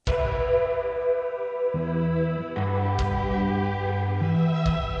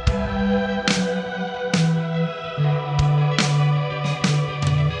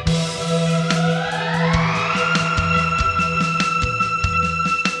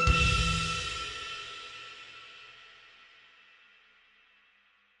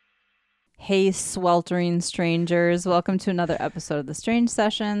Hey, sweltering strangers. Welcome to another episode of The Strange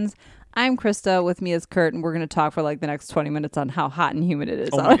Sessions. I'm Krista. With me is Kurt, and we're going to talk for like the next 20 minutes on how hot and humid it is.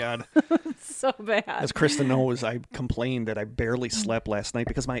 Oh, my God. It's so bad. As Krista knows, I complained that I barely slept last night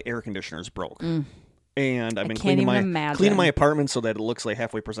because my air conditioner's broke. And I've been cleaning my apartment so that it looks like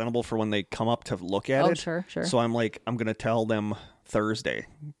halfway presentable for when they come up to look at it. Sure. So I'm like, I'm going to tell them Thursday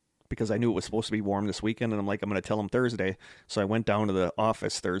because I knew it was supposed to be warm this weekend. And I'm like, I'm going to tell them Thursday. So I went down to the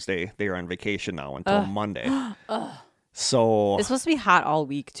office Thursday. They are on vacation now until Monday. So it's supposed to be hot all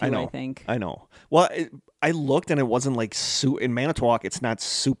week too, I think. I know. Well, I looked and it wasn't like in Manitowoc, it's not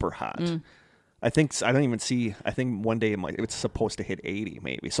super hot. I think one day it's supposed to hit 80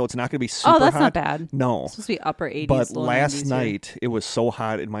 maybe. So it's not going to be super hot. Oh, that's not bad. No. It's supposed to be upper 80s. But last night it was so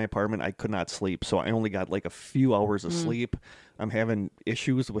hot in my apartment I could not sleep. So I only got like a few hours of sleep. I'm having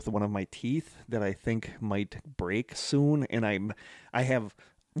issues with one of my teeth that I think might break soon, and I have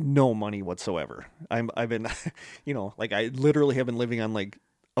no money whatsoever. I've been like I literally have been living on like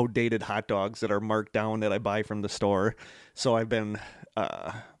outdated hot dogs that are marked down that I buy from the store. So I've been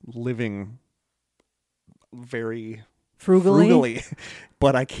living very frugally,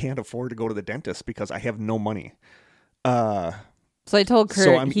 but I can't afford to go to the dentist because I have no money. So I told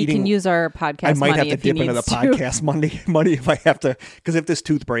Kurt can use our podcast money. I might have to dip into the podcast money if I have to, because if this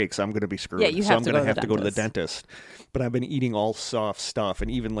tooth breaks, I'm going to be screwed. Yeah, you have so I'm going to have to go to the dentist. But I've been eating all soft stuff,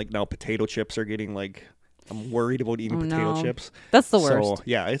 and even like now potato chips are getting like, I'm worried about eating potato chips. That's the worst. So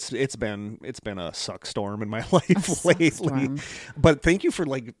yeah, it's been a suck storm in my life lately. But thank you for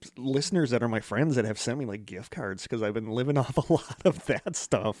like listeners that are my friends that have sent me like gift cards because I've been living off a lot of that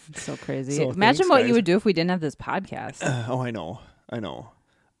stuff. It's so crazy. So imagine what you would do if we didn't have this podcast. I know.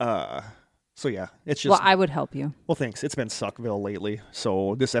 So yeah, it's just. Well, I would help you. Well, thanks. It's been Suckville lately.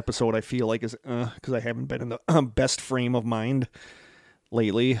 So this episode I feel like is because I haven't been in the best frame of mind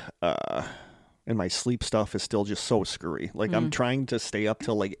lately. And my sleep stuff is still just so screwy. Like I'm trying to stay up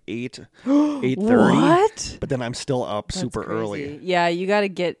till like 8:30. What? But then I'm still up That's super crazy. early. Yeah, you got to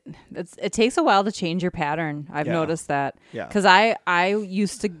get. It takes a while to change your pattern. I've noticed that. Yeah. Because I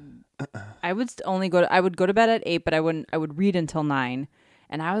used to. I would only go. I would go to bed at 8, but I would read until 9.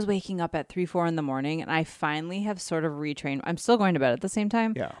 And I was waking up at 3-4 in the morning, and I finally have sort of retrained. I'm still going to bed at the same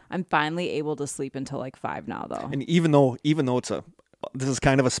time. Yeah. I'm finally able to sleep until like 5 now, though. And even though this is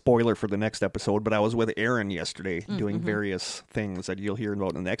kind of a spoiler for the next episode, but I was with Aaron yesterday doing various things that you'll hear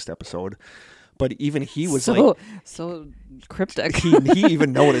about in the next episode. But even he was so cryptic. he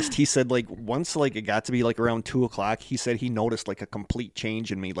even noticed. He said like once like it got to be like around 2:00, he said he noticed like a complete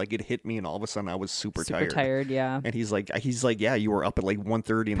change in me. Like it hit me, and all of a sudden I was super tired. Yeah. And he's like, yeah, you were up at like 1:30 in the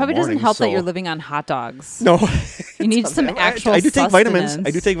morning. Probably doesn't help that you're living on hot dogs. No, you need some actual. I do take sustenance. vitamins. I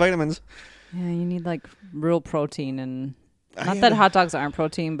do take vitamins. Yeah, you need like real protein and. Not that hot dogs aren't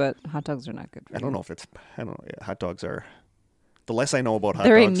protein, but hot dogs are not good for you. I don't know. Yeah, hot dogs are. The less I know about hot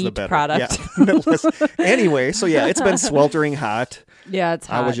They're dogs, a meat the better. Product. Yeah. Anyway, so yeah, it's been sweltering hot. Yeah, it's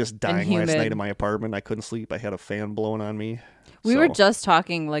hot. I was just dying last night in my apartment. I couldn't sleep. I had a fan blowing on me. We were just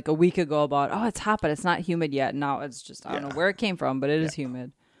talking like a week ago about, it's hot, but it's not humid yet. Now it's just, I don't know where it came from, but it is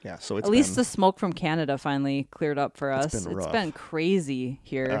humid. Yeah, so at least the smoke from Canada finally cleared up for us. It's been crazy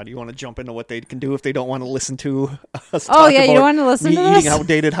here. Do you want to jump into what they can do if they don't want to listen to us? You don't want to listen to this? Eating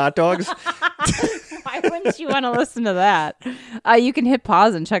outdated hot dogs? Why wouldn't you want to listen to that? You can hit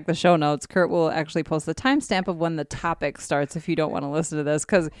pause and check the show notes. Kurt will actually post the timestamp of when the topic starts if you don't want to listen to this,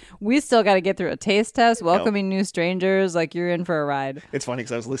 because we still got to get through a taste test, welcoming new strangers. Like, you're in for a ride. It's funny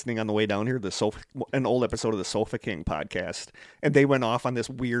because I was listening on the way down here to an old episode of the Sofa King podcast, and they went off on this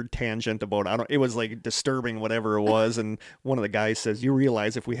weird tangent about, it was like disturbing, whatever it was, and one of the guys says, you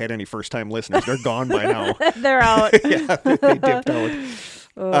realize if we had any first-time listeners, they're gone by now. They're out. Yeah, they dipped out.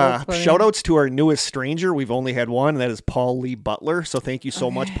 Shout outs to our newest stranger. We've only had one, and that is Paul Lee Butler. So thank you so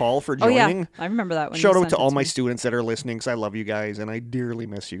much, Paul, for joining. Yeah. I remember that one. Shout out to all my students that are listening, because I love you guys and I dearly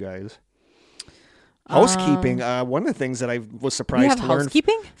miss you guys. Housekeeping. One of the things that I was surprised to learn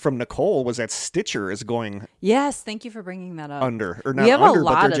from Nicole was that Stitcher is going. Yes, thank you for bringing that up.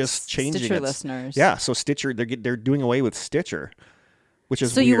 But they're just changing Stitcher listeners. Yeah, so Stitcher, they're doing away with Stitcher, which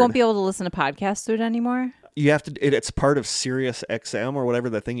is so weird. You won't be able to listen to podcasts through it anymore. You have to. It's part of Sirius XM or whatever,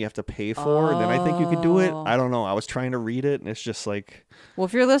 the thing you have to pay for. Then I think you could do it. I don't know. I was trying to read it, and it's just like. Well,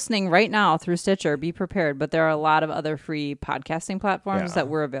 if you're listening right now through Stitcher, be prepared. But there are a lot of other free podcasting platforms that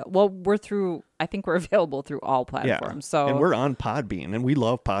we're available. Well, I think we're available through all platforms. So, and we're on Podbean, and we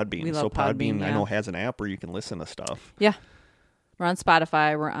love Podbean. Podbean, I know has an app where you can listen to stuff. Yeah. We're on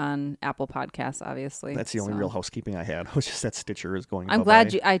Spotify. We're on Apple Podcasts, obviously. That's the only real housekeeping I had. It was just that Stitcher is going. I'm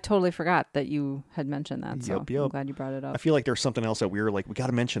glad I totally forgot that you had mentioned that. So Yep. I'm glad you brought it up. I feel like there's something else that we were like, we got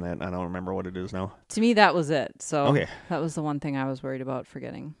to mention that. I don't remember what it is now. To me, that was it. So okay. That was the one thing I was worried about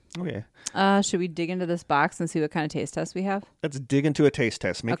forgetting. Okay. Should we dig into this box and see what kind of taste test we have? Let's dig into a taste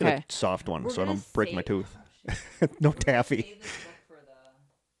test. Make it a soft one so I don't break my tooth. No taffy.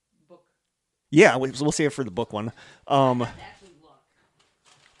 Yeah, we'll save it for the book one.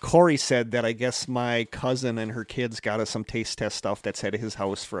 Corey said that I guess my cousin and her kids got us some taste test stuff that's at his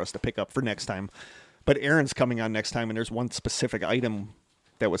house for us to pick up for next time. But Aaron's coming on next time, and there's one specific item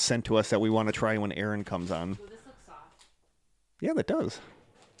that was sent to us that we want to try when Aaron comes on. Ooh, this looks soft. Yeah, that does.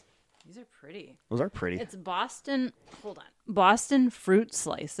 These are pretty. Those are pretty. It's Boston fruit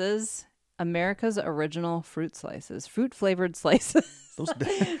slices. America's original fruit slices. Fruit-flavored slices.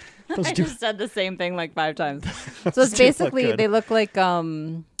 I just said the same thing like 5 times. So it's basically, they look like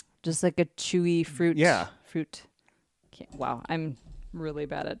just like a chewy fruit. Yeah. Fruit. Wow, I'm really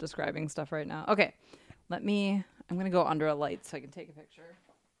bad at describing stuff right now. Okay, I'm going to go under a light so I can take a picture.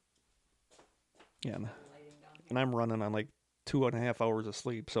 Yeah, and I'm running on like 2.5 hours of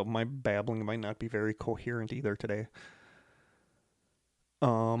sleep, so my babbling might not be very coherent either today. My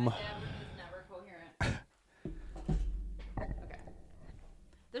babbling is never coherent. Okay.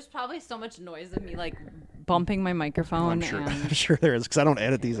 There's probably so much noise of me like bumping my microphone. I'm sure there is, because I don't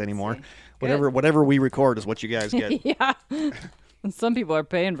edit these anymore. Whatever we record is what you guys get. Yeah. And some people are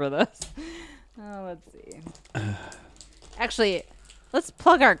paying for this. Oh, let's see. Actually, let's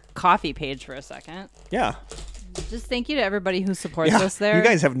plug our coffee page for a second. Yeah. Just thank you to everybody who supports us there. You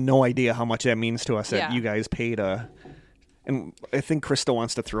guys have no idea how much that means to us that you guys paid and I think Krista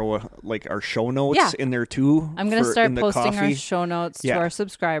wants to throw our show notes in there too. I'm going to start posting our show notes to our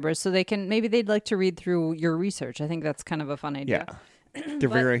subscribers so they'd like to read through your research. I think that's kind of a fun idea. Yeah.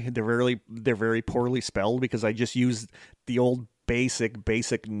 They're very poorly spelled because I just used the old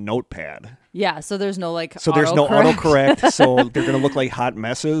basic notepad. Yeah, so there's no there's no autocorrect, so they're going to look like hot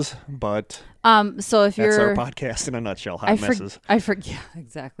messes, but so if that's our podcast in a nutshell, messes. I forget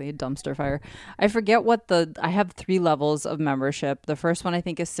exactly, a dumpster fire. I forget I have 3 levels of membership. The first one I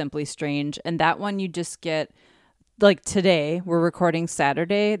think is Simply Strange, and that one you just get like today, we're recording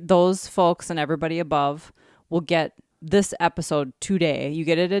Saturday. Those folks and everybody above will get this episode today. You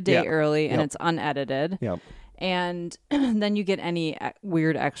get it a day early and it's unedited. Yep. And then you get any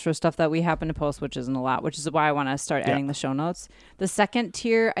weird extra stuff that we happen to post, which isn't a lot, which is why I want to start adding the show notes. The second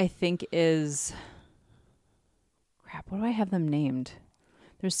tier, I think, is... Crap, what do I have them named?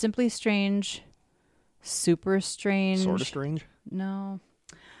 There's Simply Strange, Super Strange. Sort of Strange? No.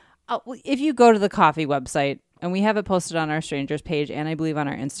 If you go to the coffee website, and we have it posted on our Strangers page and I believe on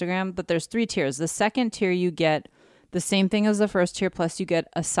our Instagram, but there's 3 tiers. The second tier, you get the same thing as the first tier, plus you get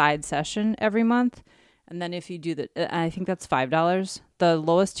a side session every month. And then if you do I think that's $5. The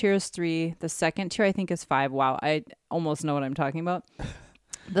lowest tier is $3. The second tier I think is $5. Wow, I almost know what I'm talking about.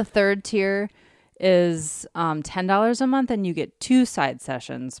 The third tier is $10 a month, and you get 2 side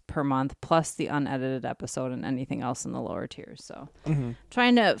sessions per month, plus the unedited episode and anything else in the lower tiers. So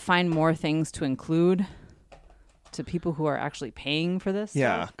trying to find more things to include to people who are actually paying for this.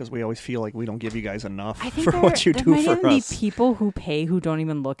 Yeah, because we always feel like we don't give you guys enough for what you do for us. There might even be people who pay who don't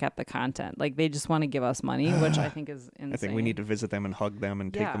even look at the content. Like, they just want to give us money, which I think is insane. I think we need to visit them and hug them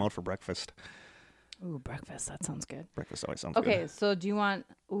and take them out for breakfast. Ooh, breakfast. That sounds good. Breakfast always sounds good. Okay, so do you want...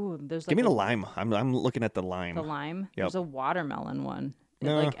 Ooh, there's Give me the lime. I'm looking at the lime. The lime? Yep. There's a watermelon one.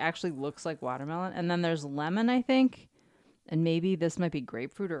 It actually looks like watermelon. And then there's lemon, I think. And maybe this might be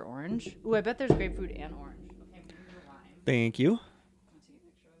grapefruit or orange. Ooh, I bet there's grapefruit and orange. Thank you.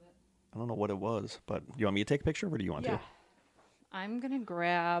 I don't know what it was, but you want me to take a picture or do you want to? I'm going to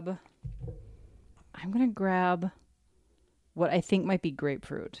grab what I think might be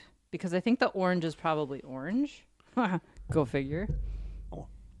grapefruit because I think the orange is probably orange. Go figure. Oh.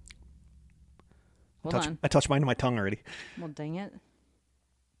 Hold on. I touched mine on my tongue already. Well, dang it.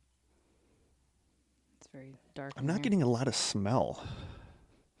 It's very dark. I'm not getting a lot of smell.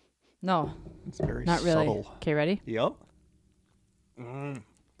 No. It's very not really. subtle. Okay, ready? Yep.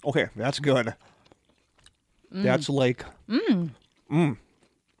 Okay, that's good. That's like...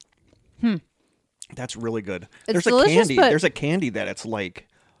 That's really good. It's delicious, There's a candy that it's like...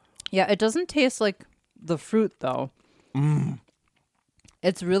 Yeah, it doesn't taste like the fruit, though.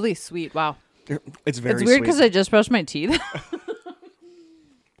 It's really sweet. Wow. It's very sweet. It's weird because I just brushed my teeth.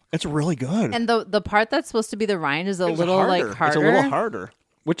 It's really good. And the part that's supposed to be the rind is a little harder. It's a little harder,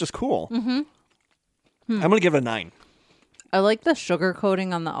 which is cool. I'm going to give it a 9. I like the sugar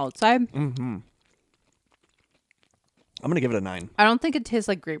coating on the outside. I'm going to give it a 9. I don't think it tastes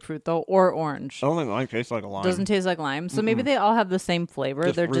like grapefruit, though, or orange. I don't think lime tastes like a lime. Doesn't taste like lime. So maybe they all have the same flavor.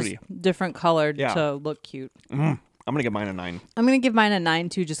 Just They're fruity. just different colored Yeah. to look cute. I'm going to give mine a 9. I'm going to give mine a 9,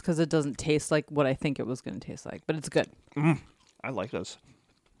 too, just because it doesn't taste like what I think it was going to taste like. But it's good. I like this.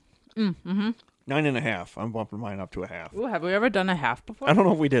 9.5. I'm bumping mine up to a half. Ooh, have we ever done a half before? I don't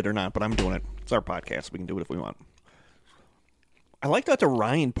know if we did or not, but I'm doing it. It's our podcast. We can do it if we want. I like that the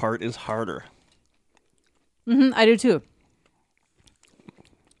rind part is harder. I do, too.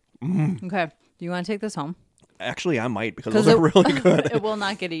 Okay. Do you want to take this home? Actually, I might because those are really good. It will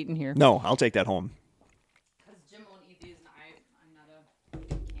not get eaten here. No, I'll take that home. Because Jim won't eat these, and I'm not a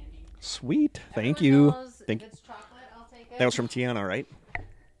candy. Sweet. Thank Everyone you. knows Thank if it's chocolate, I'll take it. That was from Tiana, right?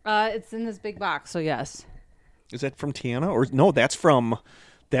 It's in this big box, so yes. Is that from Tiana? Or no, that is from We're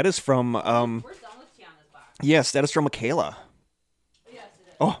done with Tiana's box. yes, that is from Michaela. Yes, it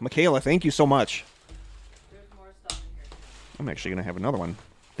is. Oh, Michaela, thank you so much. There's more stuff in here. I'm actually going to have another one.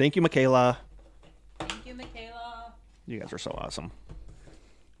 Thank you, Michaela. Thank you, Michaela. You guys are so awesome.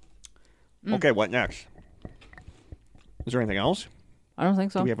 Okay, what next? Is there anything else? I don't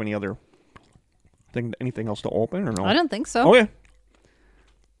think so. Do we have anything else to open or no? I don't think so. Okay.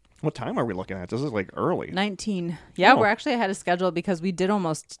 What time are we looking at? This is like early. 19. Yeah, Oh. we're actually ahead of schedule because we did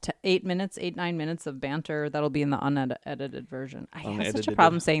almost 9 minutes of banter. That'll be in the unedited version. I have such a Unedited.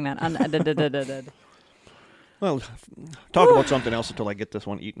 problem saying that. Unedited. Well, talk about something else until I get this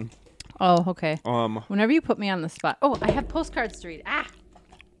one eaten. Oh, okay. Um, Whenever you put me on the spot. Oh, I have postcards to read. Ah!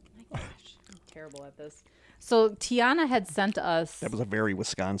 My gosh. I'm terrible at this. So Tiana had sent us... that was a very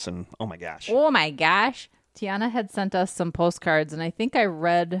Wisconsin. Oh my gosh. Oh, my gosh. Tiana had sent us some postcards, and I think I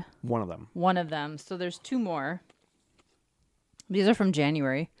read One of them. one of them. So there's 2 more. These are from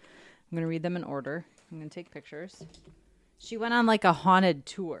January. I'm going to read them in order. I'm going to take pictures. She went on like a haunted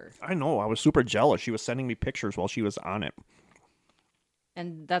tour, I know. I was super jealous. She was sending me pictures while she was on it.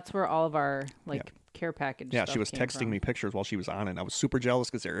 and that's where all of our care package Yeah, stuff she was came texting from. me pictures while she was on it. I was super jealous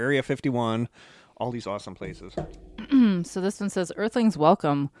because they're Area 51, all these awesome places. So this one says, Earthlings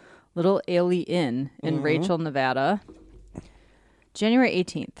Welcome, Little Ailey Inn in Rachel, Nevada. January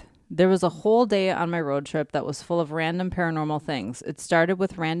 18th. There was a whole day on my road trip that was full of random paranormal things. It started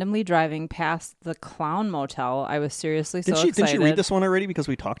with randomly driving past the Clown Motel. I was seriously so excited. Didn't she read this one already because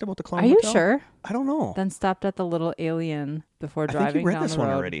we talked about the Clown Are you Motel? sure? I don't know. Then stopped at the Little Alien before I driving think you read down this the one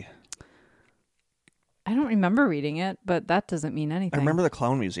road. already. I don't remember reading it, but that doesn't mean anything. I remember the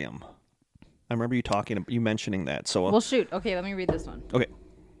Clown Museum. I remember you mentioning that. So Well, shoot. Okay, let me read this one. okay.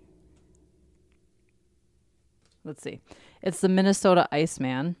 Let's see. It's the Minnesota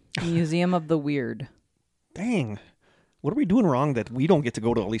Iceman, Museum of the Weird. Dang. What are we doing wrong that we don't get to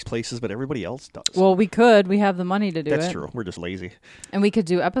go to all these places, but everybody else does? Well, we could. We have the money to do it. That's true. We're just lazy. And we could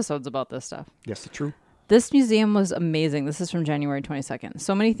do episodes about this stuff. Yes, it's true. This museum was amazing. This is from January 22nd.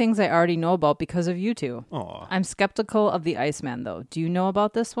 So many things I already know about because of you two. Aw. I'm skeptical of the Iceman, though. Do you know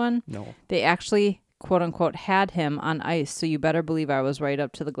about this one? No. They actually, quote unquote, had him on ice, so you better believe I was right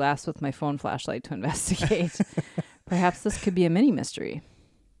up to the glass with my phone flashlight to investigate. Perhaps this could be a mini mystery.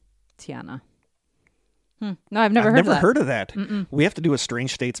 Tiana. No, I've never heard of that. Mm-mm. We have to do a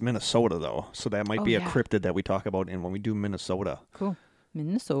Strange States, Minnesota, though. So that might be a yeah. cryptid that we talk about in when we do Minnesota. Cool.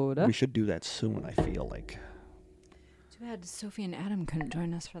 Minnesota. We should do that soon, I feel like. Too bad Sophie and Adam couldn't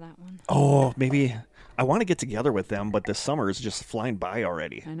join us for that one. Oh, maybe. I want to get together with them, but the summer is just flying by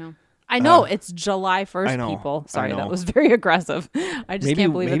already. I know. It's July 1st, I know, people. I Sorry, know. that was very aggressive. I just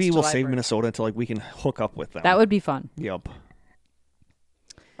can't believe maybe it's we'll July save 1st. Minnesota until we can hook up with them. That would be fun. Yep.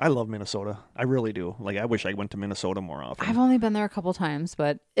 I love Minnesota. I really do. I wish I went to Minnesota more often. I've only been there a couple times,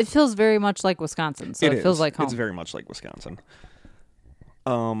 but it feels very much like Wisconsin. So it feels like home. It's very much like Wisconsin.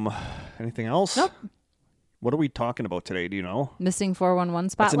 Anything else? Nope. What are we talking about today? Do you know? Missing 411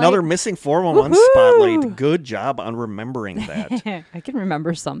 spotlight. That's another missing 411 Woohoo! spotlight. Good job on remembering that. I can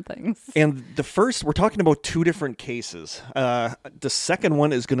remember some things. And the first, we're talking about 2 different cases. The second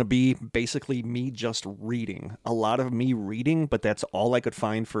one is going to be basically me just reading. A lot of me reading, but that's all I could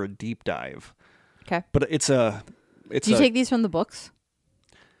find for a deep dive. Okay. But it's a... Do you take these from the books?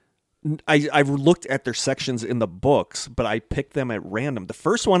 I've looked at their sections in the books, but I picked them at random. The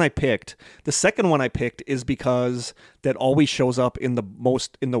first one I picked, the second one I picked is because that always shows up in the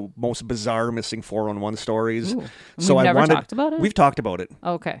most bizarre missing 411 stories. Ooh. So We've I never wanted, talked about it? We've talked about it.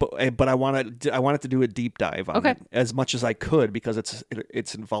 Okay. But I wanted to do a deep dive on Okay. it as much as I could because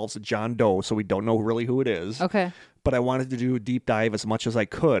it involves a John Doe, so we don't know really who it is. Okay. But I wanted to do a deep dive as much as I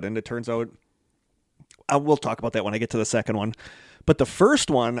could, and it turns out we'll talk about that when I get to the second one. But the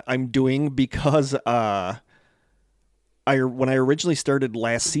first one I'm doing because when I originally started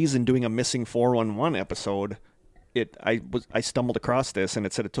last season doing a missing 411 episode, I stumbled across this and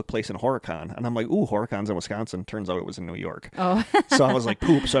it said it took place in Horicon, and I'm like, ooh, Horicon's in Wisconsin. Turns out it was in New York. Oh. So I was like,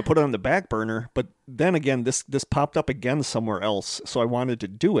 poop. So I put it on the back burner, but then again, this popped up again somewhere else, so I wanted to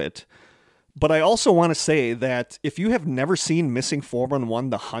do it. But I also want to say that if you have never seen Missing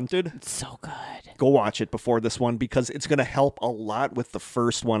 411 The Hunted, It's so good. go watch it before this one, because it's going to help a lot with the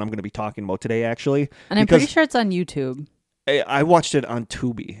first one I'm going to be talking about today, actually. And I'm pretty sure it's on YouTube. I watched it on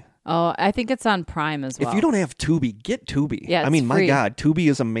Tubi. Oh, I think it's on Prime as well. If you don't have Tubi, get Tubi. Yeah, I mean, my free. God, Tubi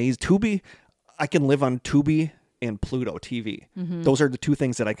is amazing. Tubi, I can live on Tubi and Pluto TV. Mm-hmm. Those are the two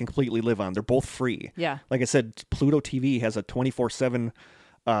things that I completely live on. They're both free. Yeah. Like I said, Pluto TV has a 24/7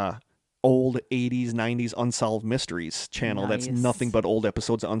 old 80s, 90s unsolved mysteries channel. Nice. That's nothing but old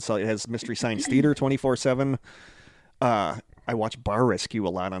episodes of unsolved. It has Mystery Science Theater 24/7. I watch Bar Rescue a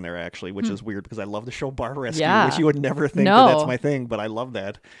lot on there, actually, which is weird because I love the show Bar Rescue, Yeah. which you would never think that that's my thing, but I love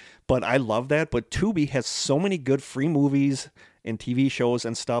that. But Tubi has so many good free movies and TV shows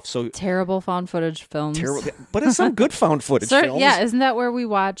and stuff. So Terrible found footage films. terrible, but it's some good found footage films. Yeah, isn't that where we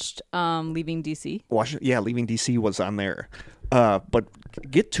watched Leaving DC? Leaving DC was on there. But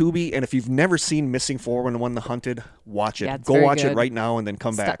get Tubi, and if you've never seen Missing 411 The Hunted, watch it. Yeah, it's Go very watch good. it right now and then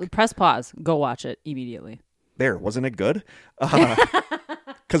come back. Press pause. Go watch it immediately. There, wasn't it good?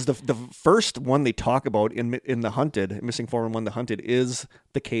 Because the first one they talk about in The Hunted, Missing 411 The Hunted, is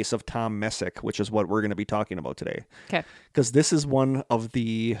the case of Tom Messick, which is what we're going to be talking about today. Okay. Because this is one of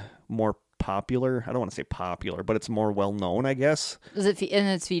the more popular, I don't want to say popular, but it's more well-known, I guess. And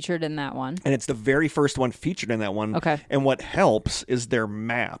it's featured in that one. And it's the very first one featured in that one. Okay. And what helps is their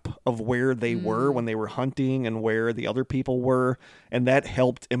map of where they were when they were hunting and where the other people were. And that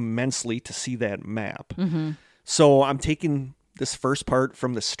helped immensely to see that map. Mm-hmm. So I'm taking this first part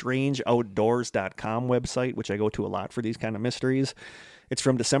from the strangeoutdoors.com website, which I go to a lot for these kind of mysteries. It's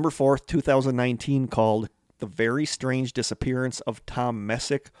from December 4th, 2019, called The Very Strange Disappearance of Tom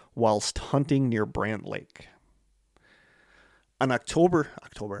Messick Whilst Hunting Near Brant Lake. On October,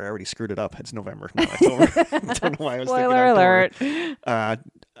 I already screwed it up. It's November, not October. I don't know why I was thinking October. Alert.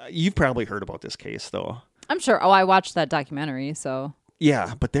 You've probably heard about this case, though. I'm sure. Oh, I watched that documentary, so.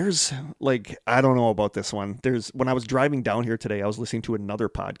 Yeah, but there's, I don't know about this one. When I was driving down here today, I was listening to another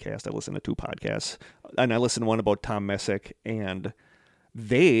podcast. I listened to two podcasts, and I listened to one about Tom Messick, and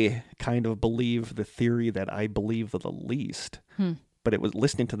they kind of believe the theory that I believe the least. But it was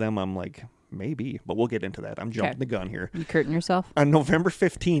listening to them, I'm like, maybe, but we'll get into that. I'm jumping the gun here. You curtain yourself? On November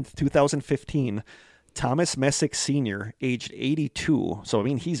 15th, 2015, Thomas Messick Sr., aged 82, so I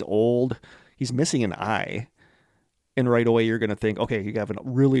mean, he's old, he's missing an eye. And right away, you're going to think, okay, you have a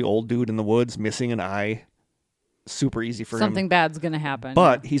really old dude in the woods missing an eye. Super easy for him. Something bad's going to happen.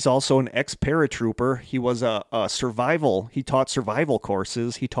 But he's also an ex-paratrooper. He was a survival. He taught survival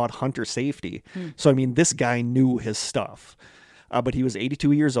courses. He taught hunter safety. So, I mean, this guy knew his stuff. But he was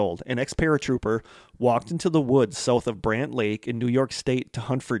 82 years old. An ex-paratrooper walked into the woods south of Brant Lake in New York State to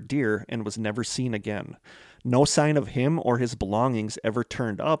hunt for deer and was never seen again. No sign of him or his belongings ever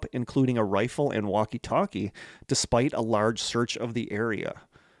turned up, including a rifle and walkie-talkie, despite a large search of the area.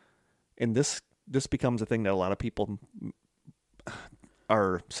 And this becomes a thing that a lot of people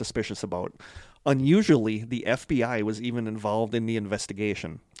are suspicious about. Unusually, the FBI was even involved in the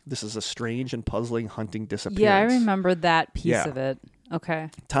investigation. This is a strange and puzzling hunting disappearance. Yeah, I remember that piece of it. Okay.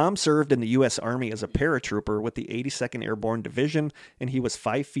 Tom served in the U.S. Army as a paratrooper with the 82nd Airborne Division, and he was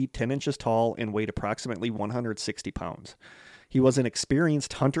 5 feet 10 inches tall and weighed approximately 160 pounds. He was an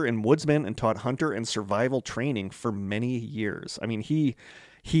experienced hunter and woodsman and taught hunter and survival training for many years. I mean, he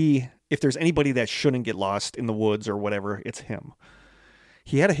if there's anybody that shouldn't get lost in the woods or whatever, it's him.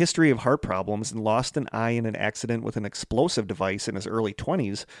 He had a history of heart problems and lost an eye in an accident with an explosive device in his early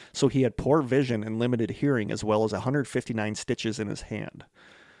 20s, so he had poor vision and limited hearing, as well as 159 stitches in his hand.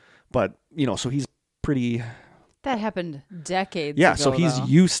 But, so he's pretty... That happened decades ago. Yeah, so he's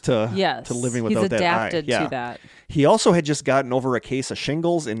used to living without that eye. He's adapted to that. He also had just gotten over a case of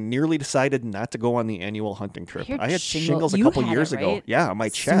shingles and nearly decided not to go on the annual hunting trip. I had shingles a couple years ago. Right? Yeah, my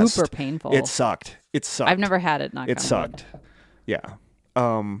chest. Super painful. It sucked. I've never had it. It sucked. Yeah.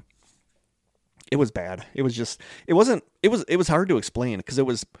 It was bad. It was hard to explain because it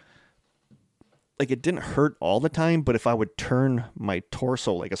was it didn't hurt all the time, but if I would turn my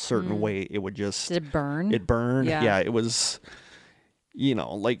torso a certain way, it would just... Did it burn? It burned. Yeah, it was,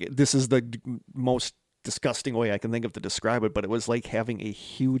 this is the most disgusting way I can think of to describe it, but it was like having a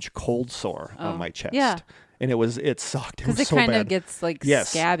huge cold sore on my chest. Yeah. And it sucked. Because it so kind bad. of gets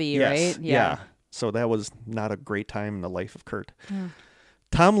scabby, Yes. right? Yeah. So that was not a great time in the life of Kurt. Yeah.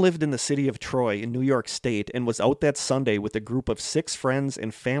 Tom lived in the city of Troy in New York State and was out that Sunday with a group of 6 friends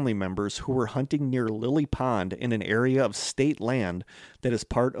and family members who were hunting near Lily Pond in an area of state land that is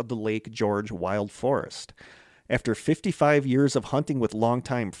part of the Lake George Wild Forest. After 55 years of hunting with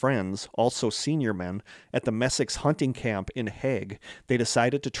longtime friends, also senior men, at the Messick's hunting camp in Hague, they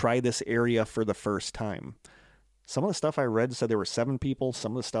decided to try this area for the first time. Some of the stuff I read said there were 7 people.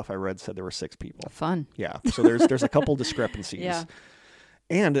 Some of the stuff I read said there were 6 people. Fun. Yeah, so there's a couple discrepancies. Yeah.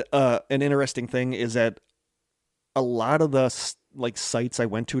 And an interesting thing is that a lot of the sites I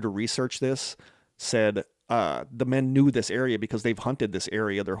went to research this said the men knew this area because they've hunted this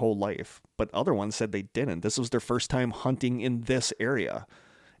area their whole life. But other ones said they didn't. This was their first time hunting in this area.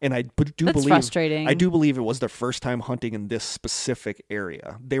 And I do That's believe frustrating. I do believe it was their first time hunting in this specific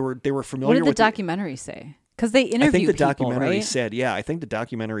area. They were familiar What did with the documentary say? Because they interviewed I think the people, documentary right? said, I think the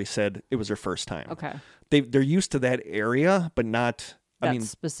documentary said it was their first time. Okay. They're used to that area, but not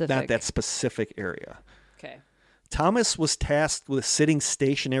Specific. not that specific area. Okay. Thomas was tasked with sitting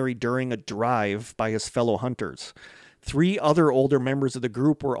stationary during a drive by his fellow hunters. 3 other older members of the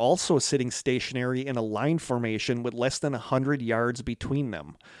group were also sitting stationary in a line formation with less than 100 yards between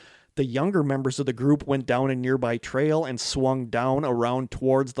them. The younger members of the group went down a nearby trail and swung down around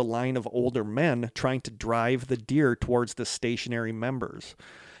towards the line of older men, trying to drive the deer towards the stationary members.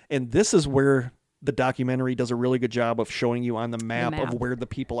 And this is where the documentary does a really good job of showing you on the map of where the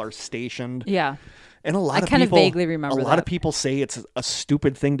people are stationed. Yeah. And a lot of kind of people vaguely remember a lot of people say it's a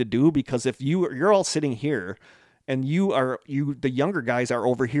stupid thing to do because if you're all sitting here and the younger guys are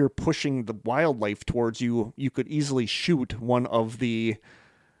over here pushing the wildlife towards you, you could easily shoot one of the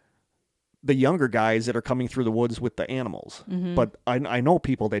younger guys that are coming through the woods with the animals. Mm-hmm. But I know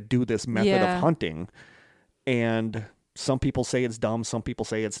people that do this method of hunting, and some people say it's dumb, some people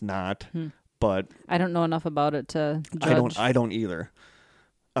say it's not. But I don't know enough about it to judge. I don't either.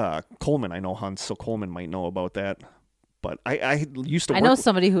 Coleman I know hunts, so Coleman might know about that. But I used to. I know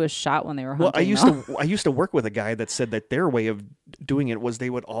somebody who was shot when they were hunting. Well, I used to work with a guy that said that their way of doing it was they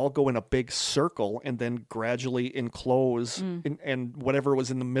would all go in a big circle and then gradually enclose, and whatever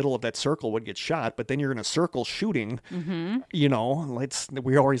was in the middle of that circle would get shot. But then you're in a circle shooting. Mm-hmm.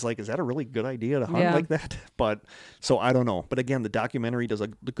 We're always like, is that a really good idea to hunt like that? But so I don't know. But again, the documentary does a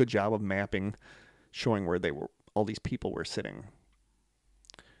good job of mapping, showing where all these people were sitting.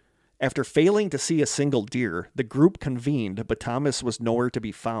 After failing to see a single deer, the group convened, but Thomas was nowhere to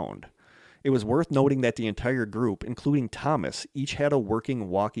be found. It was worth noting that the entire group, including Thomas, each had a working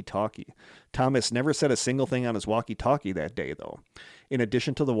walkie-talkie. Thomas never said a single thing on his walkie-talkie that day, though. In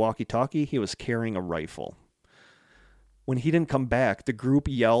addition to the walkie-talkie, he was carrying a rifle. When he didn't come back, the group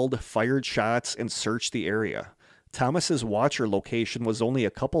yelled, fired shots, and searched the area. Thomas's watcher location was only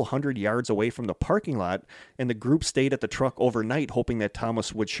a couple hundred yards away from the parking lot, and the group stayed at the truck overnight hoping that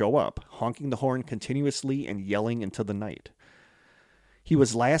Thomas would show up, honking the horn continuously and yelling into the night. He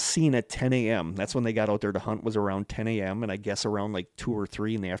was last seen at 10 a.m. That's when they got out there to hunt, was around 10 a.m., and I guess around 2 or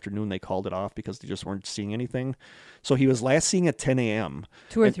 3 in the afternoon they called it off because they just weren't seeing anything. So he was last seen at 10 a.m.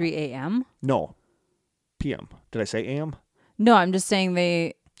 2 or 3 a.m.? No. p.m. Did I say a.m.? No, I'm just saying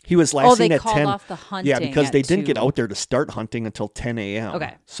He was last seen at 10. Oh, they called off the hunting. Yeah, because they didn't 2. get out there to start hunting until 10 a.m.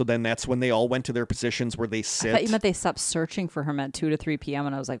 Okay. So then that's when they all went to their positions where they sit. I thought you meant they stopped searching for him at 2 to 3 p.m.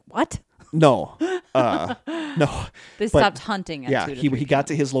 and I was like, what? No. No. They stopped hunting at 2 to 3 he got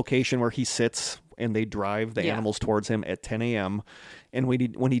to his location where he sits and they drive the Yeah. animals towards him at 10 a.m. And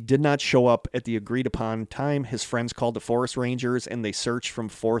when he did not show up at the agreed upon time, his friends called the forest rangers and they searched from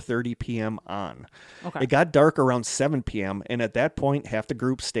 4:30 p.m. on. Okay. It got dark around 7 p.m. and at that point, half the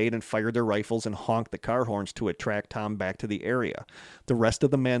group stayed and fired their rifles and honked the car horns to attract Tom back to the area. The rest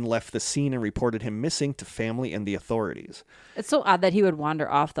of the men left the scene and reported him missing to family and the authorities. It's so odd that he would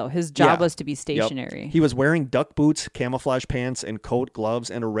wander off, though. His job was to be Yep. stationary. He was wearing duck boots, camouflage pants, and coat, gloves,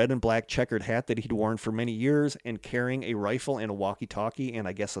 and a red and black checkered hat that he'd worn for many years, and carrying a rifle and a walkie-talkie and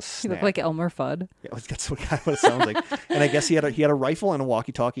I guess a He snack. looked like Elmer Fudd. Yeah, that's what it sounds like. And I guess he had a rifle and a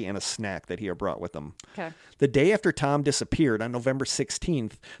walkie-talkie and a snack that he had brought with him. Okay. The day after Tom disappeared, on November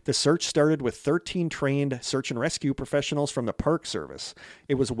 16th, the search started with 13 trained search and rescue professionals from the Park Service.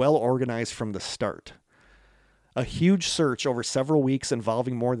 It was well organized from the start. A huge search over several weeks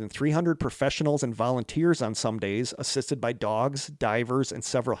involving more than 300 professionals and volunteers on some days, assisted by dogs, divers, and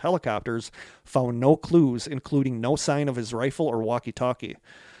several helicopters, found no clues, including no sign of his rifle or walkie-talkie.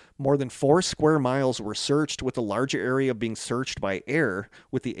 More than 4 square miles were searched, with the larger area being searched by air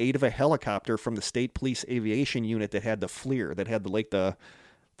with the aid of a helicopter from the State Police Aviation Unit that had the FLIR, that had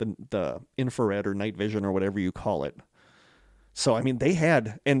the infrared or night vision or whatever you call it. So, I mean, they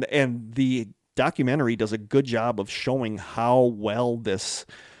had, and the documentary does a good job of showing how well this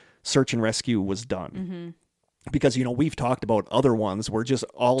search and rescue was done. Because, we've talked about other ones where just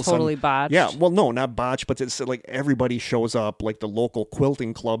all of a Totally sudden... botched. Yeah, well, no, not botched, but it's like everybody shows up, like the local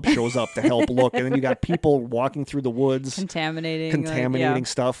quilting club shows up to help look, and then you got people walking through the woods. Contaminating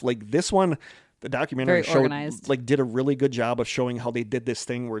stuff. Like this one, the documentary did a really good job of showing how they did this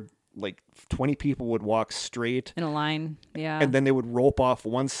thing where like 20 people would walk straight in a line. Yeah. And then they would rope off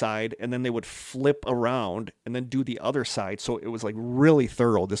one side and then they would flip around and then do the other side. So it was like really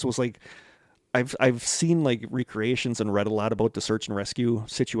thorough. This was like, I've seen like recreations and read a lot about the search and rescue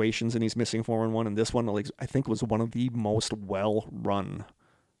situations in these missing 411, and this one, like, I think was one of the most well run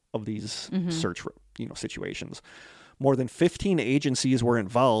of these search situations. More than 15 agencies were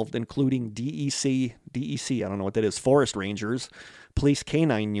involved, including DEC, I don't know what that is, forest rangers, police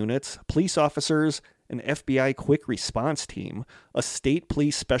canine units, police officers, an FBI quick response team, a state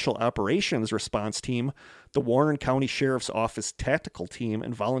police special operations response team, the Warren County Sheriff's Office tactical team,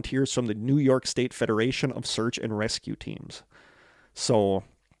 and volunteers from the New York State Federation of Search and Rescue Teams. So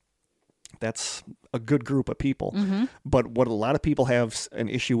that's a good group of people. But what a lot of people have an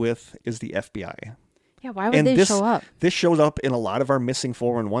issue with is the FBI. Yeah, why would they show up? This shows up in a lot of our missing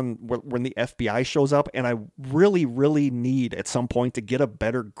 411 when the FBI shows up, and I really, really need at some point to get a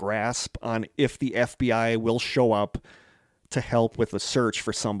better grasp on if the FBI will show up to help with a search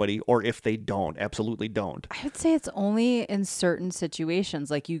for somebody, or if they don't, absolutely don't. I would say it's only in certain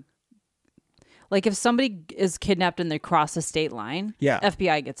situations, like if somebody is kidnapped and they cross a state line,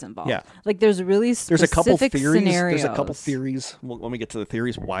 FBI gets involved. Yeah. Like there's really specific scenarios. There's a couple theories when we get to the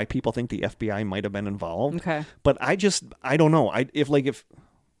theories why people think the FBI might have been involved. Okay. But I don't know. I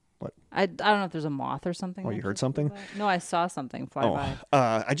don't know if there's a moth or something. Oh, you heard something? No, I saw something fly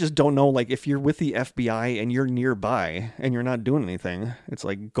by. I just don't know. Like if you're with the FBI and you're nearby and you're not doing anything, it's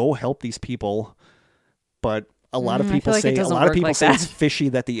like, go help these people. But a lot of people say it's fishy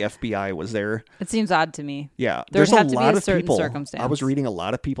that the FBI was there. It seems odd to me. Yeah, there's a lot of people. I was reading a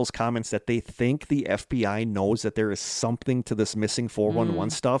lot of people's comments that they think the FBI knows that there is something to this missing 411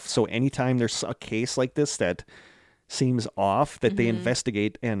 stuff. So anytime there's a case like this that seems off, that they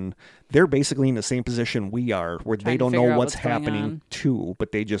investigate, and they're basically in the same position we are, where they don't know what's happening too,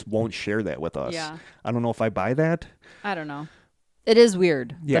 but they just won't share that with us. Yeah. I don't know if I buy that. I don't know. It is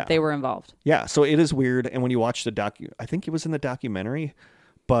weird that they were involved. Yeah, so it is weird. And when you watch I think it was in the documentary,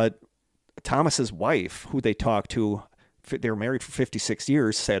 but Thomas's wife, who they talked to, they were married for 56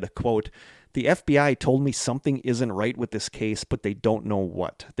 years, said, quote, "The FBI told me something isn't right with this case, but they don't know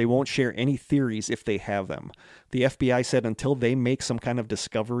what. They won't share any theories if they have them. The FBI said until they make some kind of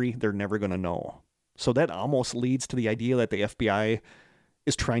discovery, they're never going to know." So that almost leads to the idea that the FBI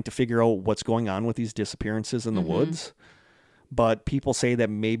is trying to figure out what's going on with these disappearances in the woods. But people say that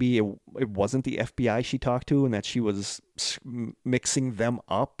maybe it wasn't the FBI she talked to, and that she was mixing them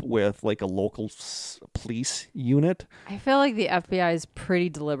up with like a local police unit. I feel like the FBI is pretty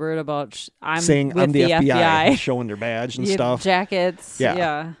deliberate about saying I'm the FBI, showing their badge and stuff, jackets.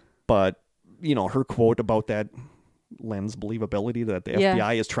 Yeah. But her quote about that lends believability that the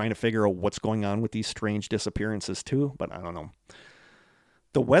FBI is trying to figure out what's going on with these strange disappearances too. But I don't know.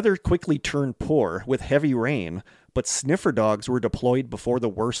 The weather quickly turned poor with heavy rain, but sniffer dogs were deployed before the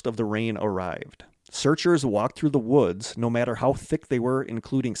worst of the rain arrived. Searchers walked through the woods, no matter how thick they were,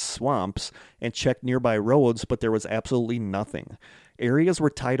 including swamps, and checked nearby roads, but there was absolutely nothing. Areas were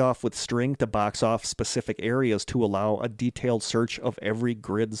tied off with string to box off specific areas to allow a detailed search of every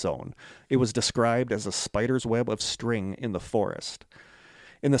grid zone. It was described as a spider's web of string in the forest.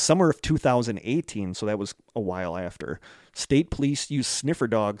 In the summer of 2018, so that was a while after, state police used sniffer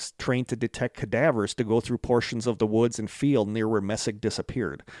dogs trained to detect cadavers to go through portions of the woods and field near where Messick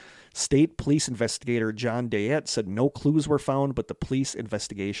disappeared. State police investigator John Dayette said no clues were found, but the police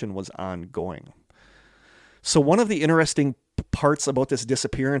investigation was ongoing. So one of the interesting parts about this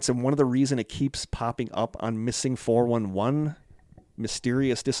disappearance, and one of the reasons it keeps popping up on Missing 411,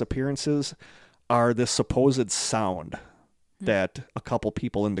 mysterious disappearances, are the supposed sound that a couple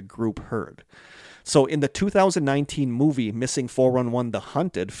people in the group heard. So in the 2019 movie Missing 411 The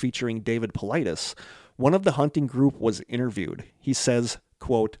Hunted, featuring David Paulides, one of the hunting group was interviewed. He says,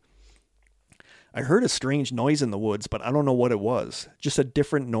 quote, "I heard a strange noise in the woods, but I don't know what it was. Just a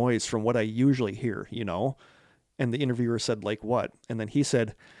different noise from what I usually hear, And the interviewer said, like what? And then he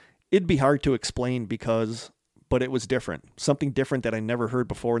said, "It'd be hard to explain but it was different. Something different that I never heard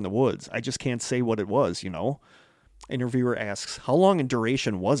before in the woods. I just can't say what it was, Interviewer asks, "How long in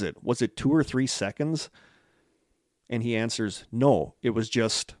duration was it? Was it 2 or 3 seconds?" And he answers, "No, it was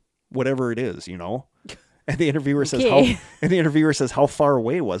just whatever it is, And the interviewer says, "How far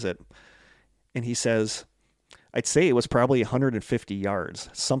away was it?" And he says, I'd say it was probably 150 yards,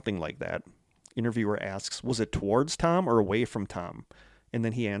 something like that. Interviewer asks, was it towards Tom or away from Tom? And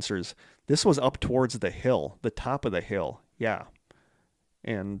then he answers, this was up towards the hill, the top of the hill. Yeah.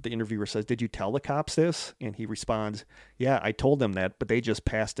 And the interviewer says, did you tell the cops this? And he responds, yeah, I told them that, but they just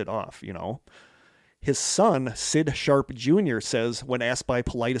passed it off, you know. His son, Sid Sharp Jr., says, when asked by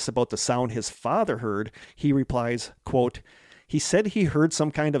Politis about the sound his father heard, he replies, quote, he said he heard some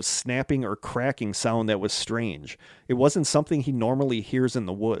kind of snapping or cracking sound that was strange. It wasn't something he normally hears in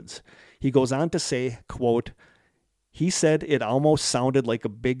the woods. He goes on to say, quote, he said it almost sounded like a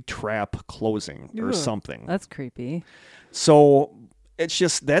big trap closing or something. That's creepy. So it's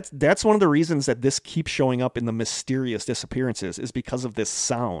just that's one of the reasons that this keeps showing up in the mysterious disappearances is because of this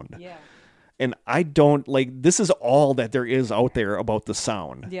sound. Yeah. And I don't this is all that there is out there about the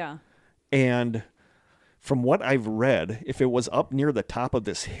sound. Yeah. And from what I've read, if it was up near the top of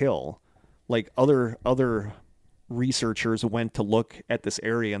this hill, like other researchers went to look at this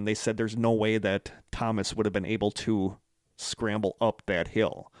area and they said there's no way that Thomas would have been able to scramble up that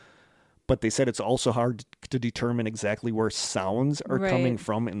hill. But they said it's also hard to determine exactly where sounds are coming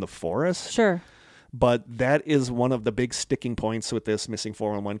from in the forest. Sure. But that is one of the big sticking points with this missing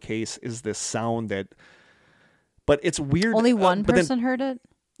 411 case is this sound that, but it's weird. Only one person heard it?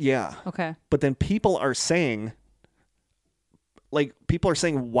 Yeah. Okay. But then people are saying,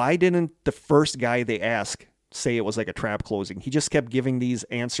 why didn't the first guy they ask say it was like a trap closing? He just kept giving these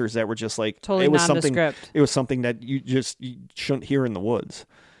answers that were just like, totally nondescript. It was something that you shouldn't hear in the woods.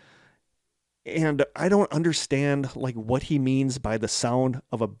 And I don't understand what he means by the sound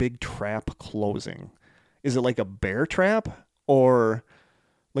of a big trap closing. Is it like a bear trap or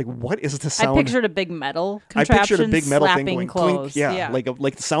what is the sound? I pictured a big metal contraption. I pictured a big metal thing going closed. Clink. Yeah,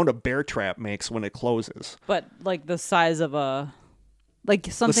 like the sound a bear trap makes when it closes. But the size of a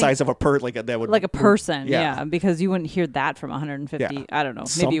something the size of a that would a person. Yeah, because you wouldn't hear that from 150. Yeah. I don't know.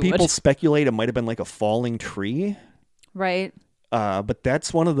 Maybe some people speculate it might have been like a falling tree. Right. But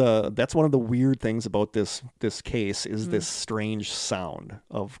that's one of the weird things about this case is this strange sound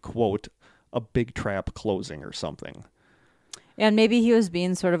of, quote, a big trap closing or something. And maybe he was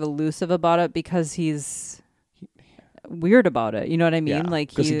being sort of elusive about it because he's weird about it. You know what I mean? Yeah,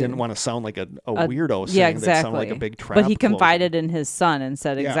 because he didn't want to sound like a weirdo saying exactly. that sounded like a big trap. But he confided in his son and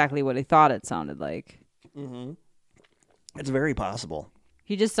said exactly what he thought it sounded like. Mm-hmm. It's very possible.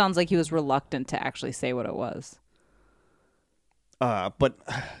 He just sounds like he was reluctant to actually say what it was. But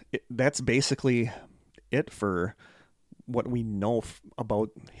that's basically it for what we know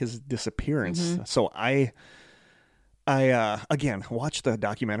about his disappearance. Mm-hmm. So I again watched the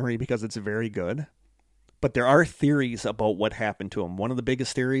documentary because it's very good. But there are theories about what happened to him. One of the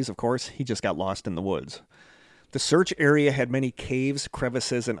biggest theories, of course, he just got lost in the woods. The search area had many caves,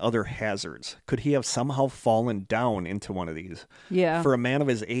 crevices, and other hazards. Could he have somehow fallen down into one of these? Yeah. For a man of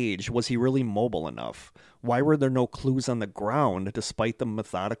his age, was he really mobile enough? Why were there no clues on the ground despite the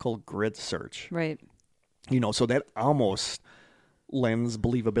methodical grid search? Right. So that almost lends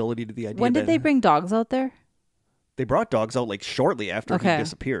believability to the idea. When did they bring dogs out there? They brought dogs out shortly after he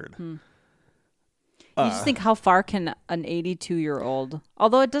disappeared. You just think, how far can an 82-year-old,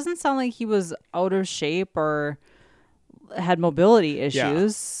 although it doesn't sound like he was out of shape or had mobility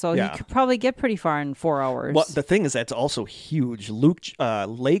issues, so he could probably get pretty far in 4 hours. Well, the thing is, that's also huge.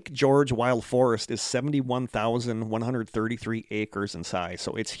 Lake George Wild Forest is 71,133 acres in size,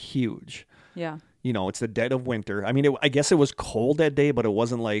 so it's huge. Yeah. It's the dead of winter. I mean, I guess it was cold that day, but it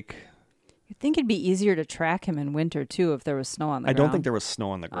wasn't like... You'd think it'd be easier to track him in winter, too, if there was snow on the ground. I don't think there was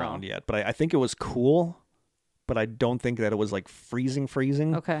snow on the ground yet, but I think it was cool, but I don't think that it was freezing.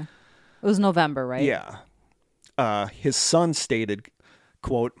 Okay. It was November, right? Yeah. His son stated,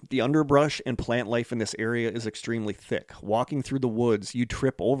 quote, the underbrush and plant life in this area is extremely thick. Walking through the woods, you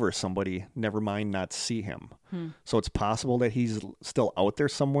trip over somebody, never mind not see him. So it's possible that he's still out there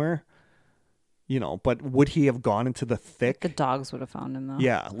somewhere. But would he have gone into the thick? The dogs would have found him, though.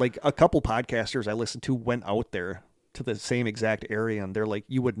 Yeah, a couple podcasters I listened to went out there to the same exact area, and they're like,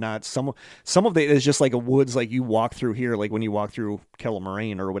 you would not. Some of it is just like a woods, you walk through here, when you walk through Keller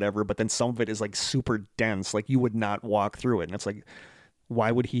Moraine or whatever. But then some of it is super dense, you would not walk through it, and it's why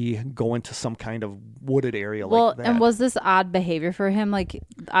would he go into some kind of wooded area like that? And was this odd behavior for him?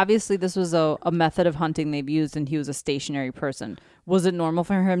 Obviously, this was a method of hunting they've used, and he was a stationary person. Was it normal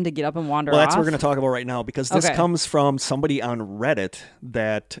for him to get up and wander off? Well, that's what we're going to talk about right now, because this comes from somebody on Reddit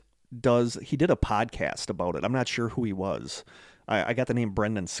that he did a podcast about it. I'm not sure who he was. I got the name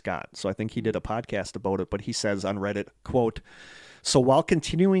Brendan Scott, so I think he did a podcast about it, but he says on Reddit, quote, So while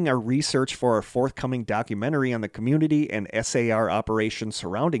continuing our research for our forthcoming documentary on the community and SAR operations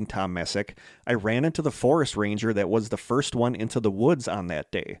surrounding Tom Messick, I ran into the forest ranger that was the first one into the woods on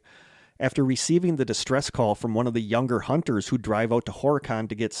that day. After receiving the distress call from one of the younger hunters who drive out to Horicon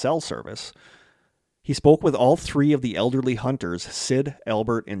to get cell service, he spoke with all three of the elderly hunters, Sid,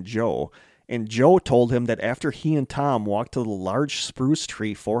 Albert, and Joe, and Joe told him that after he and Tom walked to the large spruce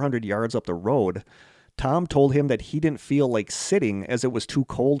tree 400 yards up the road, Tom told him that he didn't feel like sitting as it was too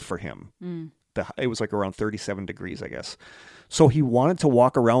cold for him. It was like around 37 degrees, I guess. So he wanted to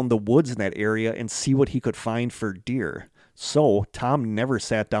walk around the woods in that area and see what he could find for deer. So Tom never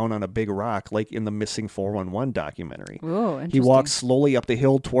sat down on a big rock like in the Missing 411 documentary. Oh, interesting. He walked slowly up the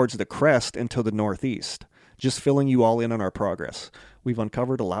hill towards the crest and to the northeast, just filling you all in on our progress. We've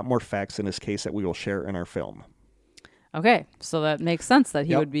uncovered a lot more facts in this case that we will share in our film. Okay, so that makes sense that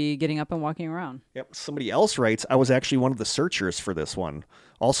he would be getting up and walking around. Yep. Somebody else writes, I was actually one of the searchers for this one.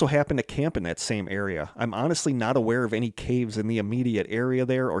 Also happened to camp in that same area. I'm honestly not aware of any caves in the immediate area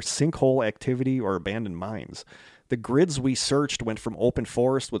there or sinkhole activity or abandoned mines. The grids we searched went from open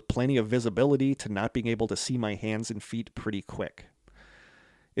forest with plenty of visibility to not being able to see my hands and feet pretty quick.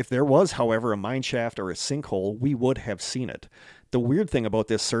 If there was, however, a mine shaft or a sinkhole, we would have seen it. The weird thing about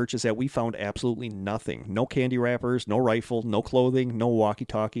this search is that we found absolutely nothing. No candy wrappers, no rifle, no clothing, no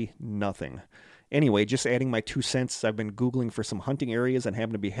walkie-talkie, nothing. Anyway, just adding my 2 cents, I've been Googling for some hunting areas and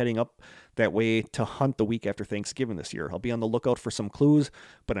happen to be heading up that way to hunt the week after Thanksgiving this year. I'll be on the lookout for some clues,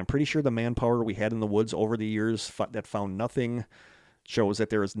 but I'm pretty sure the manpower we had in the woods over the years that found nothing shows that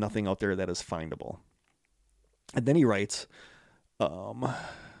there is nothing out there that is findable. And then he writes, I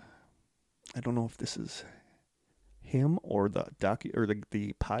don't know if this is him or the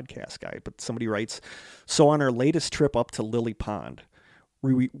podcast guy, but somebody writes, so on our latest trip up to Lily Pond,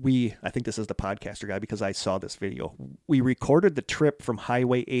 we I think this is the podcaster guy because I saw this video. We recorded the trip from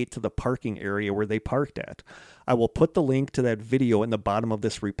Highway 8 to the parking area where they parked at. I will put the link to that video in the bottom of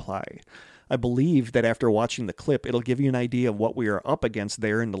this reply. I believe that after watching the clip, it'll give you an idea of what we are up against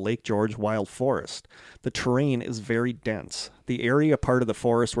there in the Lake George Wild Forest. The terrain is very dense. The area part of the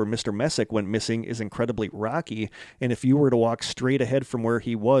forest where Mr. Messick went missing is incredibly rocky, and if you were to walk straight ahead from where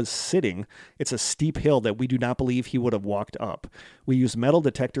he was sitting, it's a steep hill that we do not believe he would have walked up. We used metal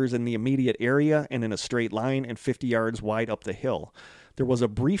detectors in the immediate area and in a straight line and 50 yards wide up the hill. There was a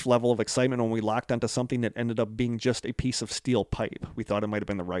brief level of excitement when we locked onto something that ended up being just a piece of steel pipe. We thought it might have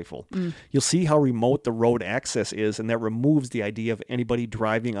been the rifle. You'll see how remote the road access is, and that removes the idea of anybody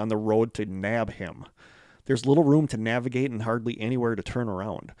driving on the road to nab him. There's little room to navigate and hardly anywhere to turn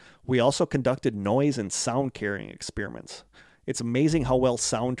around. We also conducted noise and sound carrying experiments. It's amazing how well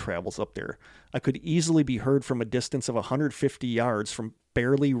sound travels up there. I could easily be heard from a distance of 150 yards from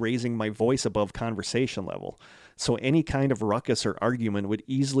barely raising my voice above conversation level. So any kind of ruckus or argument would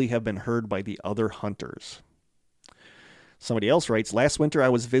easily have been heard by the other hunters. Somebody else writes, last winter I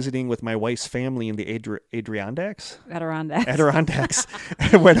was visiting with my wife's family in the Adirondacks. And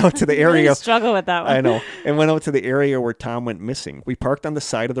went out to the area. Really struggle with that one. I know. And went out to the area where Tom went missing. We parked on the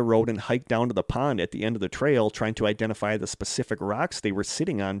side of the road and hiked down to the pond at the end of the trail, trying to identify the specific rocks they were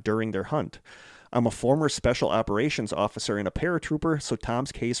sitting on during their hunt. I'm a former special operations officer and a paratrooper, so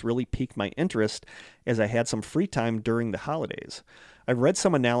Tom's case really piqued my interest as I had some free time during the holidays. I've read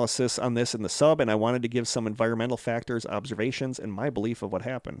some analysis on this in the sub, and I wanted to give some environmental factors, observations, and my belief of what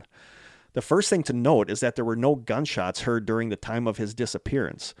happened. The first thing to note is that there were no gunshots heard during the time of his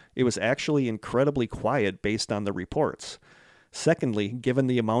disappearance. It was actually incredibly quiet based on the reports. Secondly, given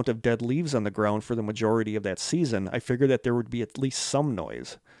the amount of dead leaves on the ground for the majority of that season, I figured that there would be at least some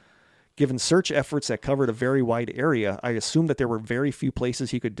noise. Given search efforts that covered a very wide area, I assumed that there were very few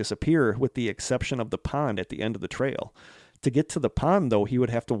places he could disappear, with the exception of the pond at the end of the trail. To get to the pond, though, he would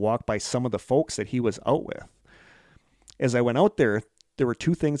have to walk by some of the folks that he was out with. As I went out there were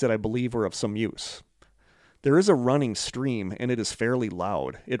two things that I believe were of some use. There is a running stream, and it is fairly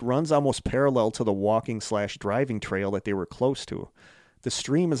loud. It runs almost parallel to the walking/driving trail that they were close to. The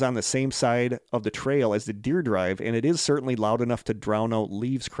stream is on the same side of the trail as the deer drive, and it is certainly loud enough to drown out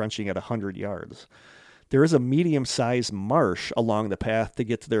leaves crunching at 100 yards. There is a medium-sized marsh along the path to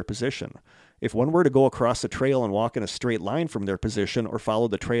get to their position. If one were to go across the trail and walk in a straight line from their position or follow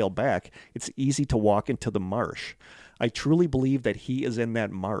the trail back, it's easy to walk into the marsh. I truly believe that he is in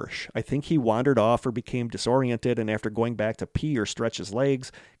that marsh. I think he wandered off or became disoriented, and after going back to pee or stretch his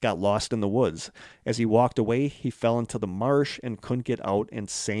legs, got lost in the woods. As he walked away, he fell into the marsh and couldn't get out and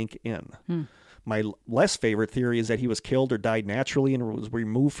sank in. My less favorite theory is that he was killed or died naturally and was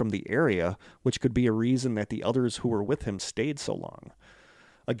removed from the area, which could be a reason that the others who were with him stayed so long.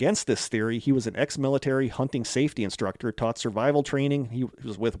 Against this theory, he was an ex-military hunting safety instructor, taught survival training. He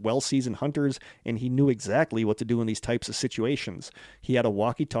was with well-seasoned hunters, and he knew exactly what to do in these types of situations. He had a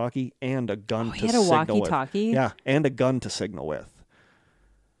walkie-talkie and a gun to signal with. He had a walkie-talkie? Yeah, and a gun to signal with.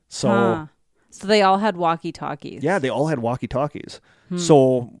 So, So they all had walkie-talkies. yeah, they all had walkie-talkies.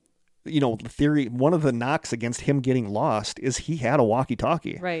 So, the theory, one of the knocks against him getting lost is he had a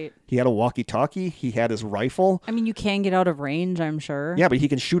walkie-talkie. Right. He had a walkie-talkie. He had his rifle. I mean, you can get out of range, I'm sure. Yeah, but he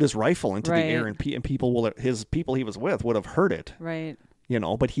can shoot his rifle into Right. the air, and his people he was with would have heard it. Right.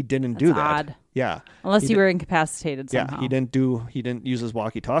 But he didn't do that. Odd. Yeah. Unless you were incapacitated somehow. Yeah, he didn't use his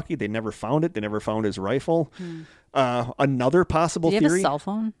walkie-talkie. They never found it. They never found his rifle. Another possible Did he theory. have a cell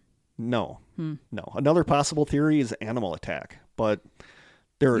phone? No. No. Another possible theory is animal attack, but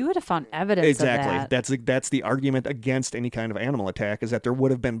you would have found evidence of that. That's the argument against any kind of animal attack, is that there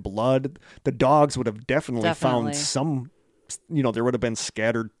would have been blood. The dogs would have definitely found some, there would have been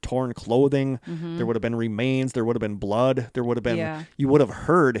scattered torn clothing. There would have been remains. There would have been blood. There would have been, you would have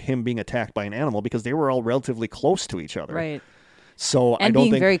heard him being attacked by an animal because they were all relatively close to each other. Right. So I don't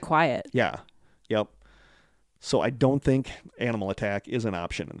think very quiet. Yeah. Yep. So I don't think animal attack is an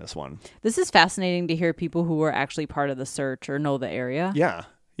option in this one. This is fascinating to hear people who were actually part of the search or know the area. Yeah,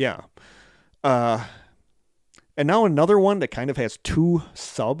 yeah. And now another one that kind of has two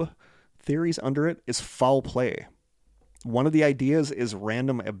sub-theories under it is foul play. One of the ideas is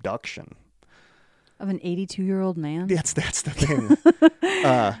random abduction. Of an 82-year-old man? That's the thing.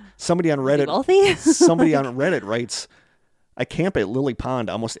 Somebody on Reddit, wealthy? somebody on Reddit writes, I camp at Lily Pond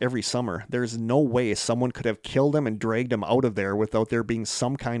almost every summer. There's no way someone could have killed him and dragged him out of there without there being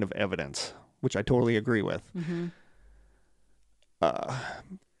some kind of evidence, which I totally agree with.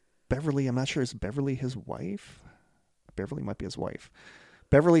 Beverly, I'm not sure, is Beverly his wife? Beverly might be his wife.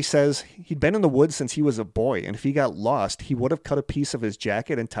 Beverly says he'd been in the woods since he was a boy, and if he got lost, he would have cut a piece of his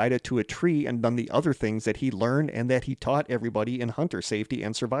jacket and tied it to a tree and done the other things that he learned and that he taught everybody in hunter safety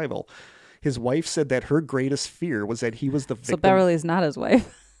and survival. His wife said that her greatest fear was that he was the victim. So Beverly's not his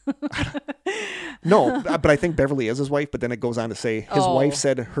wife. No, but I think Beverly is his wife, but then it goes on to say his wife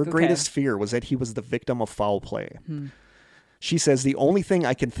said her greatest fear was that he was the victim of foul play. She says, the only thing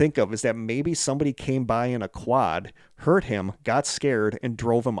I can think of is that maybe somebody came by in a quad, hurt him, got scared, and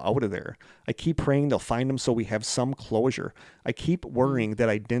drove him out of there. I keep praying they'll find him so we have some closure. I keep worrying that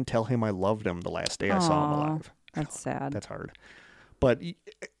I didn't tell him I loved him the last day I saw him alive. That's sad. That's hard. But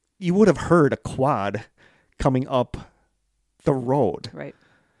you would have heard a quad coming up the road. Right.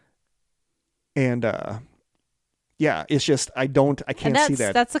 And, yeah, it's just, I can't see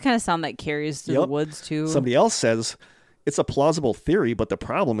that. That's the kind of sound that carries through the woods, too. Somebody else says, it's a plausible theory, but the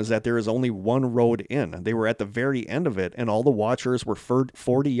problem is that there is only one road in. They were at the very end of it, and all the watchers were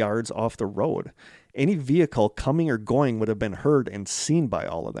 40 yards off the road. Any vehicle coming or going would have been heard and seen by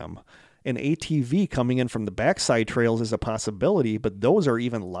all of them. An ATV coming in from the backside trails is a possibility, but those are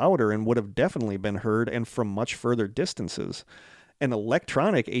even louder and would have definitely been heard and from much further distances. An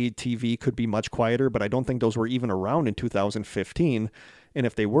electronic ATV could be much quieter, but I don't think those were even around in 2015. And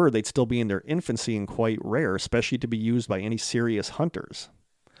if they were, they'd still be in their infancy and quite rare, especially to be used by any serious hunters.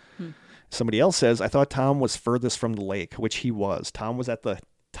 Somebody else says, I thought Tom was furthest from the lake, which he was. Tom was at the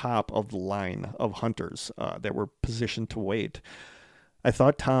top of the line of hunters that were positioned to wait. I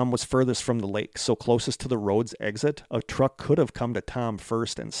thought Tom was furthest from the lake, so closest to the road's exit. A truck could have come to Tom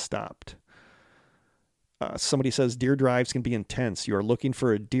first and stopped. Somebody says, deer drives can be intense. You are looking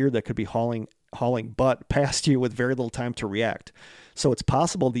for a deer that could be hauling butt past you with very little time to react. So it's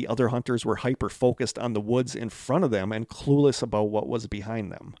possible the other hunters were hyper-focused on the woods in front of them and clueless about what was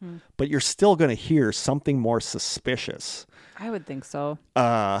behind them. But you're still going to hear something more suspicious. I would think so.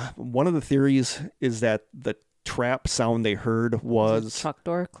 One of the theories is that the trap sound they heard was truck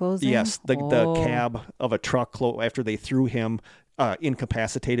door closing. Yes, the cab of a truck after they threw him,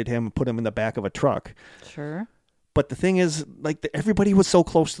 incapacitated him, put him in the back of a truck. Sure. But the thing is, like, everybody was so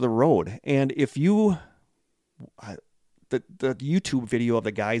close to the road, and if you, the YouTube video of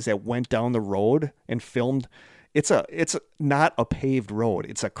the guys that went down the road and filmed, it's not a paved road.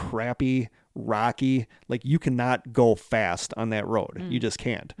 It's a crappy, rocky, like, you cannot go fast on that road. You just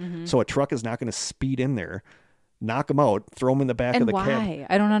can't. So a truck is not going to speed in there, knock them out, throw them in the back of the cab. Why?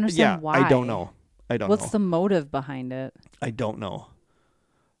 I don't understand why. I don't know. What's the motive behind it? I don't know.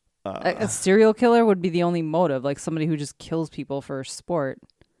 A serial killer would be the only motive, like somebody who just kills people for sport.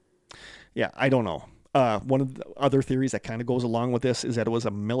 Yeah, I don't know. One of the other theories that kind of goes along with this is that it was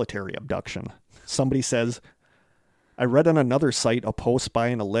a military abduction. Somebody says, I read on another site a post by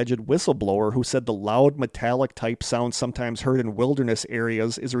an alleged whistleblower who said the loud metallic type sound sometimes heard in wilderness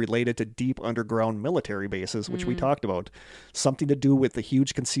areas is related to deep underground military bases, which we talked about. Something to do with the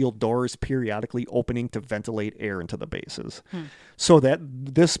huge concealed doors periodically opening to ventilate air into the bases. So that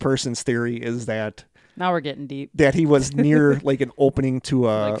this person's theory is that now we're getting deep. That he was near like an opening to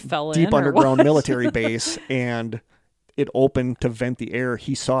a deep underground military base, and it opened to vent the air.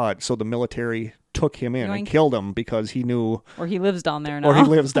 He saw it, so the military took him in and killed him because he knew. Or he lives down there now. Or he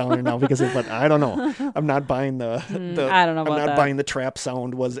lives down there now because but I don't know. I'm not buying the I don't know about I'm not that. buying the trap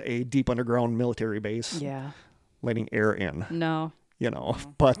sound was a deep underground military base. Yeah. Letting air in. No.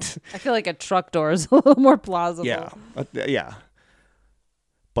 But I feel like a truck door is a little more plausible. Yeah. Yeah.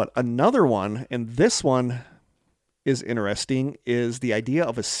 But another one, and this one is interesting, is the idea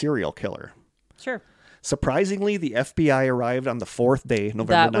of a serial killer. Sure. Surprisingly, the FBI arrived on the fourth day,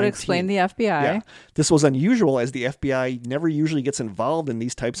 November 19th. That would explain the FBI. Yeah. This was unusual as the FBI never usually gets involved in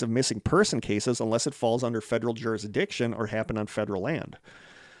these types of missing person cases unless it falls under federal jurisdiction or happen on federal land.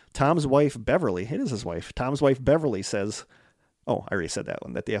 Tom's wife, Beverly, it is his wife, Tom's wife, Beverly says, I already said that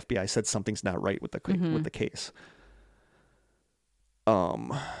one, that the FBI said something's not right with the case.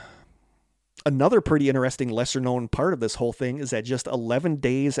 Another pretty interesting lesser-known part of this whole thing is that just 11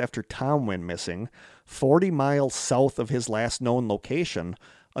 days after Tom went missing, 40 miles south of his last known location,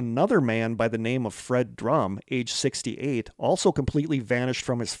 another man by the name of Fred Drum, age 68, also completely vanished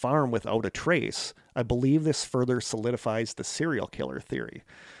from his farm without a trace. I believe this further solidifies the serial killer theory.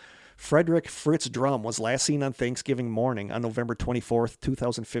 Frederick Fritz Drum was last seen on Thanksgiving morning on November 24th,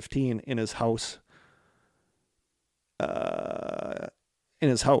 2015 in his house.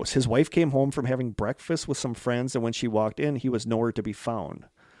 His wife came home from having breakfast with some friends, and when she walked in, he was nowhere to be found.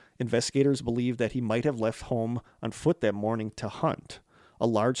 Investigators believe that he might have left home on foot that morning to hunt. A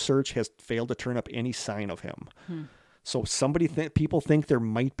large search has failed to turn up any sign of him. So people think there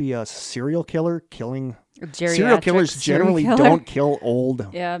might be a serial killer killing. Serial killers generally don't kill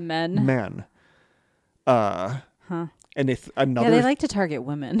old men. And if another, they like to target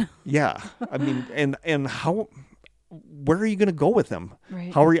women. Yeah, I mean, and how? Where are you going to go with them?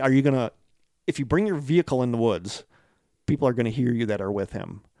 Right. How are you going to? If you bring your vehicle in the woods, people are going to hear you that are with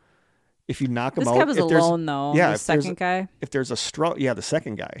him. If you knock him out, this guy was alone though. Yeah, the second guy. If there's a the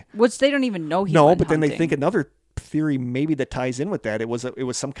second guy, which they don't even know. But then they think another theory maybe that ties in with that. It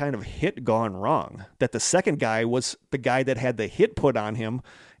was some kind of hit gone wrong. That the second guy was the guy that had the hit put on him,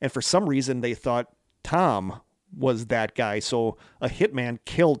 and for some reason they thought Tom was that guy. So a hitman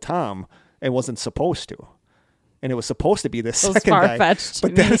killed Tom and wasn't supposed to. And it was supposed to be this second guy.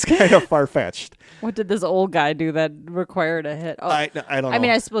 But that's kind of far-fetched. What did this old guy do that required a hit? I don't know. I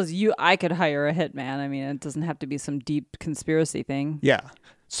mean, I suppose I could hire a hitman. I mean, it doesn't have to be some deep conspiracy thing. Yeah.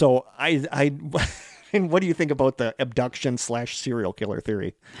 So and what do you think about the abduction / serial killer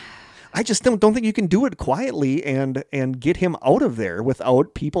theory? I just don't think you can do it quietly and get him out of there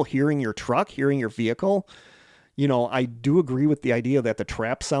without people hearing your truck, hearing your vehicle. I do agree with the idea that the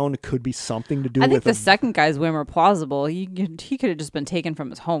trap sound could be something to do with. I think the second guy's way more plausible. He could have just been taken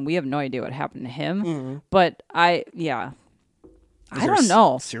from his home. We have no idea what happened to him. Mm-hmm. But I don't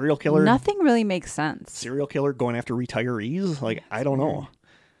know. Serial killer? Nothing really makes sense. Serial killer going after retirees? Like, I don't know.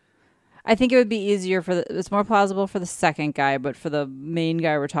 I think it would be easier it's more plausible for the second guy, but for the main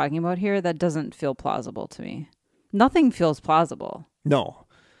guy we're talking about here, that doesn't feel plausible to me. Nothing feels plausible. No.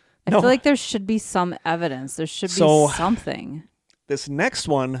 I feel like there should be some evidence. There should be something. This next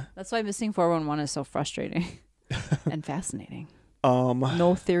one. That's why missing 411 is so frustrating and fascinating.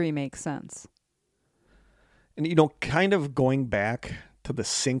 No theory makes sense. And, kind of going back to the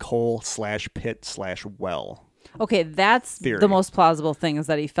sinkhole / pit / well. Okay, that's theory. The most plausible thing is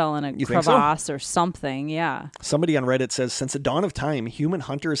that he fell in a crevasse or something. Yeah. Somebody on Reddit says, since the dawn of time, human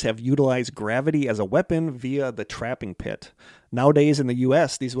hunters have utilized gravity as a weapon via the trapping pit. Nowadays in the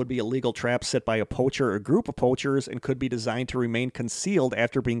U.S., these would be illegal traps set by a poacher or group of poachers and could be designed to remain concealed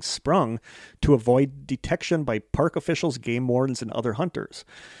after being sprung to avoid detection by park officials, game wardens, and other hunters.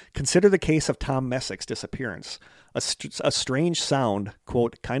 Consider the case of Tom Messick's disappearance. A strange sound,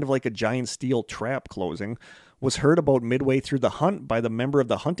 quote, kind of like a giant steel trap closing, was heard about midway through the hunt by the member of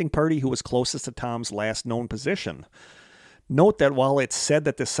the hunting party who was closest to Tom's last known position. Note that while it's said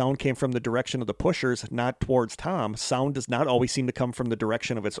that the sound came from the direction of the pushers, not towards Tom, sound does not always seem to come from the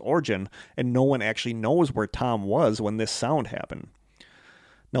direction of its origin, and no one actually knows where Tom was when this sound happened.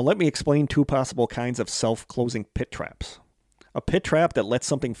 Now let me explain two possible kinds of self-closing pit traps. A pit trap that lets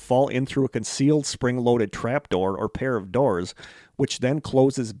something fall in through a concealed spring-loaded trapdoor or pair of doors, which then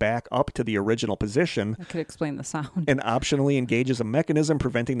closes back up to the original position. That could explain the sound. And optionally engages a mechanism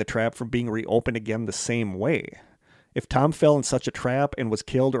preventing the trap from being reopened again the same way. If Tom fell in such a trap and was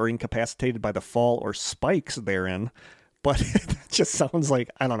killed or incapacitated by the fall or spikes therein, but it just sounds like,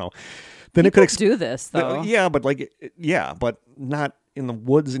 I don't know. Then People it could do this, though. Yeah, but but not in the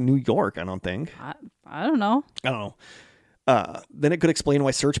woods in New York, I don't think. I don't know. I don't know. Then it could explain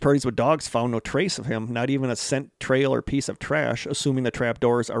why search parties with dogs found no trace of him, not even a scent trail or piece of trash, assuming the trap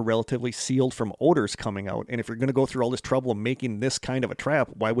doors are relatively sealed from odors coming out. And if you're going to go through all this trouble of making this kind of a trap,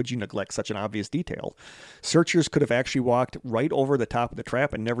 why would you neglect such an obvious detail? Searchers could have actually walked right over the top of the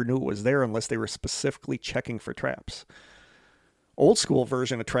trap and never knew it was there unless they were specifically checking for traps. Old school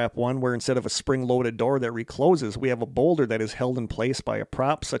version of Trap 1, where instead of a spring-loaded door that recloses, we have a boulder that is held in place by a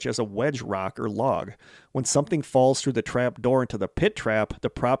prop such as a wedge rock or log. When something falls through the trap door into the pit trap,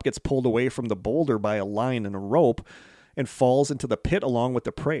 the prop gets pulled away from the boulder by a line and a rope and falls into the pit along with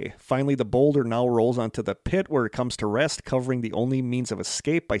the prey. Finally, the boulder now rolls onto the pit where it comes to rest, covering the only means of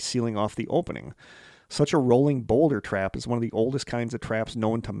escape by sealing off the opening. Such a rolling boulder trap is one of the oldest kinds of traps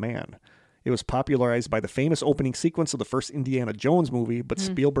known to man. It was popularized by the famous opening sequence of the first Indiana Jones movie, but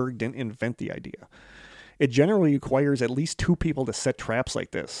Spielberg didn't invent the idea. It generally requires at least 2 people to set traps like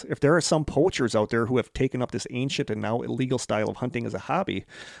this. If there are some poachers out there who have taken up this ancient and now illegal style of hunting as a hobby,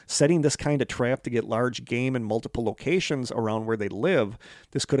 setting this kind of trap to get large game in multiple locations around where they live,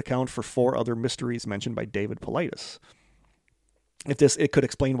 this could account for 4 other mysteries mentioned by David Paulides. It could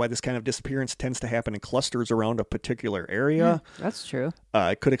explain why this kind of disappearance tends to happen in clusters around a particular area. That's true.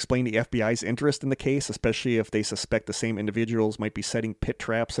 It could explain the FBI's interest in the case, especially if they suspect the same individuals might be setting pit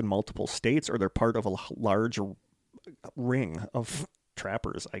traps in multiple states, or they're part of a large ring of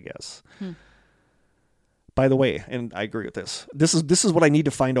trappers, I guess. By the way, and I agree with this. This is what I need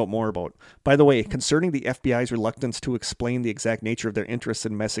to find out more about. By the way, concerning the FBI's reluctance to explain the exact nature of their interest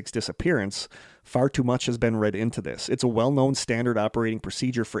in Messick's disappearance, far too much has been read into this. It's a well-known standard operating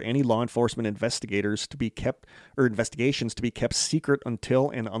procedure for any law enforcement investigations to be kept secret until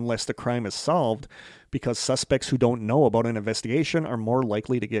and unless the crime is solved, because suspects who don't know about an investigation are more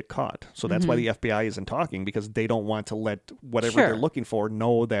likely to get caught. So that's why the FBI isn't talking, because they don't want to let whatever they're looking for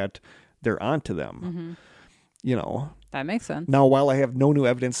know that they're onto them. You know. That makes sense. Now, while I have no new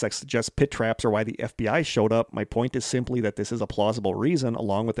evidence that suggests pit traps are why the FBI showed up, my point is simply that this is a plausible reason,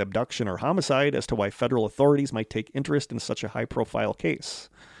 along with abduction or homicide, as to why federal authorities might take interest in such a high-profile case.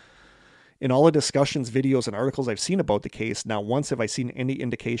 In all the discussions, videos, and articles I've seen about the case, not once have I seen any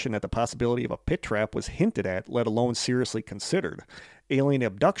indication that the possibility of a pit trap was hinted at, let alone seriously considered. Alien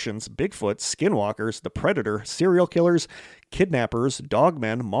abductions, Bigfoot, skinwalkers, the Predator, serial killers, kidnappers,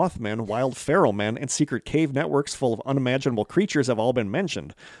 dogmen, mothmen, wild feral men, and secret cave networks full of unimaginable creatures have all been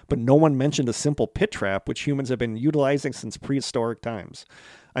mentioned, but no one mentioned a simple pit trap which humans have been utilizing since prehistoric times.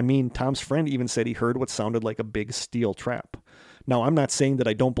 I mean, Tom's friend even said he heard what sounded like a big steel trap. Now, I'm not saying that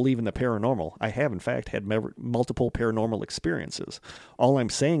I don't believe in the paranormal. I have, in fact, had multiple paranormal experiences. All I'm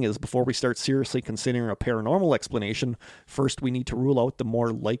saying is, before we start seriously considering a paranormal explanation, first we need to rule out the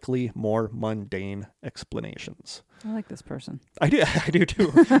more likely, more mundane explanations. I like this person. I do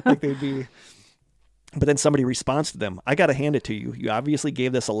too. Like they'd be... But then somebody responds to them. I got to hand it to you. You obviously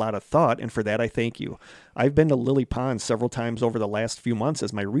gave this a lot of thought, and for that I thank you. I've been to Lily Pond several times over the last few months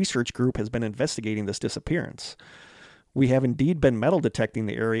as my research group has been investigating this disappearance. We have indeed been metal detecting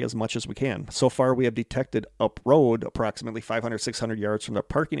the area as much as we can. So far, we have detected up road approximately 500, 600 yards from the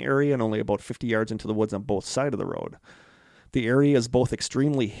parking area and only about 50 yards into the woods on both sides of the road. The area is both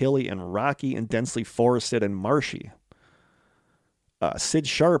extremely hilly and rocky and densely forested and marshy. Sid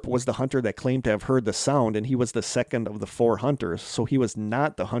Sharp was the hunter that claimed to have heard the sound, and he was the second of the 4 hunters, so he was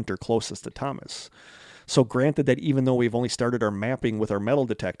not the hunter closest to Thomas. So granted that even though we've only started our mapping with our metal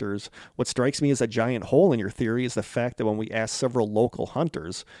detectors, what strikes me as a giant hole in your theory is the fact that when we asked several local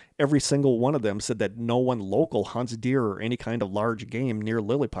hunters, every single one of them said that no one local hunts deer or any kind of large game near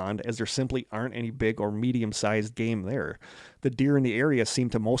Lily Pond, as there simply aren't any big or medium-sized game there. The deer in the area seem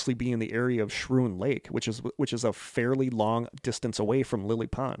to mostly be in the area of Shroon Lake, which is a fairly long distance away from Lily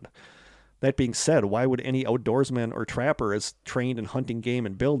Pond. That being said, why would any outdoorsman or trapper as trained in hunting game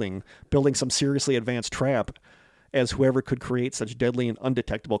and building some seriously advanced trap, as whoever could create such deadly and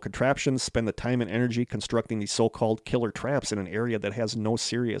undetectable contraptions, spend the time and energy constructing these so-called killer traps in an area that has no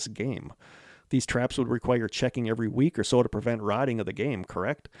serious game? These traps would require checking every week or so to prevent rotting of the game,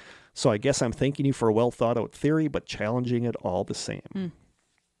 correct? So I guess I'm thanking you for a well-thought-out theory, but challenging it all the same.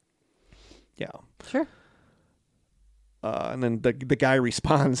 Yeah. Sure. And then the guy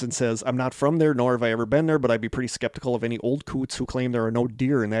responds and says, I'm not from there, nor have I ever been there, but I'd be pretty skeptical of any old coots who claim there are no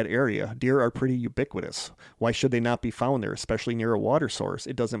deer in that area. Deer are pretty ubiquitous. Why should they not be found there, especially near a water source?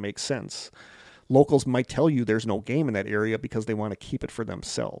 It doesn't make sense. Locals might tell you there's no game in that area because they want to keep it for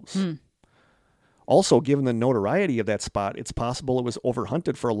themselves. Also, given the notoriety of that spot, it's possible it was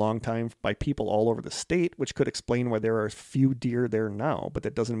overhunted for a long time by people all over the state, which could explain why there are few deer there now, but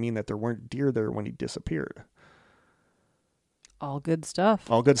that doesn't mean that there weren't deer there when he disappeared. All good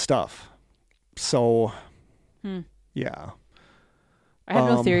stuff. All good stuff. So, yeah. I have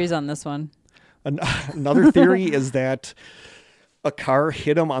no theories on this one. Another theory is that a car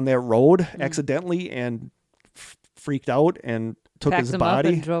hit him on that road accidentally and freaked out and took his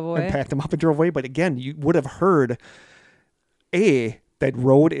body and packed him up and drove away. But again, you would have heard, that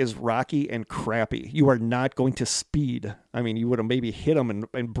road is rocky and crappy. You are not going to speed. I mean, you would have maybe hit him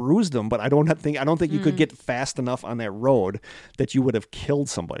and bruised him, but I don't think you could get fast enough on that road that you would have killed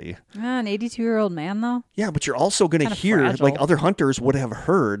somebody. An 82-year-old man, though? Yeah, but you're also going to hear, fragile. like other hunters would have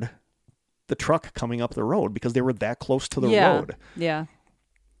heard the truck coming up the road because they were that close to the road. Yeah.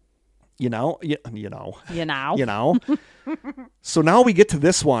 You know. So now we get to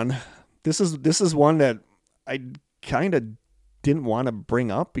this one. This is one that I kind of didn't want to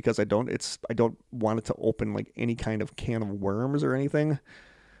bring up because I don't want it to open like any kind of can of worms or anything.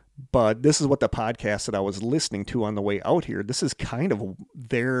 But this is what the podcast that I was listening to on the way out here, this is kind of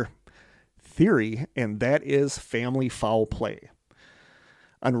their theory, and that is family foul play.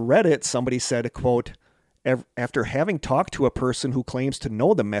 On Reddit, somebody said, quote, "After having talked to a person who claims to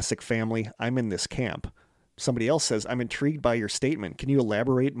know the Messick family, I'm in this camp." Somebody else says, "I'm intrigued by your statement. Can you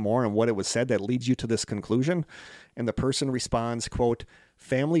elaborate more on what it was said that leads you to this conclusion?" And the person responds, quote,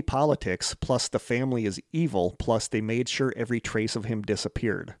 "Family politics plus the family is evil plus they made sure every trace of him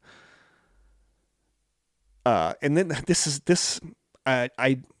disappeared." And then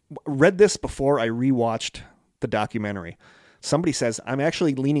I read this before I rewatched the documentary. Somebody says, "I'm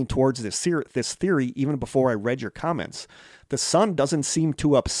actually leaning towards this theory even before I read your comments. The son doesn't seem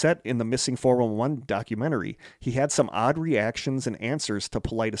too upset in the Missing 411 documentary. He had some odd reactions and answers to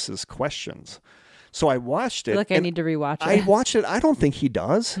Politis's questions." So I watched it. I feel like I need to rewatch it. I watched it. I don't think he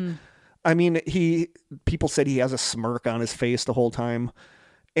does. I mean, people said he has a smirk on his face the whole time.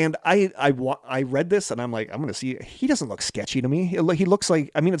 And I read this and I'm like, I'm going to see. He doesn't look sketchy to me. He looks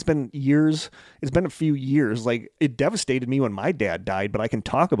like, I mean, it's been years. It's been a few years. Like, it devastated me when my dad died, but I can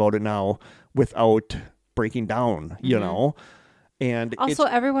talk about it now without breaking down, you know? And also,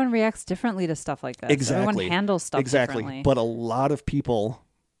 everyone reacts differently to stuff like this. Exactly. Everyone handles stuff differently. But a lot of people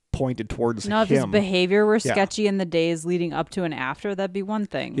pointed towards him. If his behavior were sketchy in the days leading up to and after, that'd be one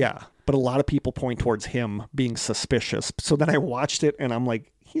thing. Yeah. But a lot of people point towards him being suspicious. So then I watched it and I'm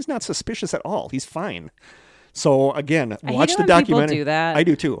like, he's not suspicious at all. He's fine. So again, watch the documentary. People do that. I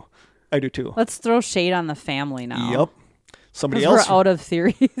do too. Let's throw shade on the family now. Yep. Somebody else. We're out of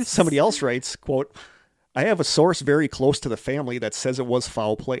theories. Somebody else writes, quote, "I have a source very close to the family that says it was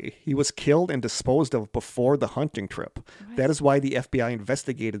foul play. He was killed and disposed of before the hunting trip. What? That is why the FBI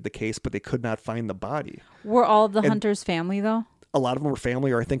investigated the case, but they could not find the body." Were all of the hunters family, though? A lot of them were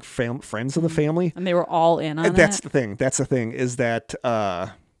family, or I think friends of the family. And they were all in on it? That's the thing. That's the thing, is that,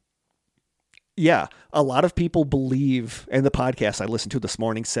 a lot of people believe, and the podcast I listened to this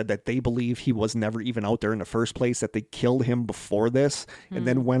morning said that they believe he was never even out there in the first place, that they killed him before this, and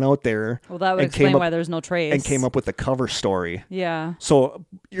then went out there. Well, that would explain why there's no trace. And came up with the cover story. Yeah. So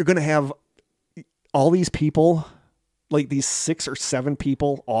you're going to have all these people, like these 6 or 7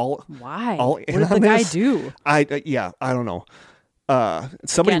 people, all why? All what did the guy do? I don't know.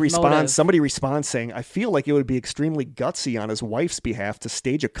 Somebody responds saying, "I feel like it would be extremely gutsy on his wife's behalf to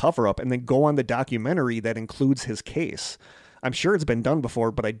stage a cover-up and then go on the documentary that includes his case. I'm sure it's been done before,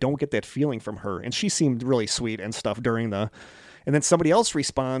 but I don't get that feeling from her. And she seemed really sweet and stuff during the..." And then somebody else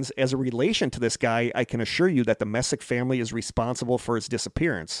responds, "As a relation to this guy, I can assure you that the Messick family is responsible for his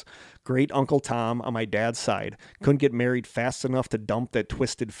disappearance. Great Uncle Tom on my dad's side. Couldn't get married fast enough to dump that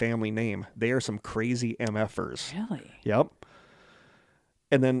twisted family name. They are some crazy MFers." Really? Yep.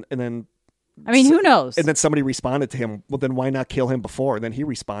 And then I mean, who knows? And then somebody responded to him, "Well, then why not kill him before?" And then he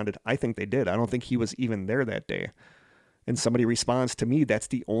responded, "I think they did. I don't think he was even there that day." And somebody responds, "To me, that's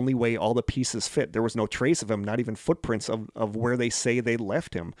the only way all the pieces fit. There was no trace of him, not even footprints of where they say they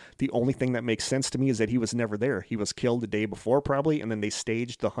left him. The only thing that makes sense to me is that he was never there. He was killed the day before probably, and then they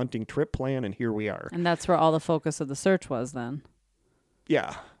staged the hunting trip plan, and here we are." And that's where all the focus of the search was then.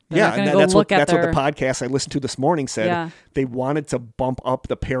 Yeah. That's what the podcast I listened to this morning said. Yeah. They wanted to bump up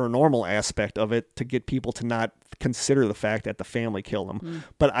the paranormal aspect of it to get people to not consider the fact that the family killed him.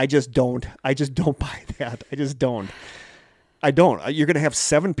 But I just don't buy that. I just don't. You're going to have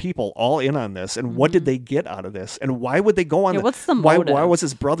 7 people all in on this. And what did they get out of this? And why would they go on? What's the motive? Why was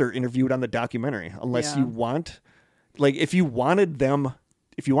his brother interviewed on the documentary? Unless you want, like, if you wanted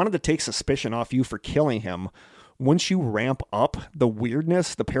to take suspicion off you for killing him, once you ramp up the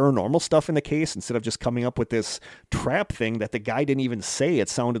weirdness, the paranormal stuff in the case, instead of just coming up with this trap thing that the guy didn't even say it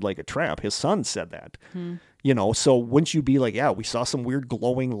sounded like a trap, his son said that. You know, so wouldn't you be like, yeah, we saw some weird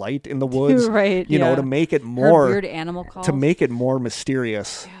glowing light in the woods, Right, you know, yeah. to make it Heard more weird animal calls. to make it more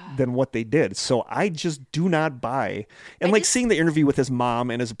mysterious than what they did. So I just do not buy. And seeing the interview with his mom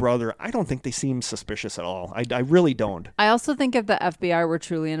and his brother, I don't think they seem suspicious at all. I really don't. I also think if the FBI were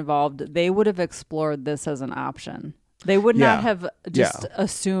truly involved, they would have explored this as an option. They would not have just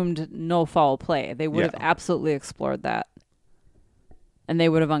assumed no foul play. They would have absolutely explored that. And they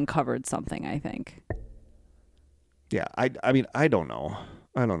would have uncovered something, I think. Yeah, I mean, I don't know.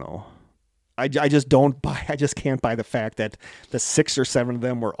 I just don't buy. I just can't buy the fact that the 6 or 7 of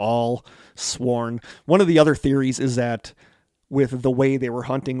them were all sworn. One of the other theories is that with the way they were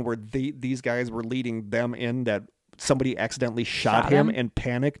hunting, where these guys were leading them in, that somebody accidentally shot him and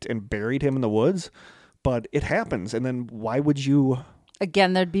panicked and buried him in the woods. But it happens, and then why would you?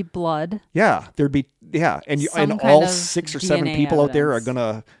 Again, there'd be blood. Yeah, there'd be and all 6 or 7 DNA people out there are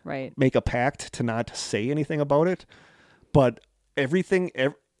evidence. gonna make a pact to not say anything about it. But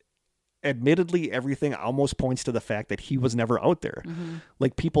admittedly, everything almost points to the fact that he was never out there.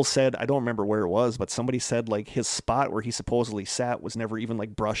 Like people said, I don't remember where it was, but somebody said like his spot where he supposedly sat was never even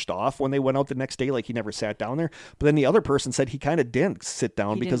like brushed off when they went out the next day. Like he never sat down there. But then the other person said he kind of didn't sit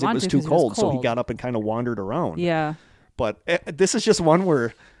down because it was too cold. So he got up and kind of wandered around. Yeah. But this is just one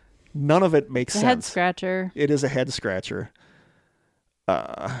where none of it makes sense. Head scratcher. It is a head scratcher.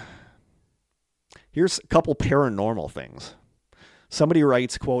 Here's a couple paranormal things. Somebody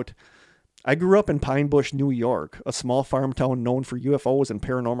writes, quote, I grew up in Pine Bush, New York, a small farm town known for UFOs and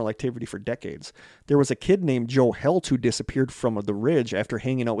paranormal activity for decades. There was a kid named Joe Helt who disappeared from the ridge after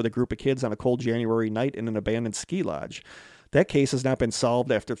hanging out with a group of kids on a cold January night in an abandoned ski lodge. That case has not been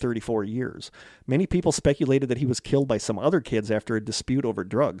solved after 34 years. Many people speculated that he was killed by some other kids after a dispute over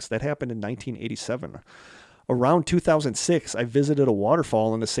drugs. That happened in 1987. Around 2006, I visited a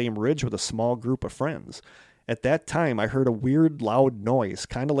waterfall on the same ridge with a small group of friends. At that time, I heard a weird, loud noise,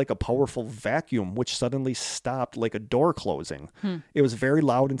 kind of like a powerful vacuum, which suddenly stopped like a door closing. It was very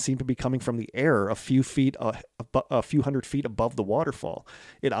loud and seemed to be coming from the air a few hundred feet above the waterfall.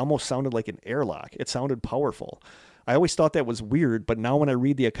 It almost sounded like an airlock. It sounded powerful. I always thought that was weird, but now when I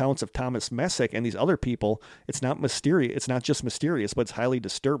read the accounts of Thomas Messick and these other people, it's not mysterious. It's not just mysterious, but it's highly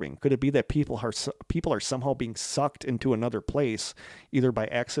disturbing. Could it be that people are somehow being sucked into another place, either by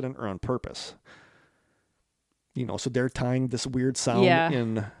accident or on purpose? You know, so they're tying this weird sound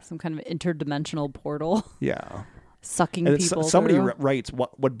in some kind of interdimensional portal. Yeah. Sucking and people somebody through. Writes,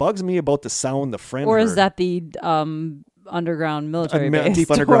 what bugs me about the sound the friend Or heard, is that the underground military base? Deep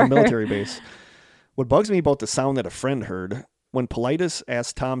underground military base. What bugs me about the sound that a friend heard, when Politis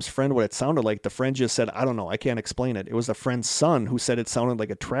asked Tom's friend what it sounded like, the friend just said, I don't know, I can't explain it. It was the friend's son who said it sounded like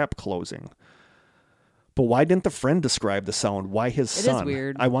a trap closing. But why didn't the friend describe the sound? Why his son? It is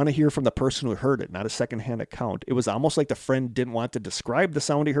weird. I want to hear from the person who heard it, not a secondhand account. It was almost like the friend didn't want to describe the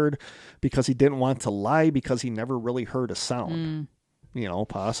sound he heard because he didn't want to lie because he never really heard a sound. You know,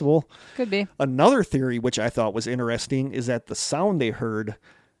 possible. Could be. Another theory, which I thought was interesting, is that the sound they heard,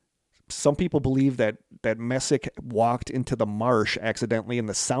 some people believe that Messick walked into the marsh accidentally and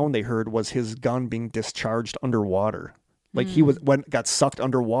the sound they heard was his gun being discharged underwater. Like he got sucked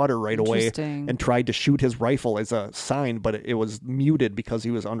underwater right away and tried to shoot his rifle as a sign, but it was muted because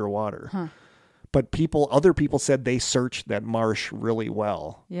he was underwater. But other people said they searched that marsh really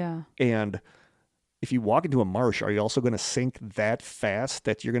well. Yeah. And if you walk into a marsh, are you also going to sink that fast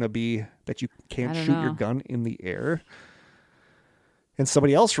that you can't shoot your gun in the air? And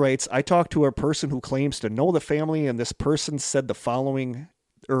somebody else writes, I talked to a person who claims to know the family, and this person said the following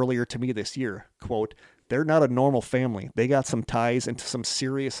earlier to me this year, quote, they're not a normal family. They got some ties into some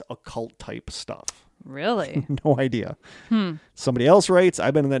serious occult type stuff. Really? No idea. Somebody else writes,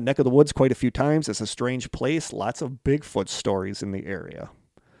 I've been in that neck of the woods quite a few times. It's a strange place. Lots of Bigfoot stories in the area.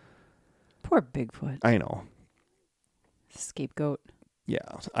 Poor Bigfoot. I know. Scapegoat. Yeah,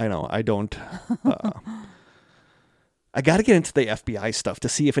 I know. I don't... I got to get into the FBI stuff to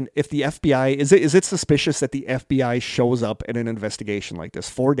see if the FBI is it suspicious that the FBI shows up in an investigation like this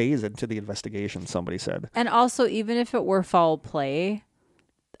 4 days into the investigation, somebody said. And also, even if it were foul play,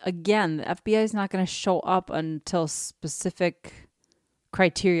 again, the FBI is not going to show up until specific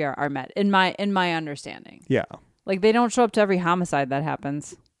criteria are met, in my understanding. Yeah. Like, they don't show up to every homicide that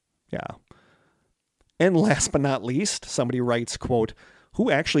happens. Yeah. And last but not least, somebody writes, quote, who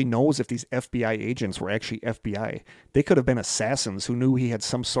actually knows if these FBI agents were actually FBI? They could have been assassins who knew he had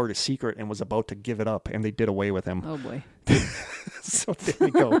some sort of secret and was about to give it up, and they did away with him. Oh, boy. So there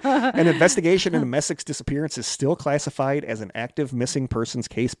we go. An investigation into Messick's disappearance is still classified as an active missing persons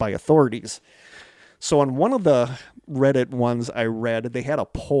case by authorities. So on one of the Reddit ones I read, they had a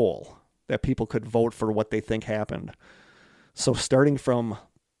poll that people could vote for what they think happened. So starting from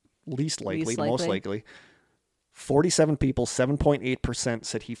least likely to most likely, 47 people, 7.8%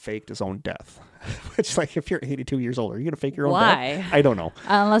 said he faked his own death. Which, like, if you're 82 years old, are you going to fake your own death? I don't know.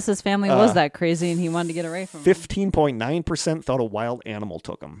 Unless his family was that crazy and he wanted to get away from him. 15.9% thought a wild animal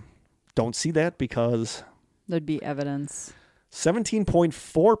took him. Don't see that because there'd be evidence.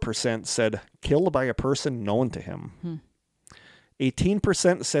 17.4% said killed by a person known to him.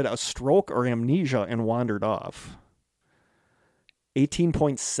 18% said a stroke or amnesia and wandered off.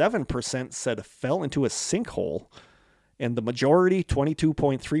 18.7% said fell into a sinkhole. And the majority,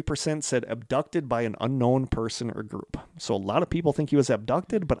 22.3%, said abducted by an unknown person or group. So a lot of people think he was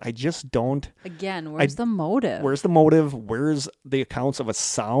abducted, but I just don't. Again, where's the motive? Where's the motive? Where's the accounts of a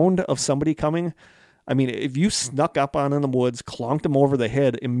sound of somebody coming? I mean, if you snuck up on in the woods, clonked him over the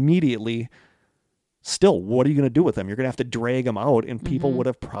head immediately, still, what are you going to do with him? You're going to have to drag him out, and people would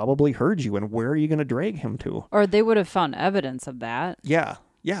have probably heard you. And where are you going to drag him to? Or they would have found evidence of that. Yeah.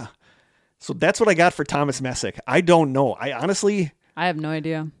 So that's what I got for Thomas Messick. I don't know. I have no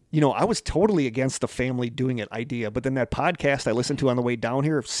idea. I was totally against the family doing it idea, but then that podcast I listened to on the way down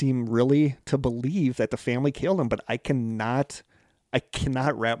here seemed really to believe that the family killed him, but I cannot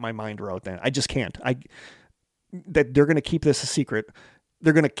wrap my mind around that. I just can't. That they're going to keep this a secret.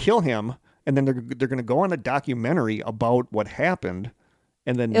 They're going to kill him, and then they're going to go on a documentary about what happened,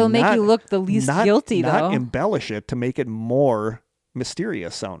 and then it'll make you look the least guilty, though. Not embellish it to make it more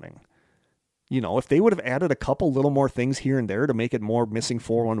mysterious sounding. If they would have added a couple little more things here and there to make it more missing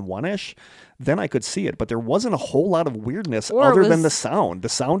 411-ish, then I could see it. But there wasn't a whole lot of weirdness other than the sound. The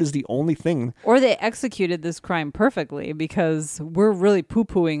sound is the only thing. Or they executed this crime perfectly because we're really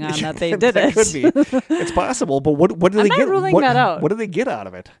poo-pooing on that they did it. Could be. It's possible. But what do they get? That out. What do they get out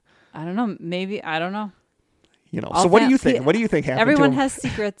of it? I don't know. Maybe. I don't know. So what do you think? What do you think happened to him? Everyone has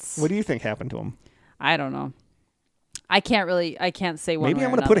secrets. What do you think happened to him? I don't know. I can't say one. Maybe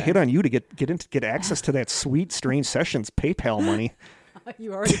I'm going to put a hit on you to get access to that sweet Strange Sessions PayPal money.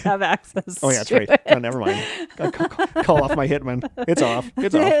 You already have access. Oh yeah, that's right. No, never mind. Call off my hitman. It's off.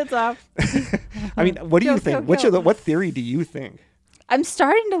 It's off. I mean, what do you think? What theory do you think? I'm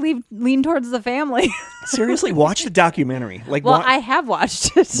starting to lean towards the family. Seriously, watch the documentary. I have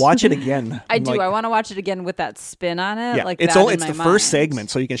watched it. Watch it again. I do. I want to watch it again with that spin on it. Yeah, it's the first segment,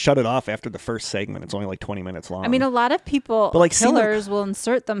 so you can shut it off after the first segment. It's only like 20 minutes long. I mean, a lot of people, killers, will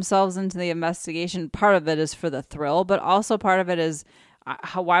insert themselves into the investigation. Part of it is for the thrill, but also part of it is,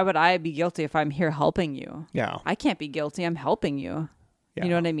 why would I be guilty if I'm here helping you? Yeah, I can't be guilty. I'm helping you. Yeah.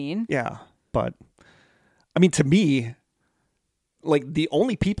 You know what I mean? Yeah, but I mean, to me, like, the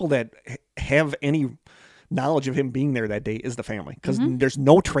only people that have any knowledge of him being there that day is the family, because there's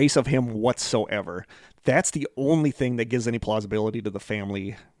no trace of him whatsoever. That's the only thing that gives any plausibility to the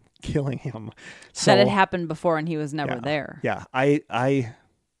family killing him. So, that had happened before and he was never there. Yeah, I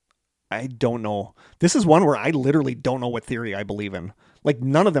don't know. This is one where I literally don't know what theory I believe in. Like,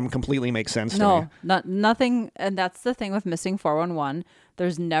 none of them completely make sense to me. Nothing. And that's the thing with Missing 411.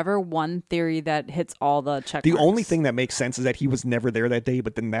 There's never one theory that hits all the check The marks. only thing that makes sense is that he was never there that day,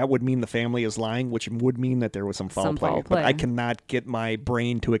 but then that would mean the family is lying, which would mean that there was some foul play. But I cannot get my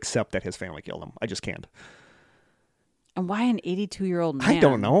brain to accept that his family killed him. I just can't. And why an 82-year-old man? I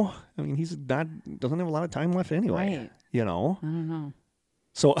don't know. I mean, doesn't have a lot of time left anyway. Right. You know? I don't know.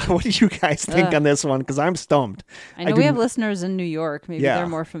 So what do you guys think on this one? Because I'm stumped. I know we have listeners in New York. Maybe they're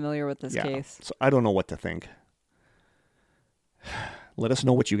more familiar with this case. So I don't know what to think. Let us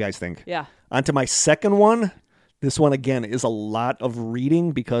know what you guys think. Yeah. On to my second one. This one, again, is a lot of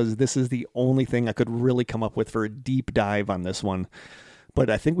reading because this is the only thing I could really come up with for a deep dive on this one. But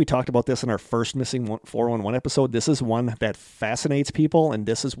I think we talked about this in our first Missing 411 episode. This is one that fascinates people, and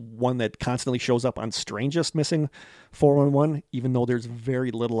this is one that constantly shows up on Strangest Missing 411, even though there's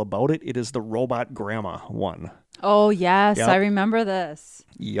very little about it. It is the robot grandma one. Oh, yes. Yep. I remember this.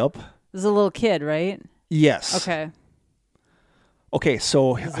 Yep. This is a little kid, right? Yes. Okay,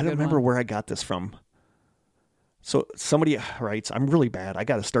 so I don't remember where I got this from. So somebody writes, I'm really bad. I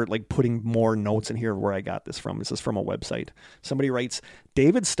got to start putting more notes in here where I got this from. This is from a website. Somebody writes,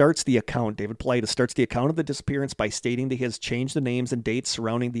 David Pilatus starts the account of the disappearance by stating that he has changed the names and dates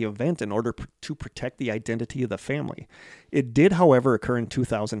surrounding the event in order to protect the identity of the family. It did, however, occur in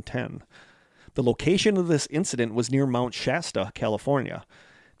 2010. The location of this incident was near Mount Shasta, California.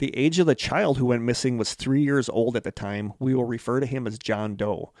 The age of the child who went missing was 3 years old at the time. We will refer to him as John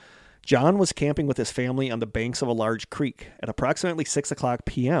Doe. John was camping with his family on the banks of a large creek. At approximately 6 o'clock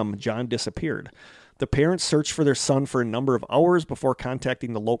p.m., John disappeared. The parents searched for their son for a number of hours before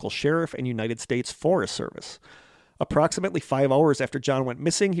contacting the local sheriff and United States Forest Service. Approximately 5 hours after John went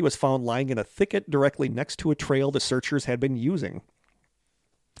missing, he was found lying in a thicket directly next to a trail the searchers had been using.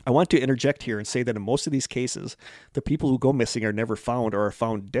 I want to interject here and say that in most of these cases, the people who go missing are never found or are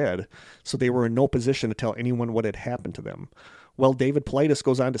found dead, so they were in no position to tell anyone what had happened to them. Well, David Paulides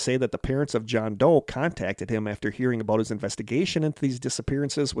goes on to say that the parents of John Doe contacted him after hearing about his investigation into these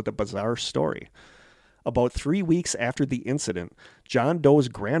disappearances with a bizarre story. About 3 weeks after the incident, John Doe's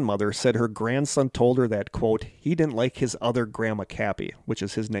grandmother said her grandson told her that, quote, he didn't like his other Grandma Cappy, which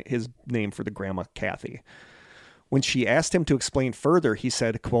is his name for the Grandma Kathy. When she asked him to explain further, he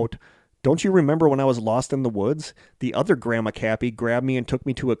said, quote, don't you remember when I was lost in the woods? The other Grandma Cappy grabbed me and took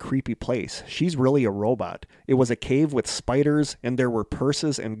me to a creepy place. She's really a robot. It was a cave with spiders, and there were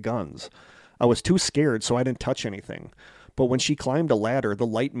purses and guns. I was too scared, so I didn't touch anything. But when she climbed a ladder, the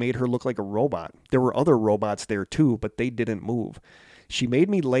light made her look like a robot. There were other robots there too, but they didn't move. She made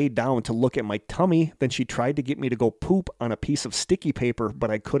me lay down to look at my tummy, then she tried to get me to go poop on a piece of sticky paper, but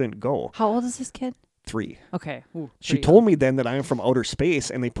I couldn't go. How old is this kid? 3. Okay. Ooh, she told me then that I am from outer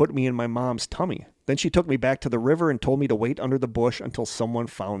space, and they put me in my mom's tummy. Then she took me back to the river and told me to wait under the bush until someone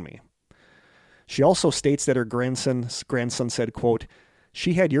found me. She also states that her grandson said, quote,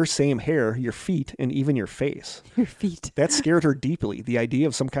 she had your same hair, your feet, and even your face. Your feet. That scared her deeply, the idea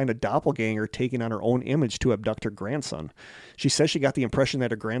of some kind of doppelganger taking on her own image to abduct her grandson. She says she got the impression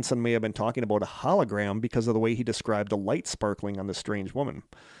that her grandson may have been talking about a hologram because of the way he described the light sparkling on the strange woman.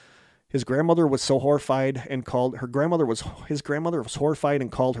 His grandmother was so horrified and called his grandmother was horrified and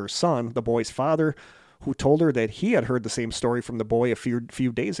called her son, the boy's father, who told her that he had heard the same story from the boy a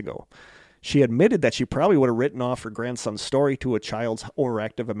few days ago. She admitted that she probably would have written off her grandson's story to a child's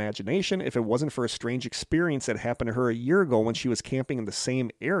overactive imagination if it wasn't for a strange experience that happened to her a year ago when she was camping in the same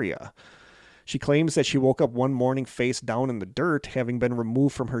area. She claims that she woke up one morning face down in the dirt, having been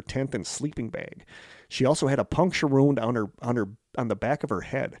removed from her tent and sleeping bag. She also had a puncture wound on the back of her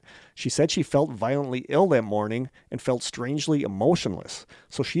head. She said she felt violently ill that morning and felt strangely emotionless,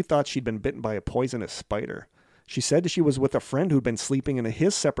 so she thought she'd been bitten by a poisonous spider. She said she was with a friend who'd been sleeping in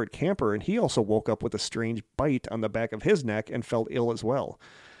his separate camper, and he also woke up with a strange bite on the back of his neck and felt ill as well.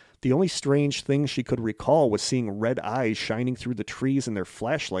 The only strange thing she could recall was seeing red eyes shining through the trees in their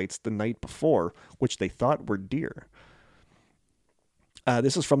flashlights the night before, which they thought were deer.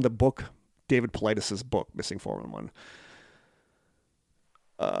 This is from the book, David Paulides' book, Missing 411.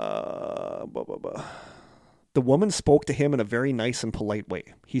 The woman spoke to him in a very nice and polite way.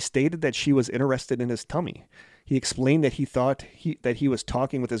 He stated that she was interested in his tummy. He explained that he thought that he was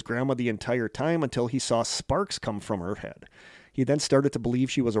talking with his grandma the entire time until he saw sparks come from her head. He then started to believe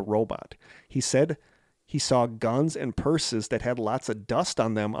she was a robot. He said he saw guns and purses that had lots of dust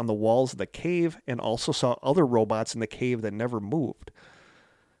on them on the walls of the cave, and also saw other robots in the cave that never moved.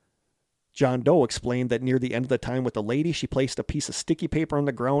 John Doe explained that near the end of the time with the lady, she placed a piece of sticky paper on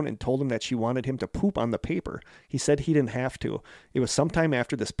the ground and told him that she wanted him to poop on the paper. He said he didn't have to. It was sometime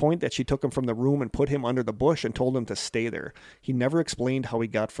after this point that she took him from the room and put him under the bush and told him to stay there. He never explained how he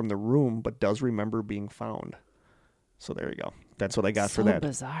got from the room, but does remember being found. So there you go. That's what I got for that. So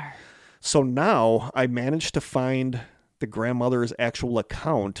bizarre. So now I managed to find the grandmother's actual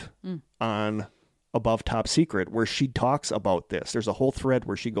account on Above Top Secret, where she talks about this. There's a whole thread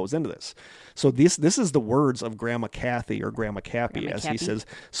where she goes into this. So this is the words of Grandma Kathy, or Grandma Cappy, as he says.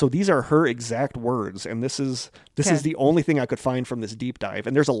 So these are her exact words, and this is the only thing I could find from this deep dive.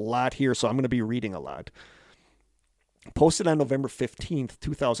 And there's a lot here, so I'm going to be reading a lot. Posted on November 15th,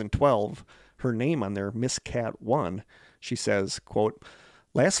 2012, her name on there, Miss Cat 1, she says, quote,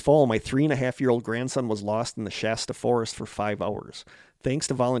 last fall, my 3.5-year-old grandson was lost in the Shasta Forest for 5 hours. Thanks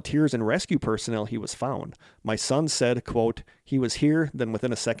to volunteers and rescue personnel, he was found. My son said, quote, he was here, then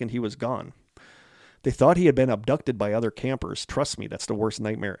within a second he was gone. They thought he had been abducted by other campers. Trust me, that's the worst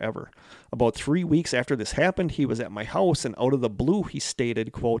nightmare ever. About 3 weeks after this happened, he was at my house, and out of the blue, he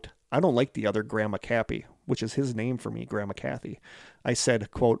stated, quote, I don't like the other Grandma Cappy, which is his name for me, Grandma Kathy. I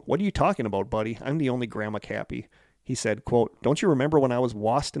said, quote, what are you talking about, buddy? I'm the only Grandma Cappy. He said, quote, don't you remember when I was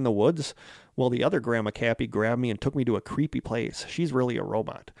lost in the woods? Well, the other Grandma Cappy grabbed me and took me to a creepy place. She's really a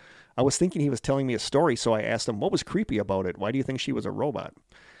robot. I was thinking he was telling me a story, so I asked him, what was creepy about it? Why do you think she was a robot?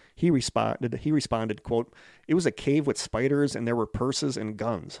 He responded, quote, it was a cave with spiders and there were purses and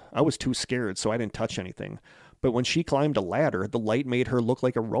guns. I was too scared, so I didn't touch anything. But when she climbed a ladder, the light made her look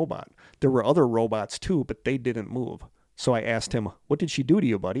like a robot. There were other robots too, but they didn't move. So I asked him, what did she do to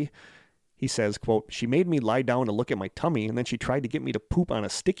you, buddy? He says, quote, she made me lie down to look at my tummy, and then she tried to get me to poop on a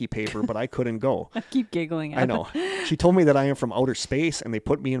sticky paper, but I couldn't go. I keep giggling at I know. She told me that I am from outer space, and they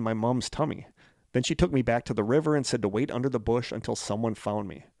put me in my mom's tummy. Then she took me back to the river and said to wait under the bush until someone found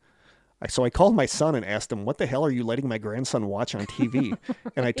me. So I called my son and asked him, what the hell are you letting my grandson watch on TV?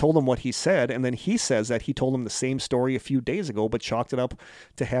 And I told him what he said, and then he says that he told him the same story a few days ago, but chalked it up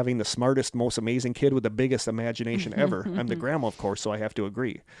to having the smartest, most amazing kid with the biggest imagination ever. I'm the grandma, of course, so I have to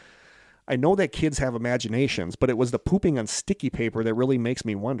agree. I know that kids have imaginations, but it was the pooping on sticky paper that really makes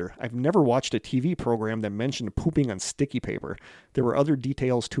me wonder. I've never watched a TV program that mentioned pooping on sticky paper. There were other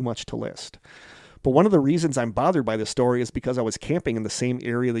details too much to list. But one of the reasons I'm bothered by this story is because I was camping in the same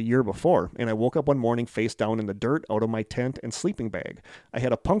area the year before, and I woke up one morning face down in the dirt out of my tent and sleeping bag. I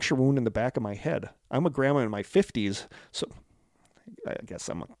had a puncture wound in the back of my head. I'm a grandma in my 50s, so I guess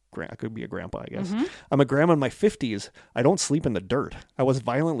I could be a grandpa, I guess. Mm-hmm. I'm a grandma in my 50s. I don't sleep in the dirt. I was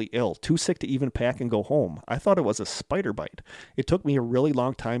violently ill, too sick to even pack and go home. I thought it was a spider bite. It took me a really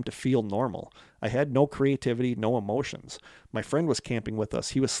long time to feel normal. I had no creativity, no emotions. My friend was camping with us.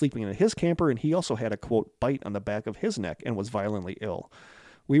 He was sleeping in his camper, and he also had a, quote, bite on the back of his neck and was violently ill.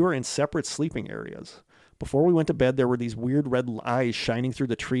 We were in separate sleeping areas. Before we went to bed, there were these weird red eyes shining through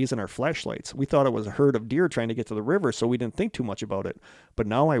the trees in our flashlights. We thought it was a herd of deer trying to get to the river, so we didn't think too much about it. But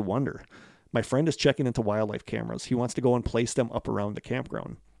now I wonder. My friend is checking into wildlife cameras. He wants to go and place them up around the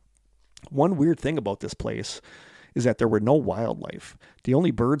campground. One weird thing about this place is that there were no wildlife. The only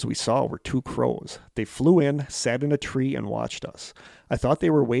birds we saw were 2 crows. They flew in, sat in a tree, and watched us. I thought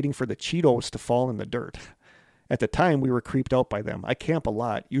they were waiting for the Cheetos to fall in the dirt. At the time, we were creeped out by them. I camp a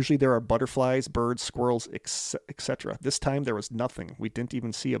lot. Usually there are butterflies, birds, squirrels, etc. This time there was nothing. We didn't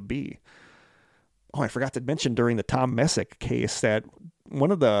even see a bee. Oh, I forgot to mention during the Tom Messick case that one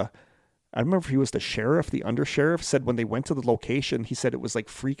of the, I don't remember if he was the sheriff, the undersheriff, said when they went to the location, he said it was like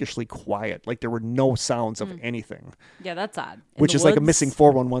freakishly quiet. Like there were no sounds of anything. Yeah, that's odd. Which is like a missing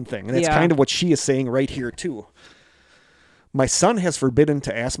 411 thing. And that's kind of what she is saying right here too. My son has forbidden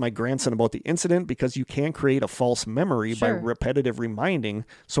to ask my grandson about the incident because you can create a false memory by repetitive reminding.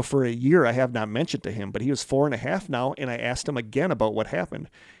 So for a year, I have not mentioned to him, but he was 4.5 now, and I asked him again about what happened.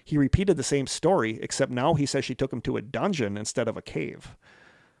 He repeated the same story, except now he says she took him to a dungeon instead of a cave.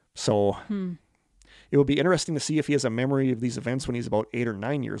 So it will be interesting to see if he has a memory of these events when he's about 8 or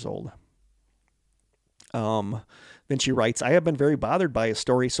 9 years old. Then she writes, I have been very bothered by his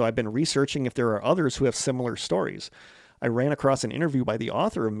story, so I've been researching if there are others who have similar stories. I ran across an interview by the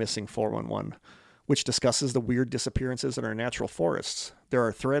author of Missing 411, which discusses the weird disappearances in our natural forests. There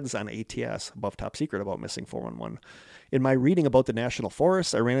are threads on ATS, Above Top Secret, about Missing 411. In my reading about the national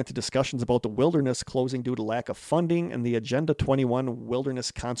forests, I ran into discussions about the wilderness closing due to lack of funding and the Agenda 21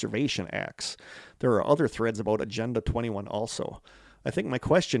 Wilderness Conservation Acts. There are other threads about Agenda 21 also. I think my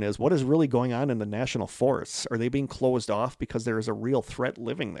question is, what is really going on in the national forests? Are they being closed off because there is a real threat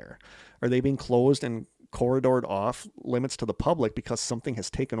living there? Are they being closed and corridored off limits to the public because something has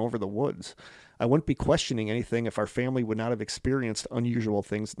taken over the woods? I wouldn't be questioning anything if our family would not have experienced unusual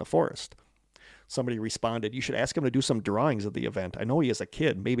things in the forest. Somebody responded, you should ask him to do some drawings of the event. I know he is a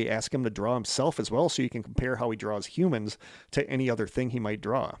kid. Maybe ask him to draw himself as well so you can compare how he draws humans to any other thing he might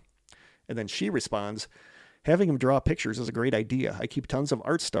draw. And then she responds, having him draw pictures is a great idea. I keep tons of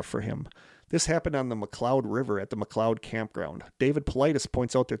art stuff for him. This happened on the McLeod River at the McLeod campground. David Politis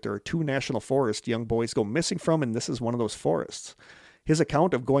points out that there are 2 national forests young boys go missing from, and this is one of those forests. His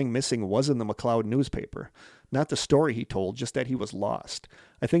account of going missing was in the McLeod newspaper. Not the story he told, just that he was lost.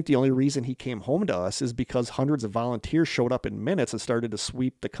 I think the only reason he came home to us is because hundreds of volunteers showed up in minutes and started to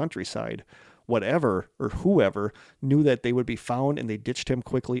sweep the countryside. Whatever, or whoever, knew that they would be found, and they ditched him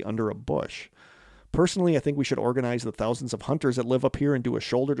quickly under a bush. Personally, I think we should organize the thousands of hunters that live up here and do a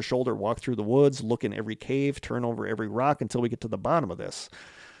shoulder-to-shoulder walk through the woods, look in every cave, turn over every rock until we get to the bottom of this.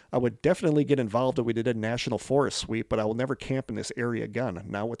 I would definitely get involved if we did a national forest sweep, but I will never camp in this area again,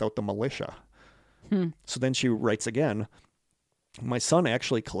 now without the militia. So then she writes again, my son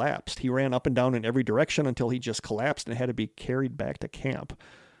actually collapsed. He ran up and down in every direction until he just collapsed and had to be carried back to camp.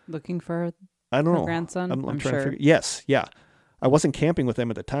 Looking for I don't know. grandson? I'm trying sure. to figure. Yes, yeah. I wasn't camping with them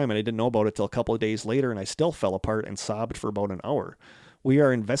at the time, and I didn't know about it till a couple of days later, and I still fell apart and sobbed for about an hour. We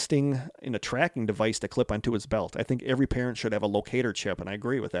are investing in a tracking device to clip onto his belt. I think every parent should have a locator chip, and I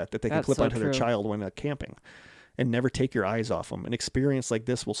agree with that they can clip onto their child when they're camping. And never take your eyes off them. An experience like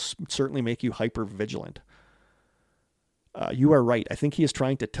this will certainly make you hyper vigilant. You are right. I think he is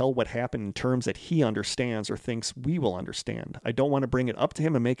trying to tell what happened in terms that he understands or thinks we will understand. I don't want to bring it up to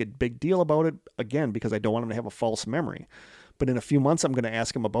him and make a big deal about it again because I don't want him to have a false memory. But in a few months, I'm going to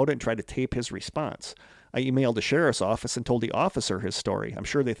ask him about it and try to tape his response. I emailed the sheriff's office and told the officer his story. I'm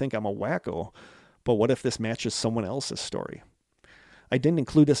sure they think I'm a wacko, but what if this matches someone else's story? I didn't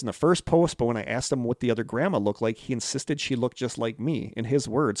include this in the first post, but when I asked him what the other grandma looked like, he insisted she looked just like me. In his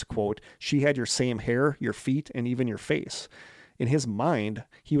words, quote, she had your same hair, your feet, and even your face. In his mind,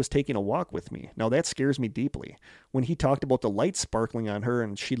 he was taking a walk with me. Now that scares me deeply. When he talked about the light sparkling on her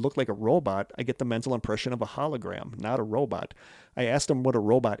and she looked like a robot, I get the mental impression of a hologram, not a robot. I asked him what a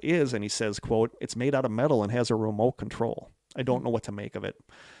robot is, and he says, quote, it's made out of metal and has a remote control. I don't know what to make of it.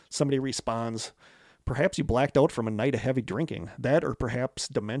 Somebody responds, perhaps you blacked out from a night of heavy drinking. That or perhaps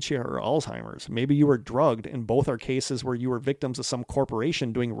dementia or Alzheimer's. Maybe you were drugged, and both are cases where you were victims of some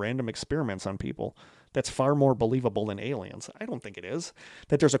corporation doing random experiments on people. That's far more believable than aliens. I don't think it is.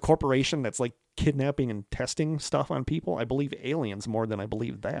 That there's a corporation that's like kidnapping and testing stuff on people. I believe aliens more than I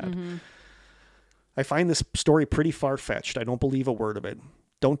believe that. Mm-hmm. I find this story pretty far-fetched. I don't believe a word of it.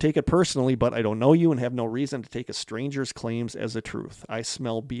 Don't take it personally, but I don't know you and have no reason to take a stranger's claims as the truth. I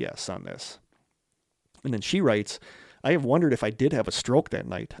smell BS on this. And then she writes, I have wondered if I did have a stroke that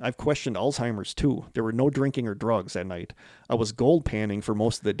night. I've questioned Alzheimer's too. There were no drinking or drugs that night. I was gold panning for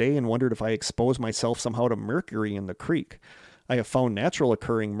most of the day and wondered if I exposed myself somehow to mercury in the creek. I have found natural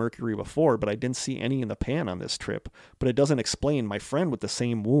occurring mercury before, but I didn't see any in the pan on this trip. But it doesn't explain my friend with the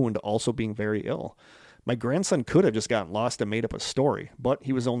same wound also being very ill. My grandson could have just gotten lost and made up a story, but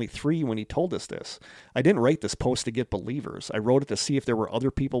he was only 3 when he told us this. I didn't write this post to get believers. I wrote it to see if there were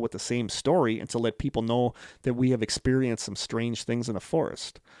other people with the same story and to let people know that we have experienced some strange things in the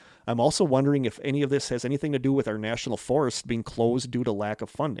forest. I'm also wondering if any of this has anything to do with our national forest being closed due to lack of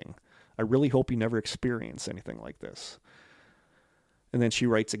funding. I really hope you never experience anything like this. And then she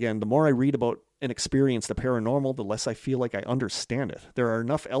writes again, the more I read about and experience the paranormal, the less I feel like I understand it. There are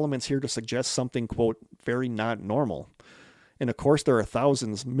enough elements here to suggest something, quote, very not normal. And of course, there are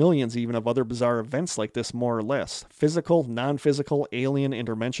thousands, millions even of other bizarre events like this, more or less. Physical, non-physical, alien,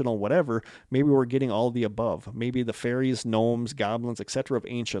 interdimensional, whatever. Maybe we're getting all of the above. Maybe the fairies, gnomes, goblins, etc. of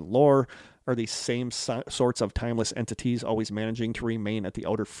ancient lore are these same sorts of timeless entities always managing to remain at the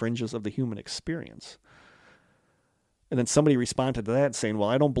outer fringes of the human experience. And then somebody responded to that saying, well,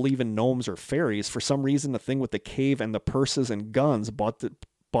 I don't believe in gnomes or fairies. For some reason, the thing with the cave and the purses and guns brought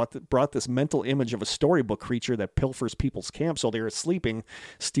this mental image of a storybook creature that pilfers people's camps while they are sleeping,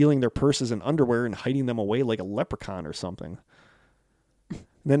 stealing their purses and underwear and hiding them away like a leprechaun or something.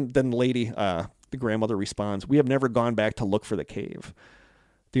 Then the lady, the grandmother responds, we have never gone back to look for the cave.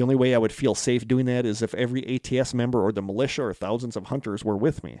 The only way I would feel safe doing that is if every ATS member or the militia or thousands of hunters were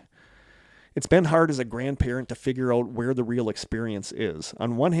with me. It's been hard as a grandparent to figure out where the real experience is.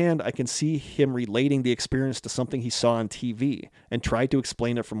 On one hand, I can see him relating the experience to something he saw on TV and tried to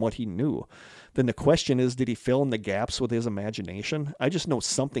explain it from what he knew. Then the question is, did he fill in the gaps with his imagination? I just know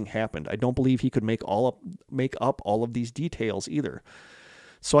something happened. I don't believe he could make up all of these details either.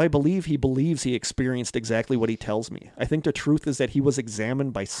 So I believe he believes he experienced exactly what he tells me. I think the truth is that he was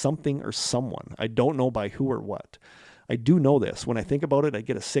examined by something or someone. I don't know by who or what. I do know this. When I think about it, I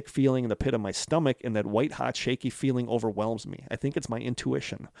get a sick feeling in the pit of my stomach, and that white-hot, shaky feeling overwhelms me. I think it's my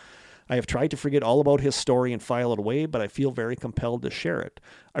intuition. I have tried to forget all about his story and file it away, but I feel very compelled to share it.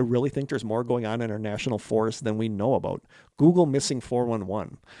 I really think there's more going on in our national forest than we know about. Google missing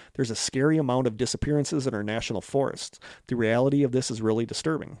 411. There's a scary amount of disappearances in our national forests. The reality of this is really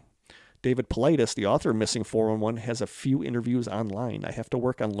disturbing. David Politis, the author of Missing 411, has a few interviews online. I have to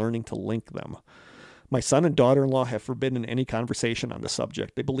work on learning to link them. My son and daughter-in-law have forbidden any conversation on the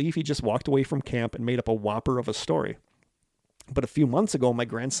subject. They believe he just walked away from camp and made up a whopper of a story. But a few months ago, my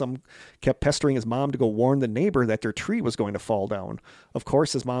grandson kept pestering his mom to go warn the neighbor that their tree was going to fall down. Of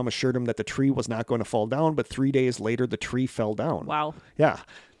course, his mom assured him that the tree was not going to fall down, but 3 days later, the tree fell down. Wow. Yeah,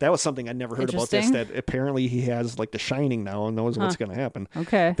 that was something I'd never heard about this, that apparently he has like the Shining now and knows what's going to happen.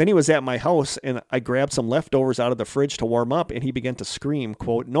 Okay. Then he was at my house, and I grabbed some leftovers out of the fridge to warm up, and he began to scream,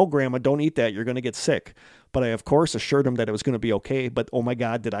 quote, no, Grandma, don't eat that. You're going to get sick. But I, of course, assured him that it was going to be okay, but oh my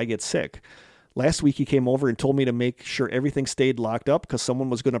God, did I get sick. Last week, he came over and told me to make sure everything stayed locked up because someone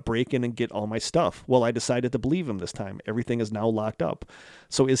was going to break in and get all my stuff. Well, I decided to believe him this time. Everything is now locked up.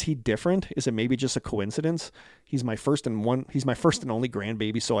 So is he different? Is it maybe just a coincidence? He's my first and only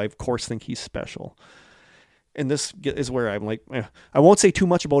grandbaby, so I, of course, think he's special. and this is where I'm like, I won't say too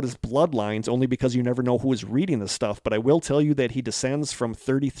much about his bloodlines, only because you never know who is reading this stuff, but I will tell you that he descends from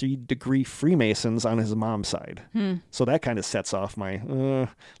 33-degree Freemasons on his mom's side. So that kind of sets off my,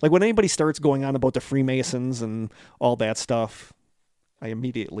 like when anybody starts going on about the Freemasons and all that stuff, I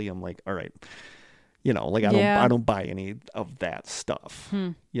immediately am like, all right, like I don't buy any of that stuff,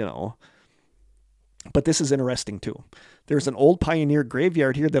 But this is interesting too. There's an old pioneer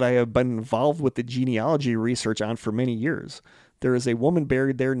graveyard here that I have been involved with the genealogy research on for many years. There is a woman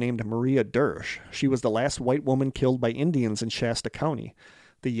buried there named Maria Dersch. She was the last white woman killed by Indians in Shasta County.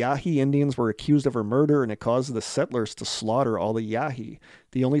 The Yahi Indians were accused of her murder, and it caused the settlers to slaughter all the Yahi.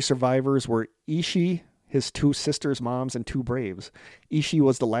 The only survivors were Ishi, his 2 sisters' moms, and 2 braves. Ishi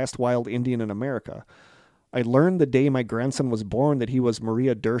was the last wild Indian in America. I learned the day my grandson was born that he was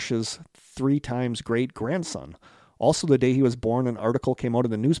Maria Dersch's 3 times great-grandson. Also, the day he was born, an article came out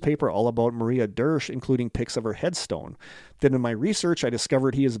in the newspaper all about Maria Dersch, including pics of her headstone. Then in my research, I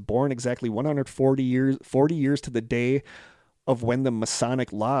discovered he is born exactly 140 years to the day of when the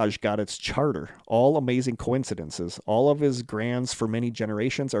Masonic Lodge got its charter. All amazing coincidences. All of his grands for many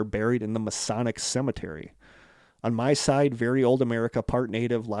generations are buried in the Masonic cemetery. On my side, very old America, part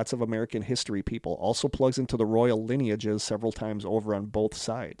native, lots of American history people. Also plugs into the royal lineages several times over on both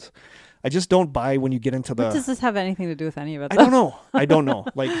sides. I just don't buy when you get into the... What does this have anything to do with any of it? I don't know.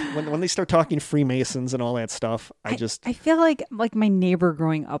 Like when they start talking Freemasons and all that stuff, I feel like my neighbor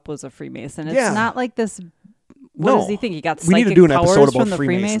growing up was a Freemason. It's not like this... What does he think? He got psychic powers? We need to do an episode about from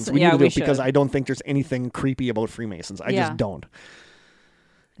Freemasons. The We need to do it because I don't think there's anything creepy about Freemasons. I just don't.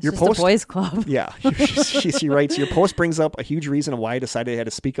 It's just a boys' club. Yeah. She writes, your post brings up a huge reason why I decided I had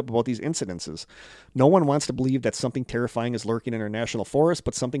to speak up about these incidences. No one wants to believe that something terrifying is lurking in our national forest,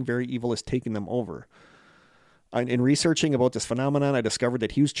 but something very evil is taking them over. In researching about this phenomenon, I discovered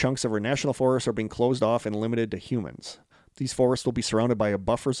that huge chunks of our national forests are being closed off and limited to humans. These forests will be surrounded by a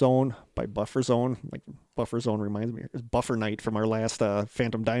buffer zone. By buffer zone, like buffer zone reminds me, it's Buffer Night from our last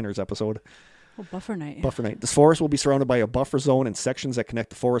Phantom Diners episode. Oh, Buffer Night. Yeah. Buffer Night. This forest will be surrounded by a buffer zone and sections that connect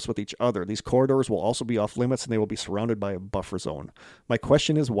the forest with each other. These corridors will also be off limits and they will be surrounded by a buffer zone. My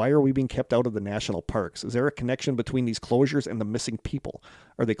question is, why are we being kept out of the national parks? Is there a connection between these closures and the missing people?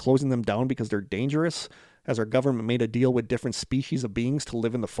 Are they closing them down because they're dangerous? Has our government made a deal with different species of beings to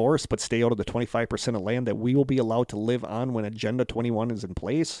live in the forest but stay out of the 25% of land that we will be allowed to live on when Agenda 21 is in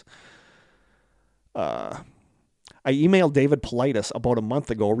place? I emailed David Politis about a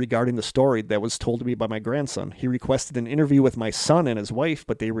month ago regarding the story that was told to me by my grandson. He requested an interview with my son and his wife,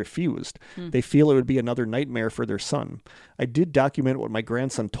 but they refused. They feel it would be another nightmare for their son. I did document what my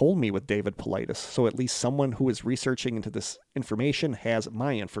grandson told me with David Politis, so at least someone who is researching into this information has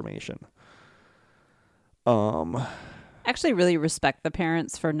my information. Actually really respect the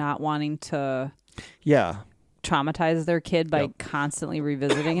parents for not wanting to traumatize their kid by constantly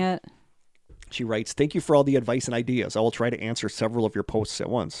revisiting it. She writes, thank you for all the advice and ideas. I will try to answer several of your posts at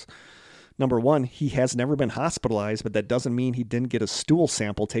once. Number 1, he has never been hospitalized, but that doesn't mean he didn't get a stool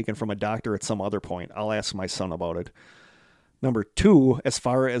sample taken from a doctor at some other point. I'll ask my son about it. Number 2, as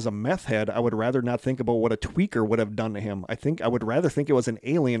far as a meth head, I would rather not think about what a tweaker would have done to him. I would rather think it was an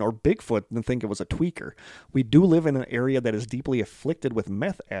alien or Bigfoot than think it was a tweaker. We do live in an area that is deeply afflicted with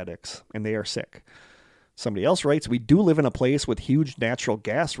meth addicts, and they are sick. Somebody else writes, we do live in a place with huge natural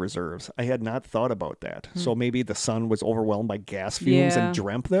gas reserves. I had not thought about that. So maybe the son was overwhelmed by gas fumes and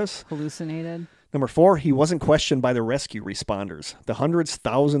dreamt this. Hallucinated. Number 4, he wasn't questioned by the rescue responders. The hundreds,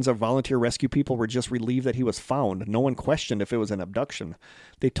 thousands of volunteer rescue people were just relieved that he was found. No one questioned if it was an abduction.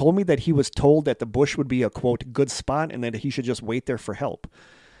 They told me that he was told that the bush would be a, quote, good spot and that he should just wait there for help.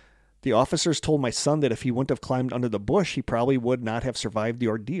 The officers told my son that if he wouldn't have climbed under the bush, he probably would not have survived the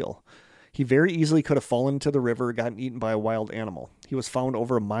ordeal. He very easily could have fallen into the river or gotten eaten by a wild animal. He was found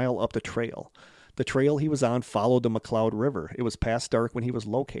over a mile up the trail. The trail he was on followed the McCloud River. It was past dark when he was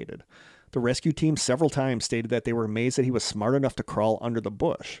located. The rescue team several times stated that they were amazed that he was smart enough to crawl under the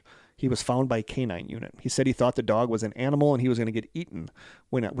bush. He was found by a canine unit. He said he thought the dog was an animal and he was going to get eaten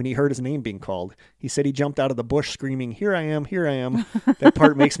when he heard his name being called. He said he jumped out of the bush screaming, here I am, here I am. That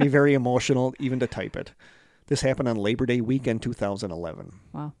part makes me very emotional, even to type it. This happened on Labor Day weekend 2011.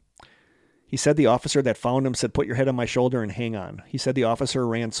 Wow. He said the officer that found him said, put your head on my shoulder and hang on. He said the officer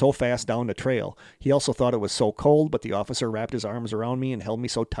ran so fast down the trail. He also thought it was so cold, but the officer wrapped his arms around me and held me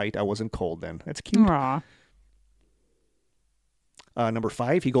so tight I wasn't cold then. That's cute. Aww. Number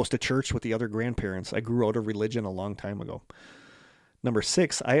 5, he goes to church with the other grandparents. I grew out of religion a long time ago. Number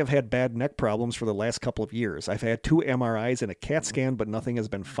 6, I have had bad neck problems for the last couple of years. I've had 2 MRIs and a CAT scan, but nothing has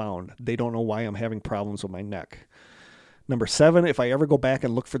been found. They don't know why I'm having problems with my neck. Number 7, if I ever go back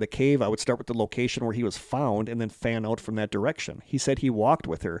and look for the cave, I would start with the location where he was found and then fan out from that direction. He said he walked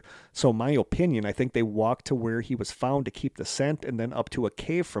with her. So in my opinion, I think they walked to where he was found to keep the scent and then up to a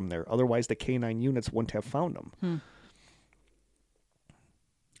cave from there. Otherwise, the canine units wouldn't have found him.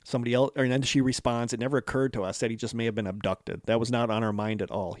 Somebody else, and then she responds, it never occurred to us that he just may have been abducted. That was not on our mind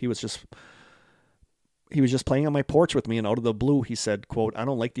at all. He was just playing on my porch with me, and out of the blue, he said, quote, I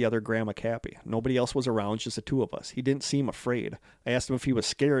don't like the other Grandma Cappy. Nobody else was around, just the two of us. He didn't seem afraid. I asked him if he was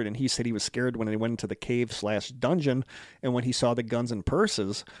scared, and he said he was scared when they went into the cave/dungeon and when he saw the guns and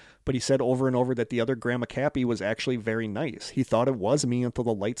purses. But he said over and over that the other Grandma Cappy was actually very nice. He thought it was me until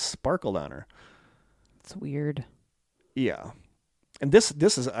the lights sparkled on her. It's weird. Yeah. And this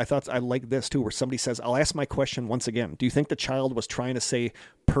is, I thought I like this too, where somebody says, I'll ask my question once again. Do you think the child was trying to say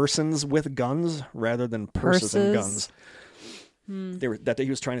persons with guns rather than purses and guns? That he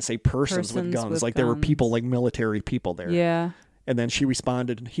was trying to say persons with guns. Like there were people, like military people there. Yeah. And then she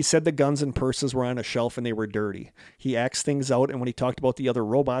responded, he said the guns and purses were on a shelf and they were dirty. He axed things out, and when he talked about the other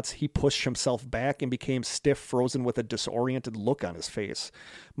robots, he pushed himself back and became stiff, frozen with a disoriented look on his face.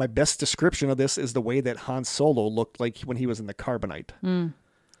 My best description of this is the way that Han Solo looked like when he was in the carbonite.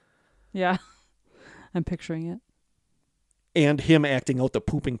 Yeah. I'm picturing it. And him acting out the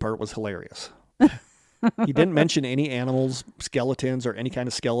pooping part was hilarious. He didn't mention any animals, skeletons, or any kind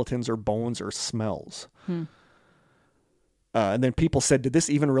of skeletons or bones or smells. And then people said, did this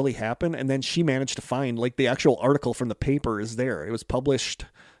even really happen? And then she managed to find, like, the actual article from the paper is there. It was published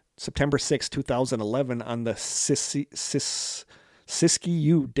September 6, 2011 on the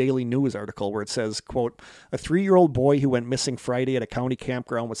Siskiyou Daily News article, where it says, quote, a 3-year-old boy who went missing Friday at a county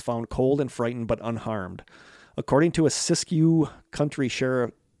campground was found cold and frightened but unharmed. According to a Siskiyou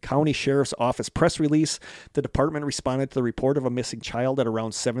County Sheriff's Office press release, the department responded to the report of a missing child at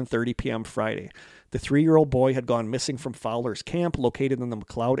around 7:30 p.m. Friday. The 3-year-old boy had gone missing from Fowler's Camp, located in the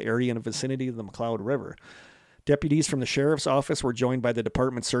McLeod area in the vicinity of the McLeod River. Deputies from the sheriff's office were joined by the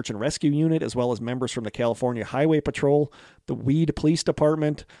department's search and rescue unit, as well as members from the California Highway Patrol, the Weed Police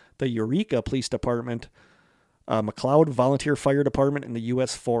Department, the Eureka Police Department, McLeod Volunteer Fire Department, and the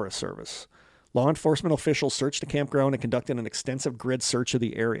U.S. Forest Service. Law enforcement officials searched the campground and conducted an extensive grid search of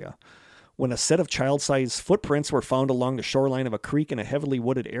the area. When a set of child-sized footprints were found along the shoreline of a creek in a heavily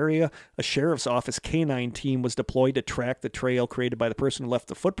wooded area, a sheriff's office canine team was deployed to track the trail created by the person who left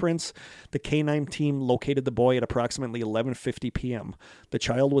the footprints. The canine team located the boy at approximately 11:50 p.m. The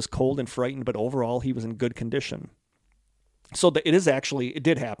child was cold and frightened, but overall he was in good condition. So it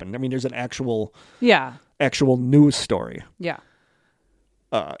did happen. I mean, there's an actual news story. Yeah.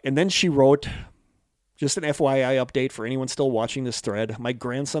 And then she wrote, just an FYI update for anyone still watching this thread. My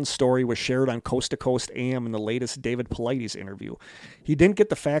grandson's story was shared on Coast to Coast AM in the latest David Paulides interview. He didn't get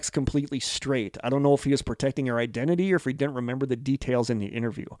the facts completely straight. I don't know if he was protecting her identity or if he didn't remember the details in the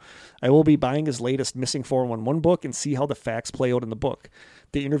interview. I will be buying his latest Missing 411 book and see how the facts play out in the book.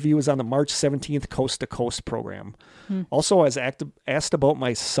 The interview is on the March 17th Coast to Coast program. Also, I was asked about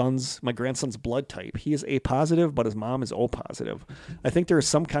my grandson's blood type. He is A positive, but his mom is O positive. I think there is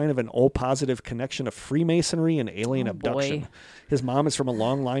some kind of an O positive connection of Freemasonry and alien abduction. Boy. His mom is from a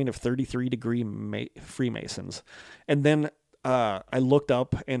long line of 33-degree Freemasons. And then I looked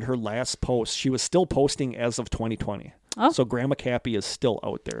up, and her last post, she was still posting as of 2020. Oh. So Grandma Cappy is still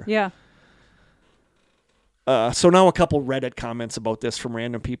out there. Yeah. So now a couple Reddit comments about this from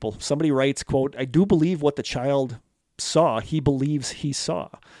random people. Somebody writes, quote, I do believe what the child saw, he believes he saw.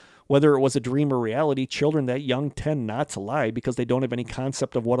 Whether it was a dream or reality, children that young tend not to lie because they don't have any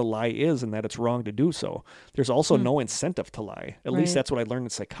concept of what a lie is and that it's wrong to do so. There's also no incentive to lie. At least that's what I learned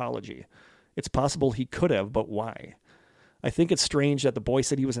in psychology. It's possible he could have, but why? I think it's strange that the boy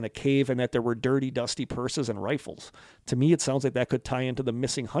said he was in a cave and that there were dirty, dusty purses and rifles. To me, it sounds like that could tie into the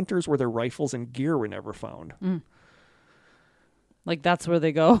missing hunters where their rifles and gear were never found. Like that's where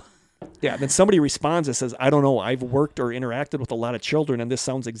they go. Yeah, then somebody responds and says, I don't know, I've worked or interacted with a lot of children, and this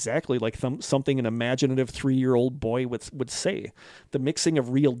sounds exactly like something an imaginative 3-year-old boy would say. The mixing of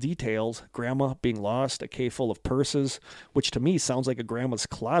real details, grandma being lost, a cave full of purses, which to me sounds like a grandma's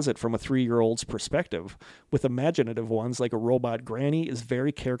closet from a 3-year-old's perspective, with imaginative ones like a robot granny is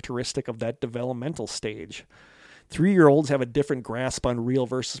very characteristic of that developmental stage. 3-year-olds have a different grasp on real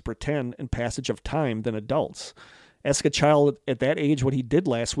versus pretend and passage of time than adults. Ask a child at that age what he did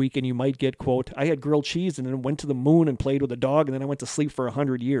last week, and you might get, quote, I had grilled cheese and then went to the moon and played with a dog, and then I went to sleep for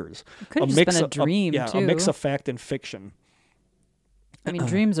 100 years. It could have just been a dream, too. A mix of fact and fiction. I mean,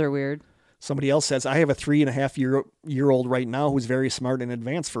 dreams are weird. Somebody else says, I have a 3.5-year-old right now who's very smart and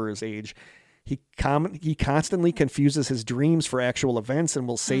advanced for his age. He constantly confuses his dreams for actual events and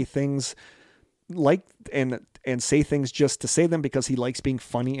will say things like and say things just to say them because he likes being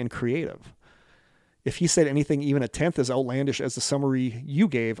funny and creative. If he said anything even a tenth as outlandish as the summary you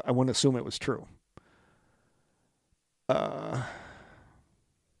gave, I wouldn't assume it was true.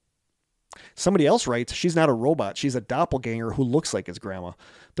 Somebody else writes, she's not a robot. She's a doppelganger who looks like his grandma.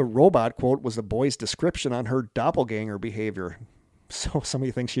 The robot, quote, was the boy's description on her doppelganger behavior. So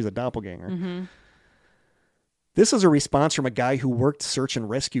somebody thinks she's a doppelganger. Mm-hmm. This is a response from a guy who worked search and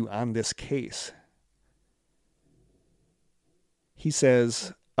rescue on this case. He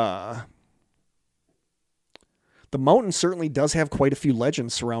says, the mountain certainly does have quite a few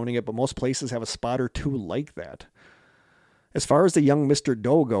legends surrounding it, but most places have a spot or two like that. As far as the young Mr.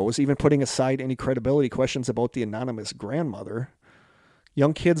 Doe goes, even putting aside any credibility questions about the anonymous grandmother,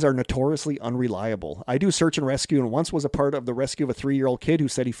 young kids are notoriously unreliable. I do search and rescue and once was a part of the rescue of a 3-year-old kid who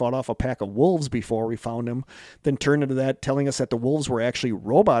said he fought off a pack of wolves before we found him, then turned into that telling us that the wolves were actually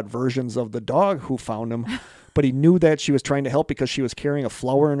robot versions of the dog who found him, but he knew that she was trying to help because she was carrying a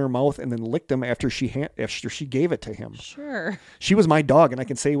flower in her mouth and then licked him after she gave it to him. Sure. She was my dog, and I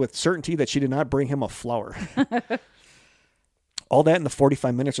can say with certainty that she did not bring him a flower. All that in the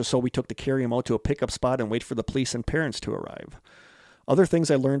 45 minutes or so we took to carry him out to a pickup spot and wait for the police and parents to arrive. Other things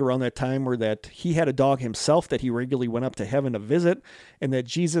I learned around that time were that he had a dog himself that he regularly went up to heaven to visit, and that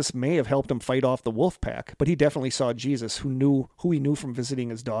Jesus may have helped him fight off the wolf pack, but he definitely saw Jesus who he knew from visiting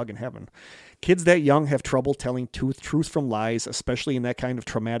his dog in heaven. Kids that young have trouble telling truth from lies, especially in that kind of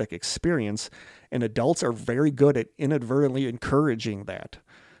traumatic experience, and adults are very good at inadvertently encouraging that.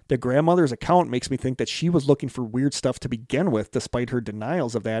 The grandmother's account makes me think that she was looking for weird stuff to begin with, despite her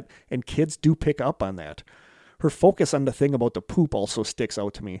denials of that, and kids do pick up on that. Her focus on the thing about the poop also sticks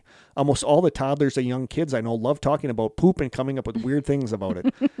out to me. Almost all the toddlers and young kids I know love talking about poop and coming up with weird things about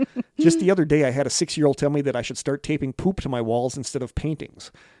it. Just the other day, I had a 6-year-old tell me that I should start taping poop to my walls instead of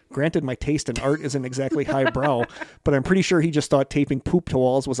paintings. Granted, my taste in art isn't exactly highbrow, but I'm pretty sure he just thought taping poop to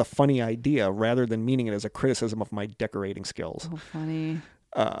walls was a funny idea rather than meaning it as a criticism of my decorating skills. Oh, funny.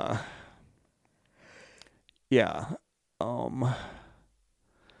 Yeah.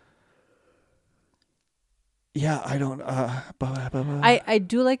 Yeah, I don't, I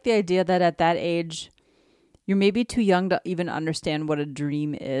do like the idea that at that age, you're maybe too young to even understand what a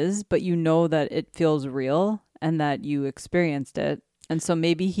dream is, but you know that it feels real and that you experienced it. And so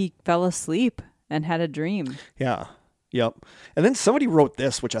maybe he fell asleep and had a dream. Yeah. Yep. And then somebody wrote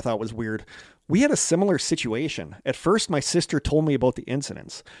this, which I thought was weird. We had a similar situation. At first, my sister told me about the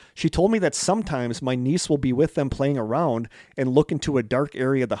incidents. She told me that sometimes my niece will be with them playing around and look into a dark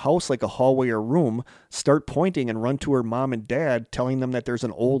area of the house like a hallway or room, start pointing and run to her mom and dad, telling them that there's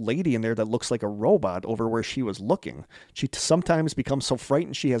an old lady in there that looks like a robot over where she was looking. She sometimes becomes so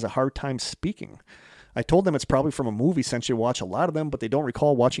frightened she has a hard time speaking. I told them it's probably from a movie since they watch a lot of them, but they don't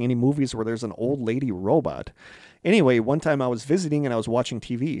recall watching any movies where there's an old lady robot. Anyway, one time I was visiting and I was watching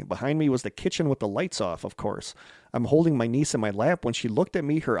TV. Behind me was the kitchen with the lights off, of course. I'm holding my niece in my lap. When she looked at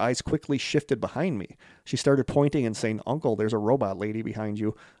me, her eyes quickly shifted behind me. She started pointing and saying, "Uncle, there's a robot lady behind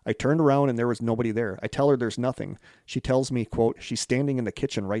you." I turned around and there was nobody there. I tell her there's nothing. She tells me, quote, "She's standing in the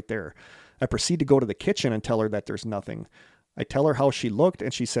kitchen right there." I proceed to go to the kitchen and tell her that there's nothing. I tell her how she looked,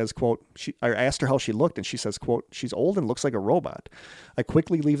 and she says, quote, I asked her how she looked, and she says, quote, "She's old and looks like a robot." I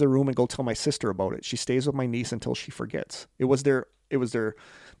quickly leave the room and go tell my sister about it. She stays with my niece until she forgets.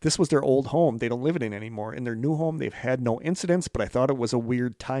 This was their old home. They don't live in it anymore. In their new home, they've had no incidents, but I thought it was a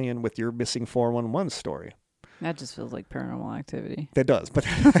weird tie-in with your missing 411 story. That just feels like paranormal activity. That does, but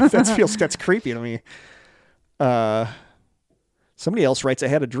that's creepy to me. Somebody else writes, I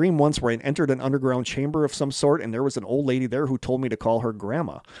had a dream once where I entered an underground chamber of some sort, and there was an old lady there who told me to call her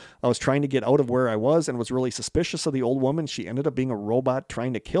grandma. I was trying to get out of where I was and was really suspicious of the old woman. She ended up being a robot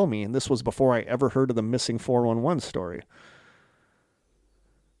trying to kill me, and this was before I ever heard of the missing 411 story.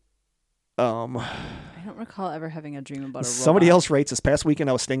 I don't recall ever having a dream about a robot. Somebody else writes, this past weekend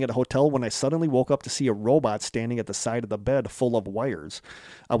I was staying at a hotel when I suddenly woke up to see a robot standing at the side of the bed full of wires.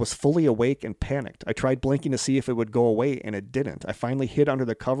 I was fully awake and panicked. I tried blinking to see if it would go away, and it didn't. I finally hid under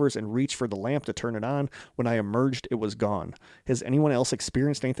the covers and reached for the lamp to turn it on. When I emerged, it was gone. Has anyone else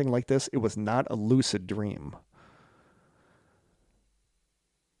experienced anything like this? It was not a lucid dream.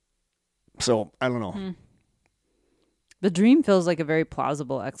 So, I don't know. The dream feels like a very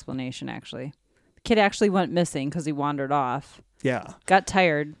plausible explanation, actually. The kid actually went missing because he wandered off. Yeah. Got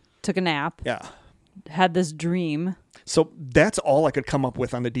tired, took a nap. Yeah. Had this dream. So that's all I could come up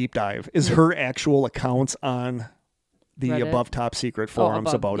with on the deep dive is her actual accounts on the Reddit? above top secret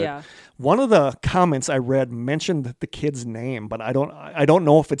forums about yeah. it. One of the comments I read mentioned the kid's name, but I don't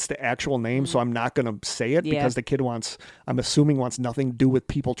know if it's the actual name, so I'm not going to say it because the kid I'm assuming wants nothing to do with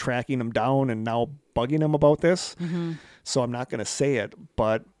people tracking him down and now bugging him about this. So I'm not going to say it,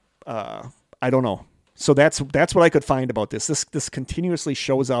 but I don't know. So that's what I could find about this. This continuously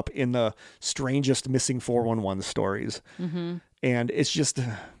shows up in the strangest missing 411 stories. And it's just,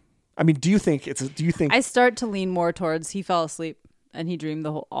 I mean, do you think I start to lean more towards he fell asleep and he dreamed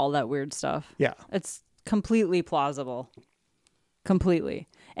all that weird stuff. Yeah. It's completely plausible. Completely.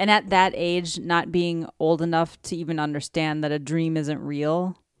 And at that age, not being old enough to even understand that a dream isn't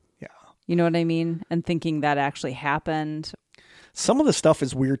real. Yeah. You know what I mean? And thinking that actually happened. Some of the stuff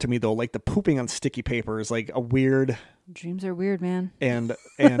is weird to me though, like the pooping on sticky paper is like a weird. Dreams are weird, man. And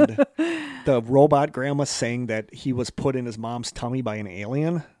the robot grandma saying that he was put in his mom's tummy by an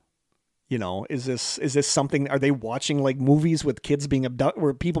alien. You know, is this something? Are they watching like movies with kids being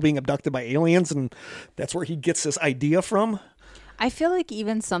where people being abducted by aliens, and that's where he gets this idea from? I feel like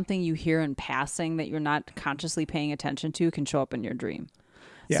even something you hear in passing that you're not consciously paying attention to can show up in your dream.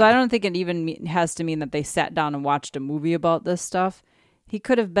 Yeah. So I don't think it even has to mean that they sat down and watched a movie about this stuff. He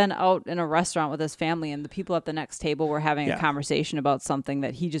could have been out in a restaurant with his family and the people at the next table were having a conversation about something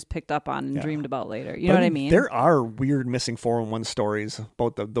that he just picked up on and dreamed about later. You know what I mean? There are weird missing 411 stories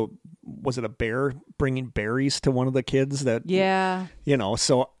about the was it a bear bringing berries to one of the kids that, you know,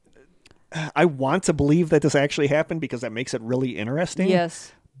 so I want to believe that this actually happened because that makes it really interesting.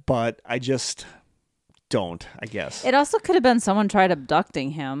 Yes. But I just don't, I guess. It also could have been someone tried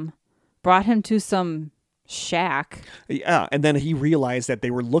abducting him, brought him to some shack. Yeah, and then he realized that they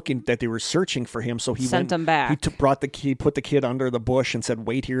were searching for him, so he sent him back. He put the kid under the bush and said,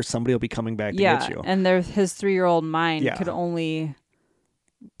 "Wait here, somebody will be coming back to get you." And his 3-year-old mind could only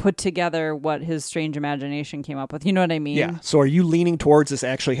put together what his strange imagination came up with. You know what I mean? Yeah. So are you leaning towards this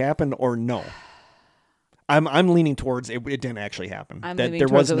actually happened or no? I'm leaning towards it didn't actually happen. I'm leaning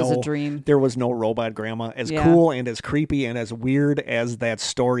towards it was a dream. There was no robot grandma. As cool and as creepy and as weird as that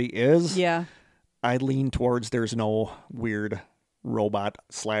story is, I lean towards there's no weird robot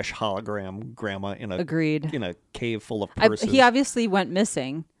 / hologram grandma in a cave full of purses. He obviously went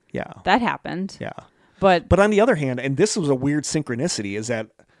missing. Yeah. That happened. Yeah. But on the other hand, and this was a weird synchronicity, is that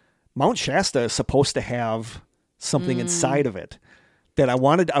Mount Shasta is supposed to have something inside of it that I'm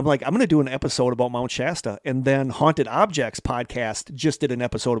going to do an episode about Mount Shasta, and then Haunted Objects podcast just did an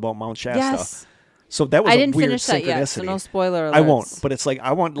episode about Mount Shasta. Yes. So that was I didn't a weird finish that yet, so no spoiler alerts. I won't, but it's like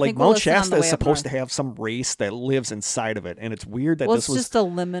Mount Shasta is supposed to have some race that lives inside of it, and it's weird that this was just a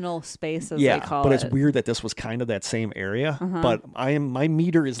liminal space, as they call it. But it's weird that this was kind of that same area. But my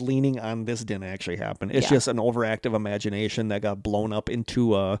meter is leaning on this didn't actually happen. It's just an overactive imagination that got blown up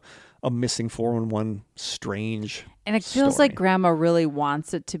into a missing 411 strange. And it feels like Grandma really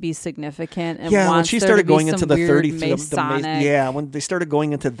wants it to be significant. And when she started going into the 30, Masonic. when they started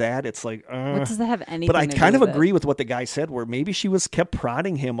going into that, it's like, what does that have anything But I to kind do of with agree it? with what the guy said, where maybe she kept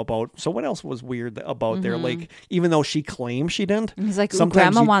prodding him about. So what else was weird about there? Like, even though she claims she didn't, and he's like,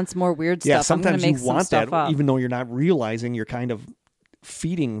 Grandma wants more weird stuff. Yeah, sometimes I'm make you want some stuff that, up. even though you're not realizing you're kind of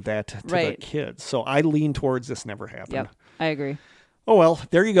feeding that to the kids. So I lean towards this never happened. Yep, I agree. Oh well,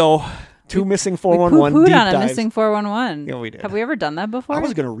 there you go. 2 missing 411 deep on a dives. Missing 411. Yeah, we did. Have we ever done that before? I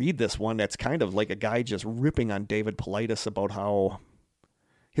was going to read this one that's kind of like a guy just ripping on David Paulides about how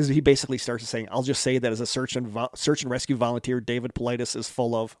he basically starts saying, "I'll just say that as a search and rescue volunteer, David Paulides is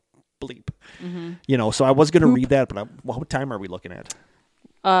full of bleep." You know, so I was going to read that, but what time are we looking at?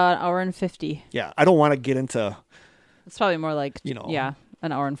 An hour and 50. Yeah, I don't want to get into. It's probably more like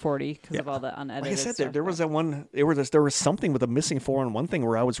an hour and 40 because of all the unedited. Like I said, stuff. there was that one. There was something with a missing 411 thing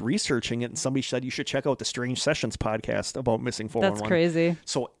where I was researching it, and somebody said you should check out the Strange Sessions podcast about missing 411. That's crazy.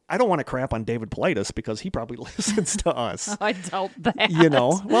 So I don't want to crap on David Paulides because he probably listens to us. I doubt that. You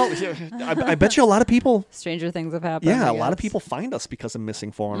know, well, I bet you a lot of people. Stranger things have happened. Yeah, a lot of people find us because of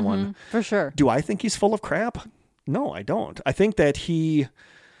missing 411. For sure. Do I think he's full of crap? No, I don't. I think that he.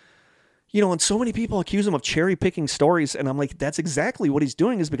 You know, and so many people accuse him of cherry picking stories, and I'm like, that's exactly what he's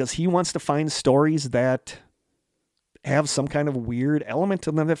doing, is because he wants to find stories that have some kind of weird element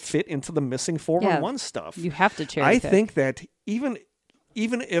to them that fit into the missing 411 stuff. You have to cherry pick. I think that even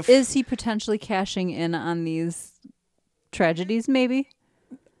if is he potentially cashing in on these tragedies, maybe?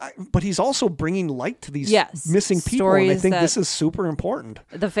 But he's also bringing light to these missing people, stories, and I think this is super important.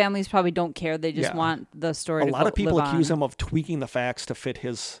 The families probably don't care; they just want the story. A lot of people accuse him of tweaking the facts to fit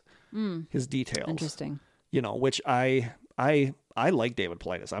his details. Interesting. You know, which I like David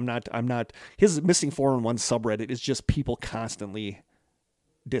Paulides. I'm not his missing 411 subreddit is just people constantly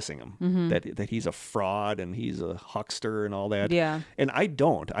dissing him, that he's a fraud and he's a huckster and all that. Yeah. And I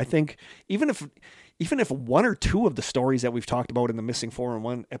don't. I think even if one or two of the stories that we've talked about in the Missing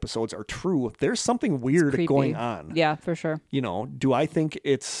 411 episodes are true, there's something weird going on. Yeah, for sure. Do I think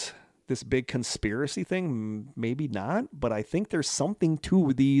it's this big conspiracy thing? Maybe not, but I think there's something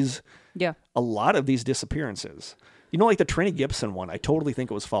to these. Yeah. A lot of these disappearances. Like the Trini Gibson one, I totally think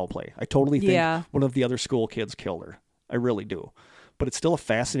it was foul play. I totally think one of the other school kids killed her. I really do. But it's still a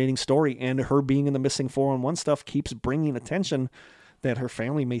fascinating story, and her being in the Missing 411 stuff keeps bringing attention that her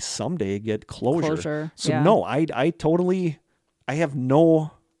family may someday get closure. So no, I have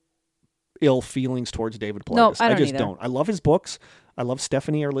no ill feelings towards David Pilatus. No, I just don't. I love his books. I love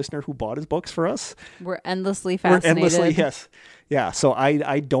Stephanie, our listener, who bought his books for us. We're endlessly fascinated. Yes. Yeah, so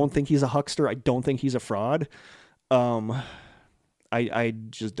I don't think he's a huckster. I don't think he's a fraud. I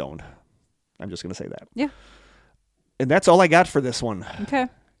just don't. I'm just going to say that. Yeah. And that's all I got for this one. Okay.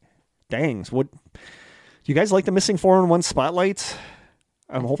 Dang. What? You guys like the Missing 411 spotlights?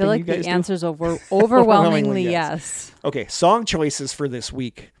 I feel like the answer's overwhelmingly yes. Okay, song choices for this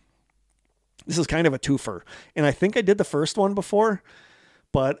week. This is kind of a twofer. And I think I did the first one before,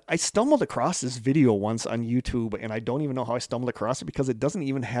 but I stumbled across this video once on YouTube, and I don't even know how I stumbled across it because it doesn't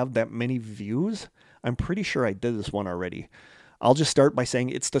even have that many views. I'm pretty sure I did this one already. I'll just start by saying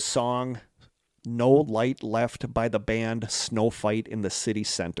it's the song No Light Left by the band Snow Fight in the City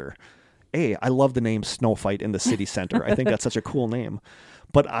Center. I love the name Snow Fight in the City Center. I think that's such a cool name.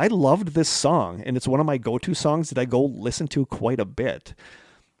 But I loved this song, and it's one of my go-to songs that I go listen to quite a bit.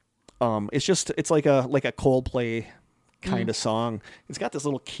 It's like a Coldplay kind of song. It's got this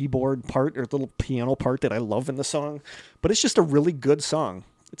little keyboard part or little piano part that I love in the song, but it's just a really good song.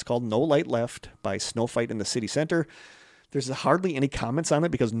 It's called No Light Left by Snow Fight in the City Center. There's hardly any comments on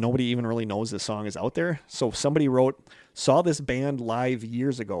it because nobody even really knows this song is out there. So somebody wrote, saw this band live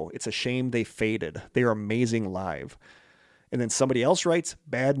years ago. It's a shame they faded. They are amazing live. And then somebody else writes,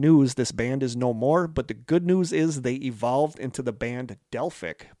 bad news, this band is no more, but the good news is they evolved into the band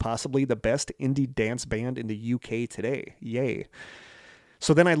Delphic, possibly the best indie dance band in the UK today. Yay.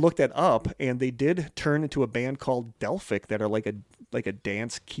 So then I looked that up, and they did turn into a band called Delphic that are like a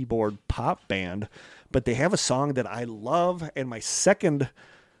dance keyboard pop band, but they have a song that I love, and my second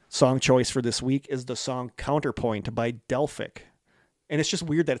song choice for this week is the song Counterpoint by Delphic. And it's just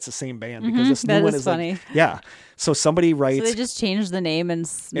weird that it's the same band because this new one is funny. So somebody writes. So they just changed the name and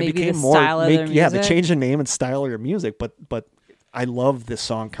maybe the style of their music. Yeah, they changed the name and style of their music. But I love this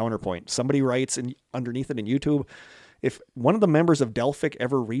song Counterpoint. Somebody writes underneath it in YouTube, if one of the members of Delphic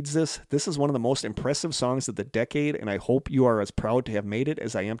ever reads this is one of the most impressive songs of the decade, and I hope you are as proud to have made it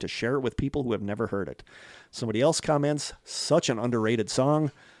as I am to share it with people who have never heard it. Somebody else comments, such an underrated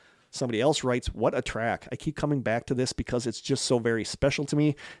song. Somebody else writes, what a track. I keep coming back to this because it's just so very special to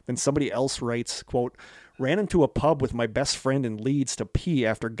me. Then somebody else writes, quote, ran into a pub with my best friend in Leeds to pee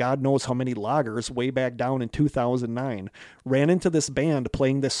after God knows how many lagers way back down in 2009. Ran into this band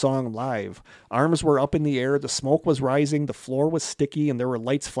playing this song live. Arms were up in the air, the smoke was rising, the floor was sticky, and there were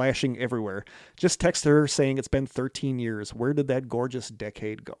lights flashing everywhere. Just texted her saying it's been 13 years. Where did that gorgeous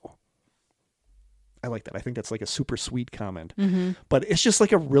decade go? I like that. I think that's like a super sweet comment. Mm-hmm. But it's just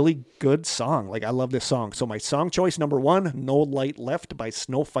like a really good song. Like, I love this song. So my song choice number 1, No Light Left by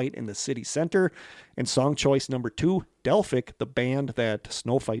Snow Fight in the City Center. And song choice number 2, Delphic, the band that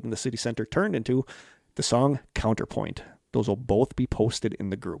Snow Fight in the City Center turned into, the song Counterpoint. Those will both be posted in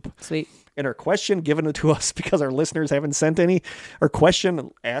the group. Sweet. And our question given to us because our listeners haven't sent any, our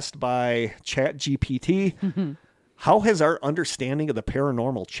question asked by ChatGPT, mm-hmm. How has our understanding of the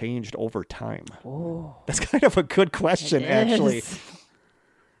paranormal changed over time? Oh, that's kind of a good question, actually.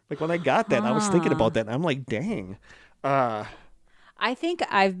 Like, when I got that, I was thinking about that, and I'm like, dang. I think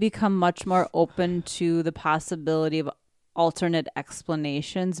I've become much more open to the possibility of alternate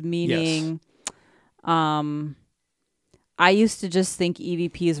explanations, meaning I used to just think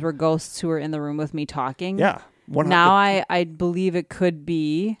EVPs were ghosts who were in the room with me talking. Yeah. 100%. Now I believe it could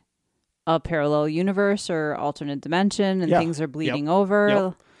be a parallel universe or alternate dimension and things are bleeding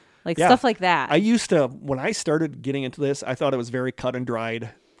over. Like stuff like that. I used to, when I started getting into this, I thought it was very cut and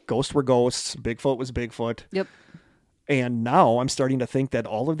dried. Ghosts were ghosts. Bigfoot was Bigfoot. Yep. And now I'm starting to think that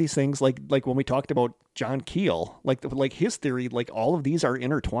all of these things, like when we talked about John Keel, like his theory, like all of these are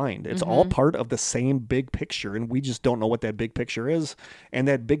intertwined. It's all part of the same big picture, and we just don't know what that big picture is. And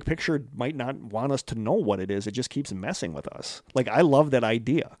that big picture might not want us to know what it is. It just keeps messing with us. Like, I love that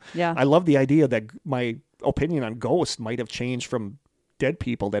idea. Yeah. I love the idea that my opinion on ghosts might have changed from dead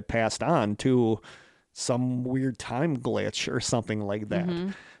people that passed on to some weird time glitch or something like that.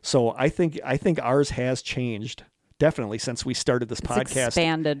 Mm-hmm. So I think ours has changed definitely since we started this podcast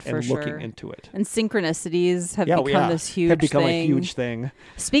expanded for and sure. looking into it. And synchronicities have become this huge have become thing. a huge thing.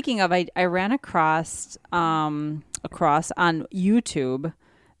 Speaking of, I ran across on YouTube.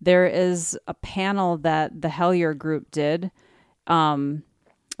 There is a panel that the Hellier group did. It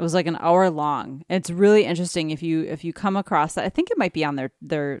was like an hour long. It's really interesting if you come across that. I think it might be on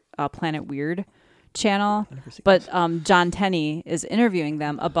their Planet Weird channel. But John Tenney is interviewing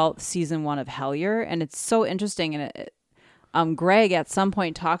them about season 1 of Hellier, and it's so interesting. And Greg at some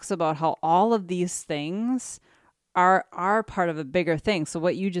point talks about how all of these things are part of a bigger thing. So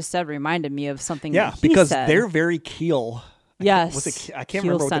what you just said reminded me of something. Yeah, that he because said. They're very Keel. Yes. I can't Keel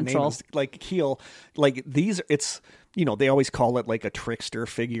remember what Central. the name is. Like Keel, like these, it's, they always call it like a trickster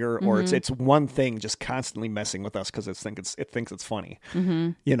figure, or it's one thing just constantly messing with us because it thinks it's funny,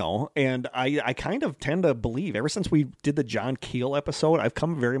 and I kind of tend to believe, ever since we did the John Keel episode, I've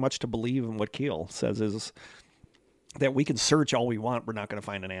come very much to believe in what Keel says is that we can search all we want, we're not going to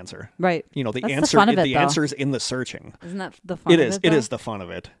find an answer. Right. The That's answer, the fun of it, the though. answer's in the searching. Isn't that the fun It of is. it? It is the fun of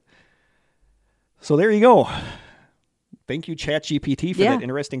it. So there you go. Thank you, ChatGPT, for that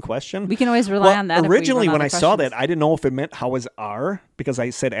interesting question. We can always rely on that. Originally, when I saw questions. that, I didn't know if it meant how is our, because I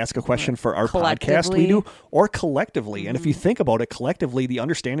said ask a question for our podcast Collectively. we do, or collectively. And if you think about it, collectively, the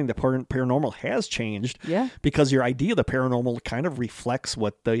understanding of the paranormal has changed. Yeah. Because your idea of the paranormal kind of reflects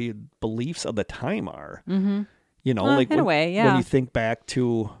what the beliefs of the time are. Mm-hmm. In a way, yeah. When you think back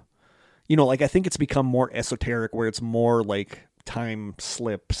to, I think it's become more esoteric, where it's more like time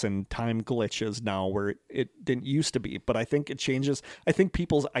slips and time glitches now, where it didn't used to be. But I think it changes. I think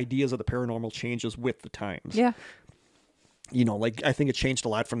people's ideas of the paranormal changes with the times. Yeah. I think it changed a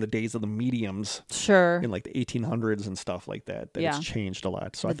lot from the days of the mediums. Sure. In like the 1800s and stuff like that. It's changed a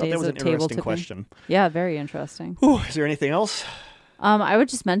lot. So I thought days that was of an table interesting tipping. question. Yeah, very interesting. Ooh, is there anything else? I would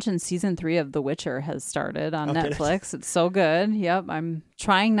just mention season 3 of The Witcher has started on Netflix. It's so good. Yep. I'm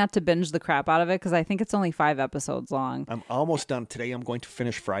trying not to binge the crap out of it because I think it's only 5 episodes long. I'm almost done. Today I'm going to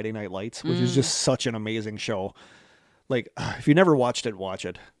finish Friday Night Lights, which is just such an amazing show. Like, if you never watched it, watch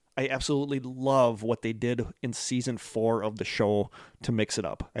it. I absolutely love what they did in season 4 of the show to mix it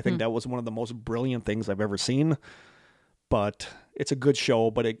up. I think that was one of the most brilliant things I've ever seen. But it's a good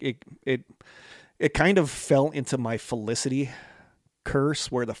show, but it kind of fell into my Felicity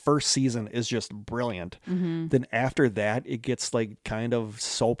curse, where the first season is just brilliant. Then after that, it gets like kind of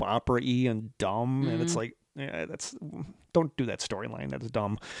soap opera-y and dumb, and it's like, don't do that storyline. That's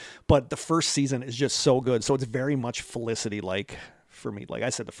dumb. But the first season is just so good. So it's very much Felicity-like for me. Like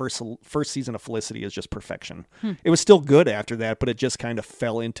I said, the first season of Felicity is just perfection. It was still good after that, but it just kind of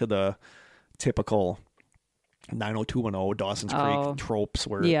fell into the typical 90210 Dawson's Creek tropes,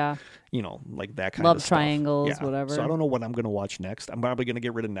 where like that kind Love of stuff. triangles, whatever. So I don't know what I'm going to watch next. I'm probably going to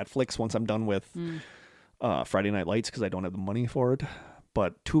get rid of Netflix once I'm done with Friday Night Lights, because I don't have the money for it.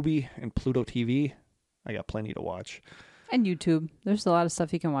 But Tubi and Pluto TV, I got plenty to watch. And YouTube. There's a lot of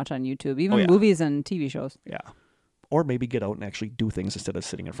stuff you can watch on YouTube, even movies and TV shows. Yeah. Or maybe get out and actually do things instead of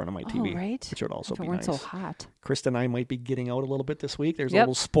sitting in front of my TV, right. which would also If it be weren't nice. so hot. Krista and I might be getting out a little bit this week. There's a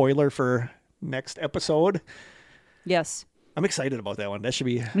little spoiler for next episode. Yes. I'm excited about that one. That should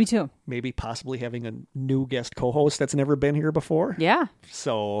be Me too. maybe possibly having a new guest co-host that's never been here before. Yeah.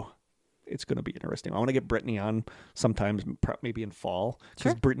 So it's going to be interesting. I want to get Brittany on sometimes, maybe in fall,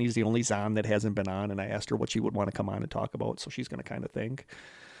 because Sure. Brittany's the only Zon that hasn't been on, and I asked her what she would want to come on and talk about, so she's going to kind of think.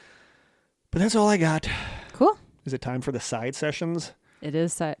 But that's all I got. Cool. Is it time for the side sessions? It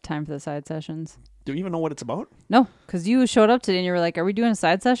is time for the side sessions. Do you even know what it's about? No, because you showed up today and you were like, are we doing a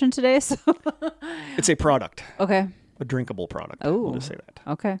side session today? So It's a product. Okay. A drinkable product. Oh. We'll just say that.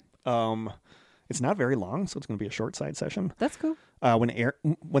 Okay. It's not very long, so it's going to be a short side session. That's cool.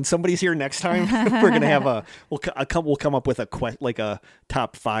 When somebody's here next time, we're going to have we'll come up with a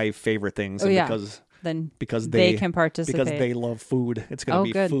top 5 favorite things. Because they can participate. Because they love food. It's going to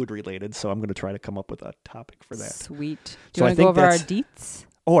be good. food related, so I'm going to try to come up with a topic for that. Sweet. Do So you I want to go think over our that's- deets?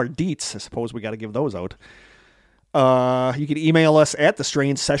 Oh, our deets. I suppose we got to give those out. You can email us at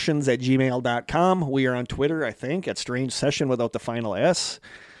thestrangesessions@gmail.com. We are on Twitter, I think, at Strange Session without the final S.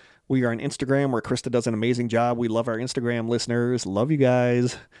 We are on Instagram, where Krista does an amazing job. We love our Instagram listeners. Love you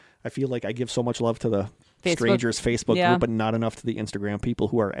guys. I feel like I give so much love to the Strangers Facebook group, but not enough to the Instagram people,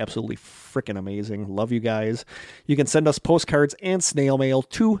 who are absolutely freaking amazing. Love you guys. You can send us postcards and snail mail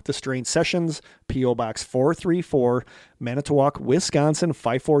to The Strange Sessions, P.O. Box 434, Manitowoc, Wisconsin,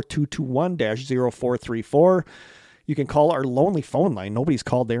 54221-0434. You can call our lonely phone line. Nobody's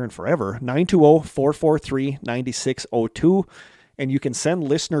called there in forever. 920-443-9602. And you can send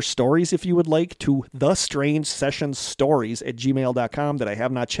listener stories if you would like to thestrangesessionsstories@gmail.com that I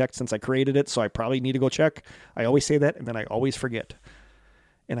have not checked since I created it, so I probably need to go check. I always say that, and then I always forget.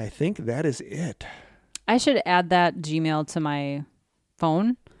 And I think that is it. I should add that Gmail to my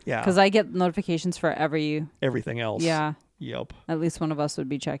phone. Yeah. Because I get notifications for everything else. Yeah. Yep. At least one of us would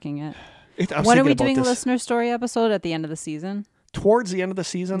be checking it. When are we doing a listener story episode? At the end of the season? Towards the end of the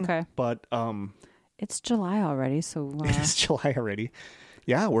season. Okay. But it's July already, so it is July already.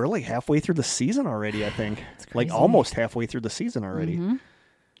 Yeah, we're like halfway through the season already, I think. Like crazy. Almost halfway through the season already. Mm-hmm.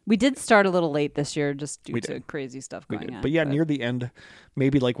 We did start a little late this year just due to crazy stuff going on. But yeah, near the end,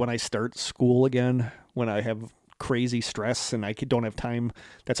 maybe like when I start school again, when I have crazy stress and I don't have time,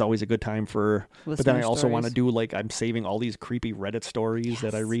 that's always a good time for listener but then I also stories. want to do like I'm saving all these creepy Reddit stories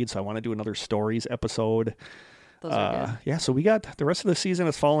that I read, so I want to do another stories episode. Those are good. Yeah, so we got the rest of the season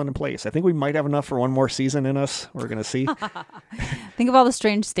is falling in place. I think we might have enough for one more season in us. We're gonna see. Think of all the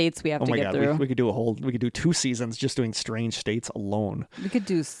strange states we have to get through. We could do 2 seasons just doing strange states alone. We could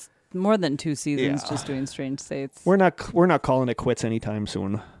do more than 2 seasons just doing strange states. We're not calling it quits anytime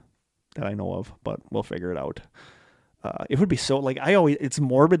soon that I know of, but we'll figure it out. It would be so like it's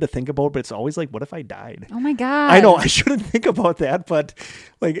morbid to think about, but it's always like, what if I died? Oh my God. I know I shouldn't think about that, but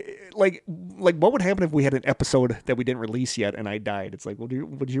like what would happen if we had an episode that we didn't release yet and I died? It's like, would you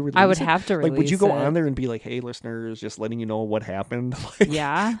release I would it? have to release Like, would you go it. on there and be like, hey, listeners, just letting you know what happened? Like,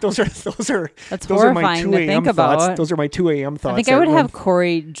 yeah. Those are That's those are my horrifying 2 to a.m. think thoughts. about. Those are my 2 a.m. thoughts. I think I would have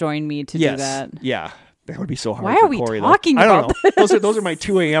Corey join me to do that. Yeah. That would be so hard. Why for are we Corey, talking though. I about don't know. Those are my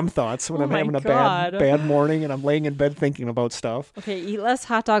 2 a.m. thoughts when Oh I'm my having a God. bad morning and I'm laying in bed thinking about stuff. Okay, eat less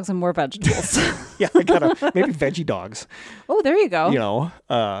hot dogs and more vegetables. Yeah, I gotta maybe veggie dogs. Oh, there you go. You know,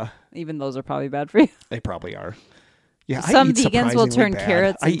 even those are probably bad for you. they probably are. Yeah, Some I eat vegans will surprisingly turn bad.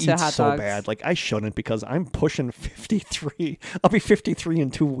 carrots I into eat hot so dogs. bad. Like I shouldn't because I'm pushing 53. I'll be 53 in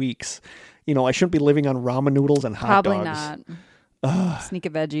 2 weeks. You know, I shouldn't be living on ramen noodles and hot Probably dogs. not. Sneak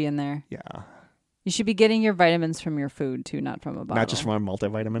a veggie in there. Yeah. You should be getting your vitamins from your food too, not from a bottle. Not just from a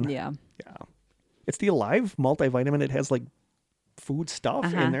multivitamin. Yeah. Yeah. It's the Alive multivitamin. It has like food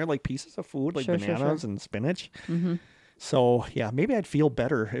stuff in there, like pieces of food, like bananas and spinach. Mm-hmm. So yeah, maybe I'd feel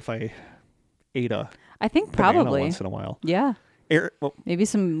better if I ate a I think banana probably once in a while. Yeah. Maybe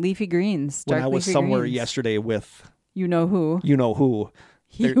some leafy greens. When Dark I was leafy somewhere greens. yesterday with You know who.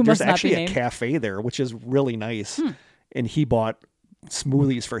 There's must not be actually a named. cafe there, which is really nice. And he bought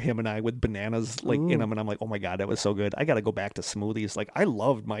smoothies for him and I with bananas in them, and I'm like, oh my God, that was so good. I got to go back to smoothies. Like I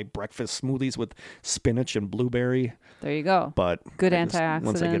loved my breakfast smoothies with spinach and blueberry. There you go. But Good antioxidants.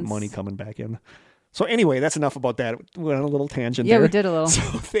 Once I get antioxidants. money coming back in. So anyway, that's enough about that. We went on a little tangent Yeah, there. we did a little. So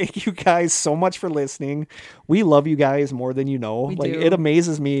thank you guys so much for listening. We love you guys more than you know. We like do. it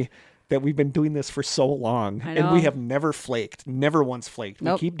amazes me that we've been doing this for so long. I And know. we have never flaked. Never once flaked.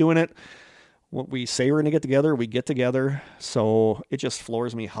 Nope. We keep doing it. When we say we're going to get together, we get together. So it just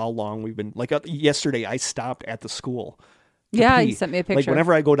floors me how long we've been. Like yesterday, I stopped at the school. to Yeah, pee. you sent me a picture. Like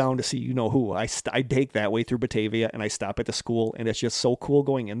whenever I go down to see you know who, I take that way through Batavia and I stop at the school, and it's just so cool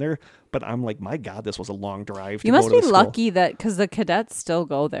going in there. But I'm like, my God, this was a long drive. You to must go to be the school. lucky that because the cadets still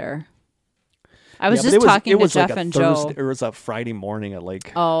go there. I was Yeah, but just talking to like Jeff a and Thursday, Joe. It was a Friday morning at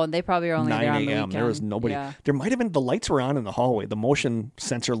like Oh, they probably are only 9 there on the a.m. weekend. There was nobody. Yeah. There might have been the lights were on in the hallway. The motion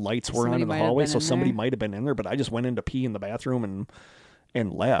sensor lights were Somebody on in the might have hallway, been so in somebody there. might have been in there. But I just went in to pee in the bathroom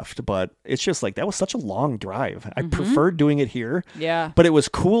and left. But it's just like that was such a long drive. I preferred doing it here. Yeah. But it was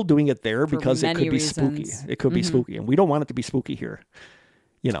cool doing it there For because it many could be spooky. reasons. It could be spooky, and we don't want it to be spooky here.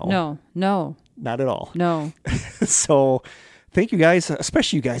 You know, No. not at all. No. So. Thank you guys,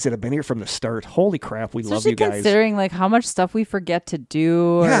 especially you guys that have been here from the start. Holy crap, we love Especially you guys. considering like how much stuff we forget to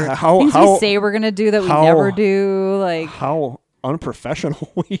do, or Yeah, things we say we're gonna do that we never do. Like, how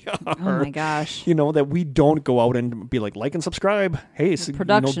unprofessional we are. oh my gosh. You know, that we don't go out and be like and subscribe. Hey, so,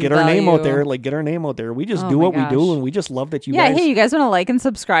 production get our name out value. there. Like, get our name out there. We just Oh do my what we do, gosh. and we just love that you Yeah, guys. hey, you guys want to like and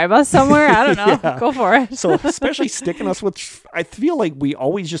subscribe us somewhere? I don't know. Yeah. Go for it. So especially sticking us with, I feel like we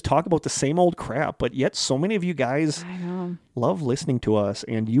always just talk about the same old crap, but yet so many of you guys I know. love listening to us,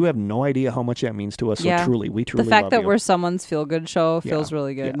 and you have no idea how much that means to us. So Yeah. we truly The fact love that you. we're someone's feel good show feels Yeah.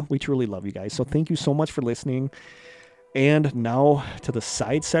 really good. Yeah, we truly love you guys. So thank you so much for listening. And now to the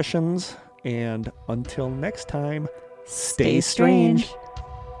side sessions. And until next time, stay strange.